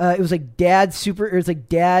it was like Dad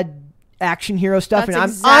action hero stuff, That's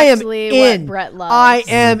and exactly I am in. what Brett loves. I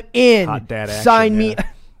am in. Hot dad action, Sign me. yeah.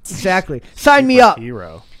 Exactly. Sign me up.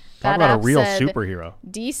 Hero. That Talk about a app real said, superhero.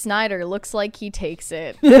 D. Snyder looks like he takes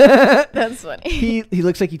it. That's funny. He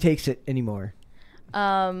looks like he takes it anymore.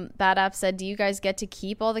 That app said, do you guys get to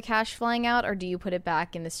keep all the cash flying out, or do you put it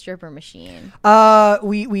back in the stripper machine?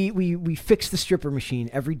 We fix the stripper machine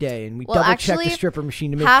every day, and we Well, double check actually, the stripper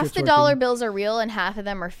machine to make sure Half it's the working. dollar bills are real and half of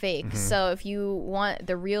them are fake. So if you want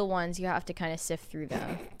the real ones, you have to kind of sift through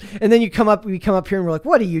them. And then we come up here and we're like,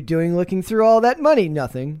 "What are you doing, looking through all that money?"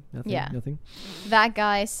 Nothing. Yeah. Nothing. That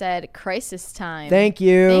guy said, crisis time. Thank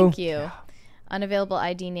you. Thank you. Unavailable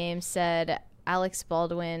ID name said, Alex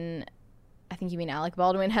Baldwin, I think you mean Alec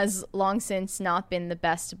Baldwin, has long since not been the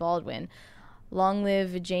best Baldwin. Long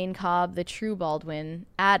live Jane Cobb, the true Baldwin.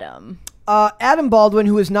 Adam. Adam Baldwin,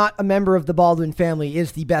 who is not a member of the Baldwin family,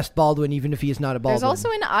 is the best Baldwin, even if he is not a Baldwin. There's also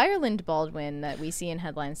an Ireland Baldwin that we see in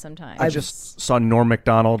headlines sometimes. I just saw Norm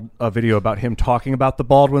Macdonald, a video about him talking about the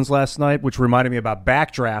Baldwins last night, which reminded me about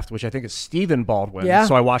Backdraft, which I think is Stephen Baldwin. Yeah.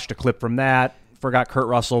 So I watched a clip from that. Forgot Kurt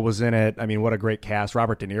Russell was in it. I mean, what a great cast.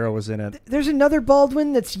 Robert De Niro was in it. There's another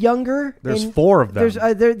Baldwin that's younger. There's 4 of them.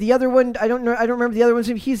 There's the other one. I don't know. I don't remember the other one's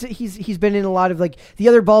name. He's been in a lot of, like, the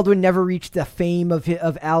other Baldwin never reached the fame of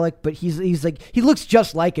Alec, but he's like, he looks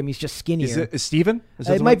just like him. He's just skinnier. Is Stephen?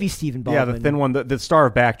 It might be Stephen Baldwin. Yeah, the thin one, the star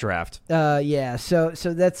of Backdraft. Yeah. So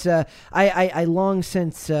that's I long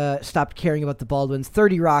since stopped caring about the Baldwins.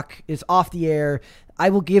 30 Rock is off the air. I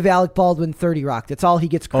will give Alec Baldwin 30 Rock. That's all he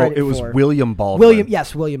gets credit for. It was William Baldwin.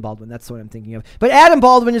 William Baldwin. That's what I'm thinking of. But Adam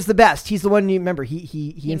Baldwin is the best. He's the one you remember.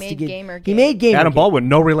 He made Gamergate. He made Gamergate. Adam Baldwin,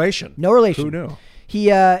 no relation. No relation. Who knew? He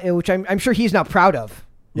which I'm sure he's now proud of.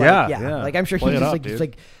 Like, Yeah. Like, I'm sure Play he's it up, like dude. it's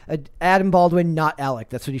like Adam Baldwin, not Alec.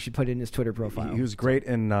 That's what he should put in his Twitter profile. He was great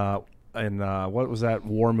in what was that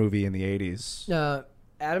war movie in the 80s?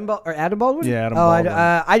 Adam Baldwin? Yeah, Adam Baldwin.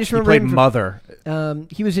 I just He remember played him from- Mother.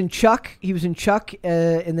 He was in Chuck.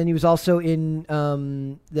 And then he was also in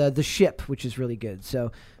the Ship, which is really good.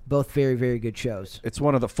 So both very, very good shows. It's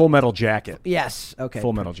one of the Full Metal Jacket. Yes. Okay.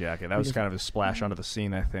 Full Metal Jacket. That was kind of a splash onto the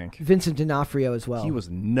scene, I think. Vincent D'Onofrio as well. He was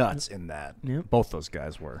nuts in that. Yep. Both those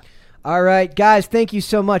guys were. All right, guys. Thank you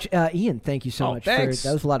so much, Ian. Thank you so much. Thanks.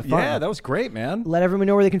 That was a lot of fun. Yeah, that was great, man. Let everyone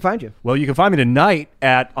know where they can find you. Well, you can find me tonight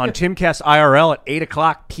on Timcast IRL at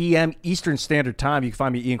 8:00 p.m. Eastern Standard Time. You can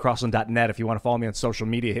find me at iancrossland.net. If you want to follow me on social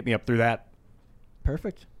media, hit me up through that.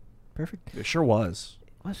 Perfect. It sure was.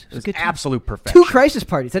 It was It was good. absolute perfection. 2 crisis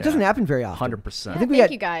parties. That doesn't happen very often. 100%. I think we Thank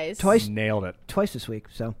got you guys. twice Nailed it. this week.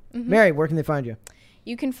 So, Mary, where can they find you?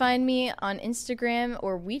 You can find me on Instagram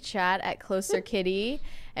or WeChat at Closer Kitty.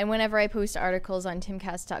 And whenever I post articles on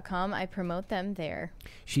timcast.com, I promote them there.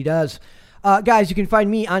 She does. Guys, you can find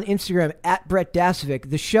me on Instagram at Brett Dasovic.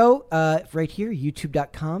 The show right here,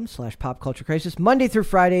 youtube.com/popculturecrisis, Monday through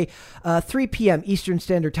Friday, 3 p.m. Eastern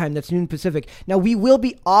Standard Time. That's noon Pacific. Now, we will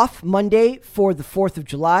be off Monday for the 4th of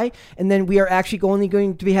July, and then we are actually only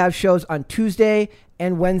going to have shows on Tuesday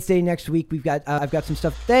and Wednesday next week. We've got I've got some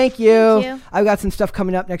stuff. Thank you. I've got some stuff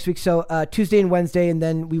coming up next week. So Tuesday and Wednesday, and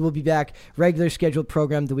then we will be back regular scheduled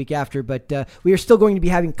program the week after. But we are still going to be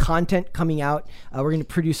having content coming out. We're going to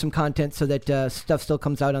produce some content so that stuff still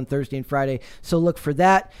comes out on Thursday and Friday. So look for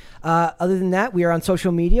that. Other than that, we are on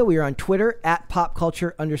social media. We are on Twitter at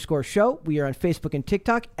popculture_show. We are on Facebook and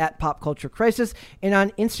TikTok at popculturecrisis, and on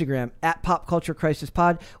Instagram at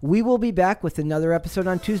popculturecrisispod. We will be back with another episode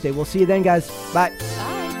on Tuesday. We'll see you then, guys. Bye.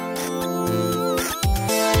 Bye.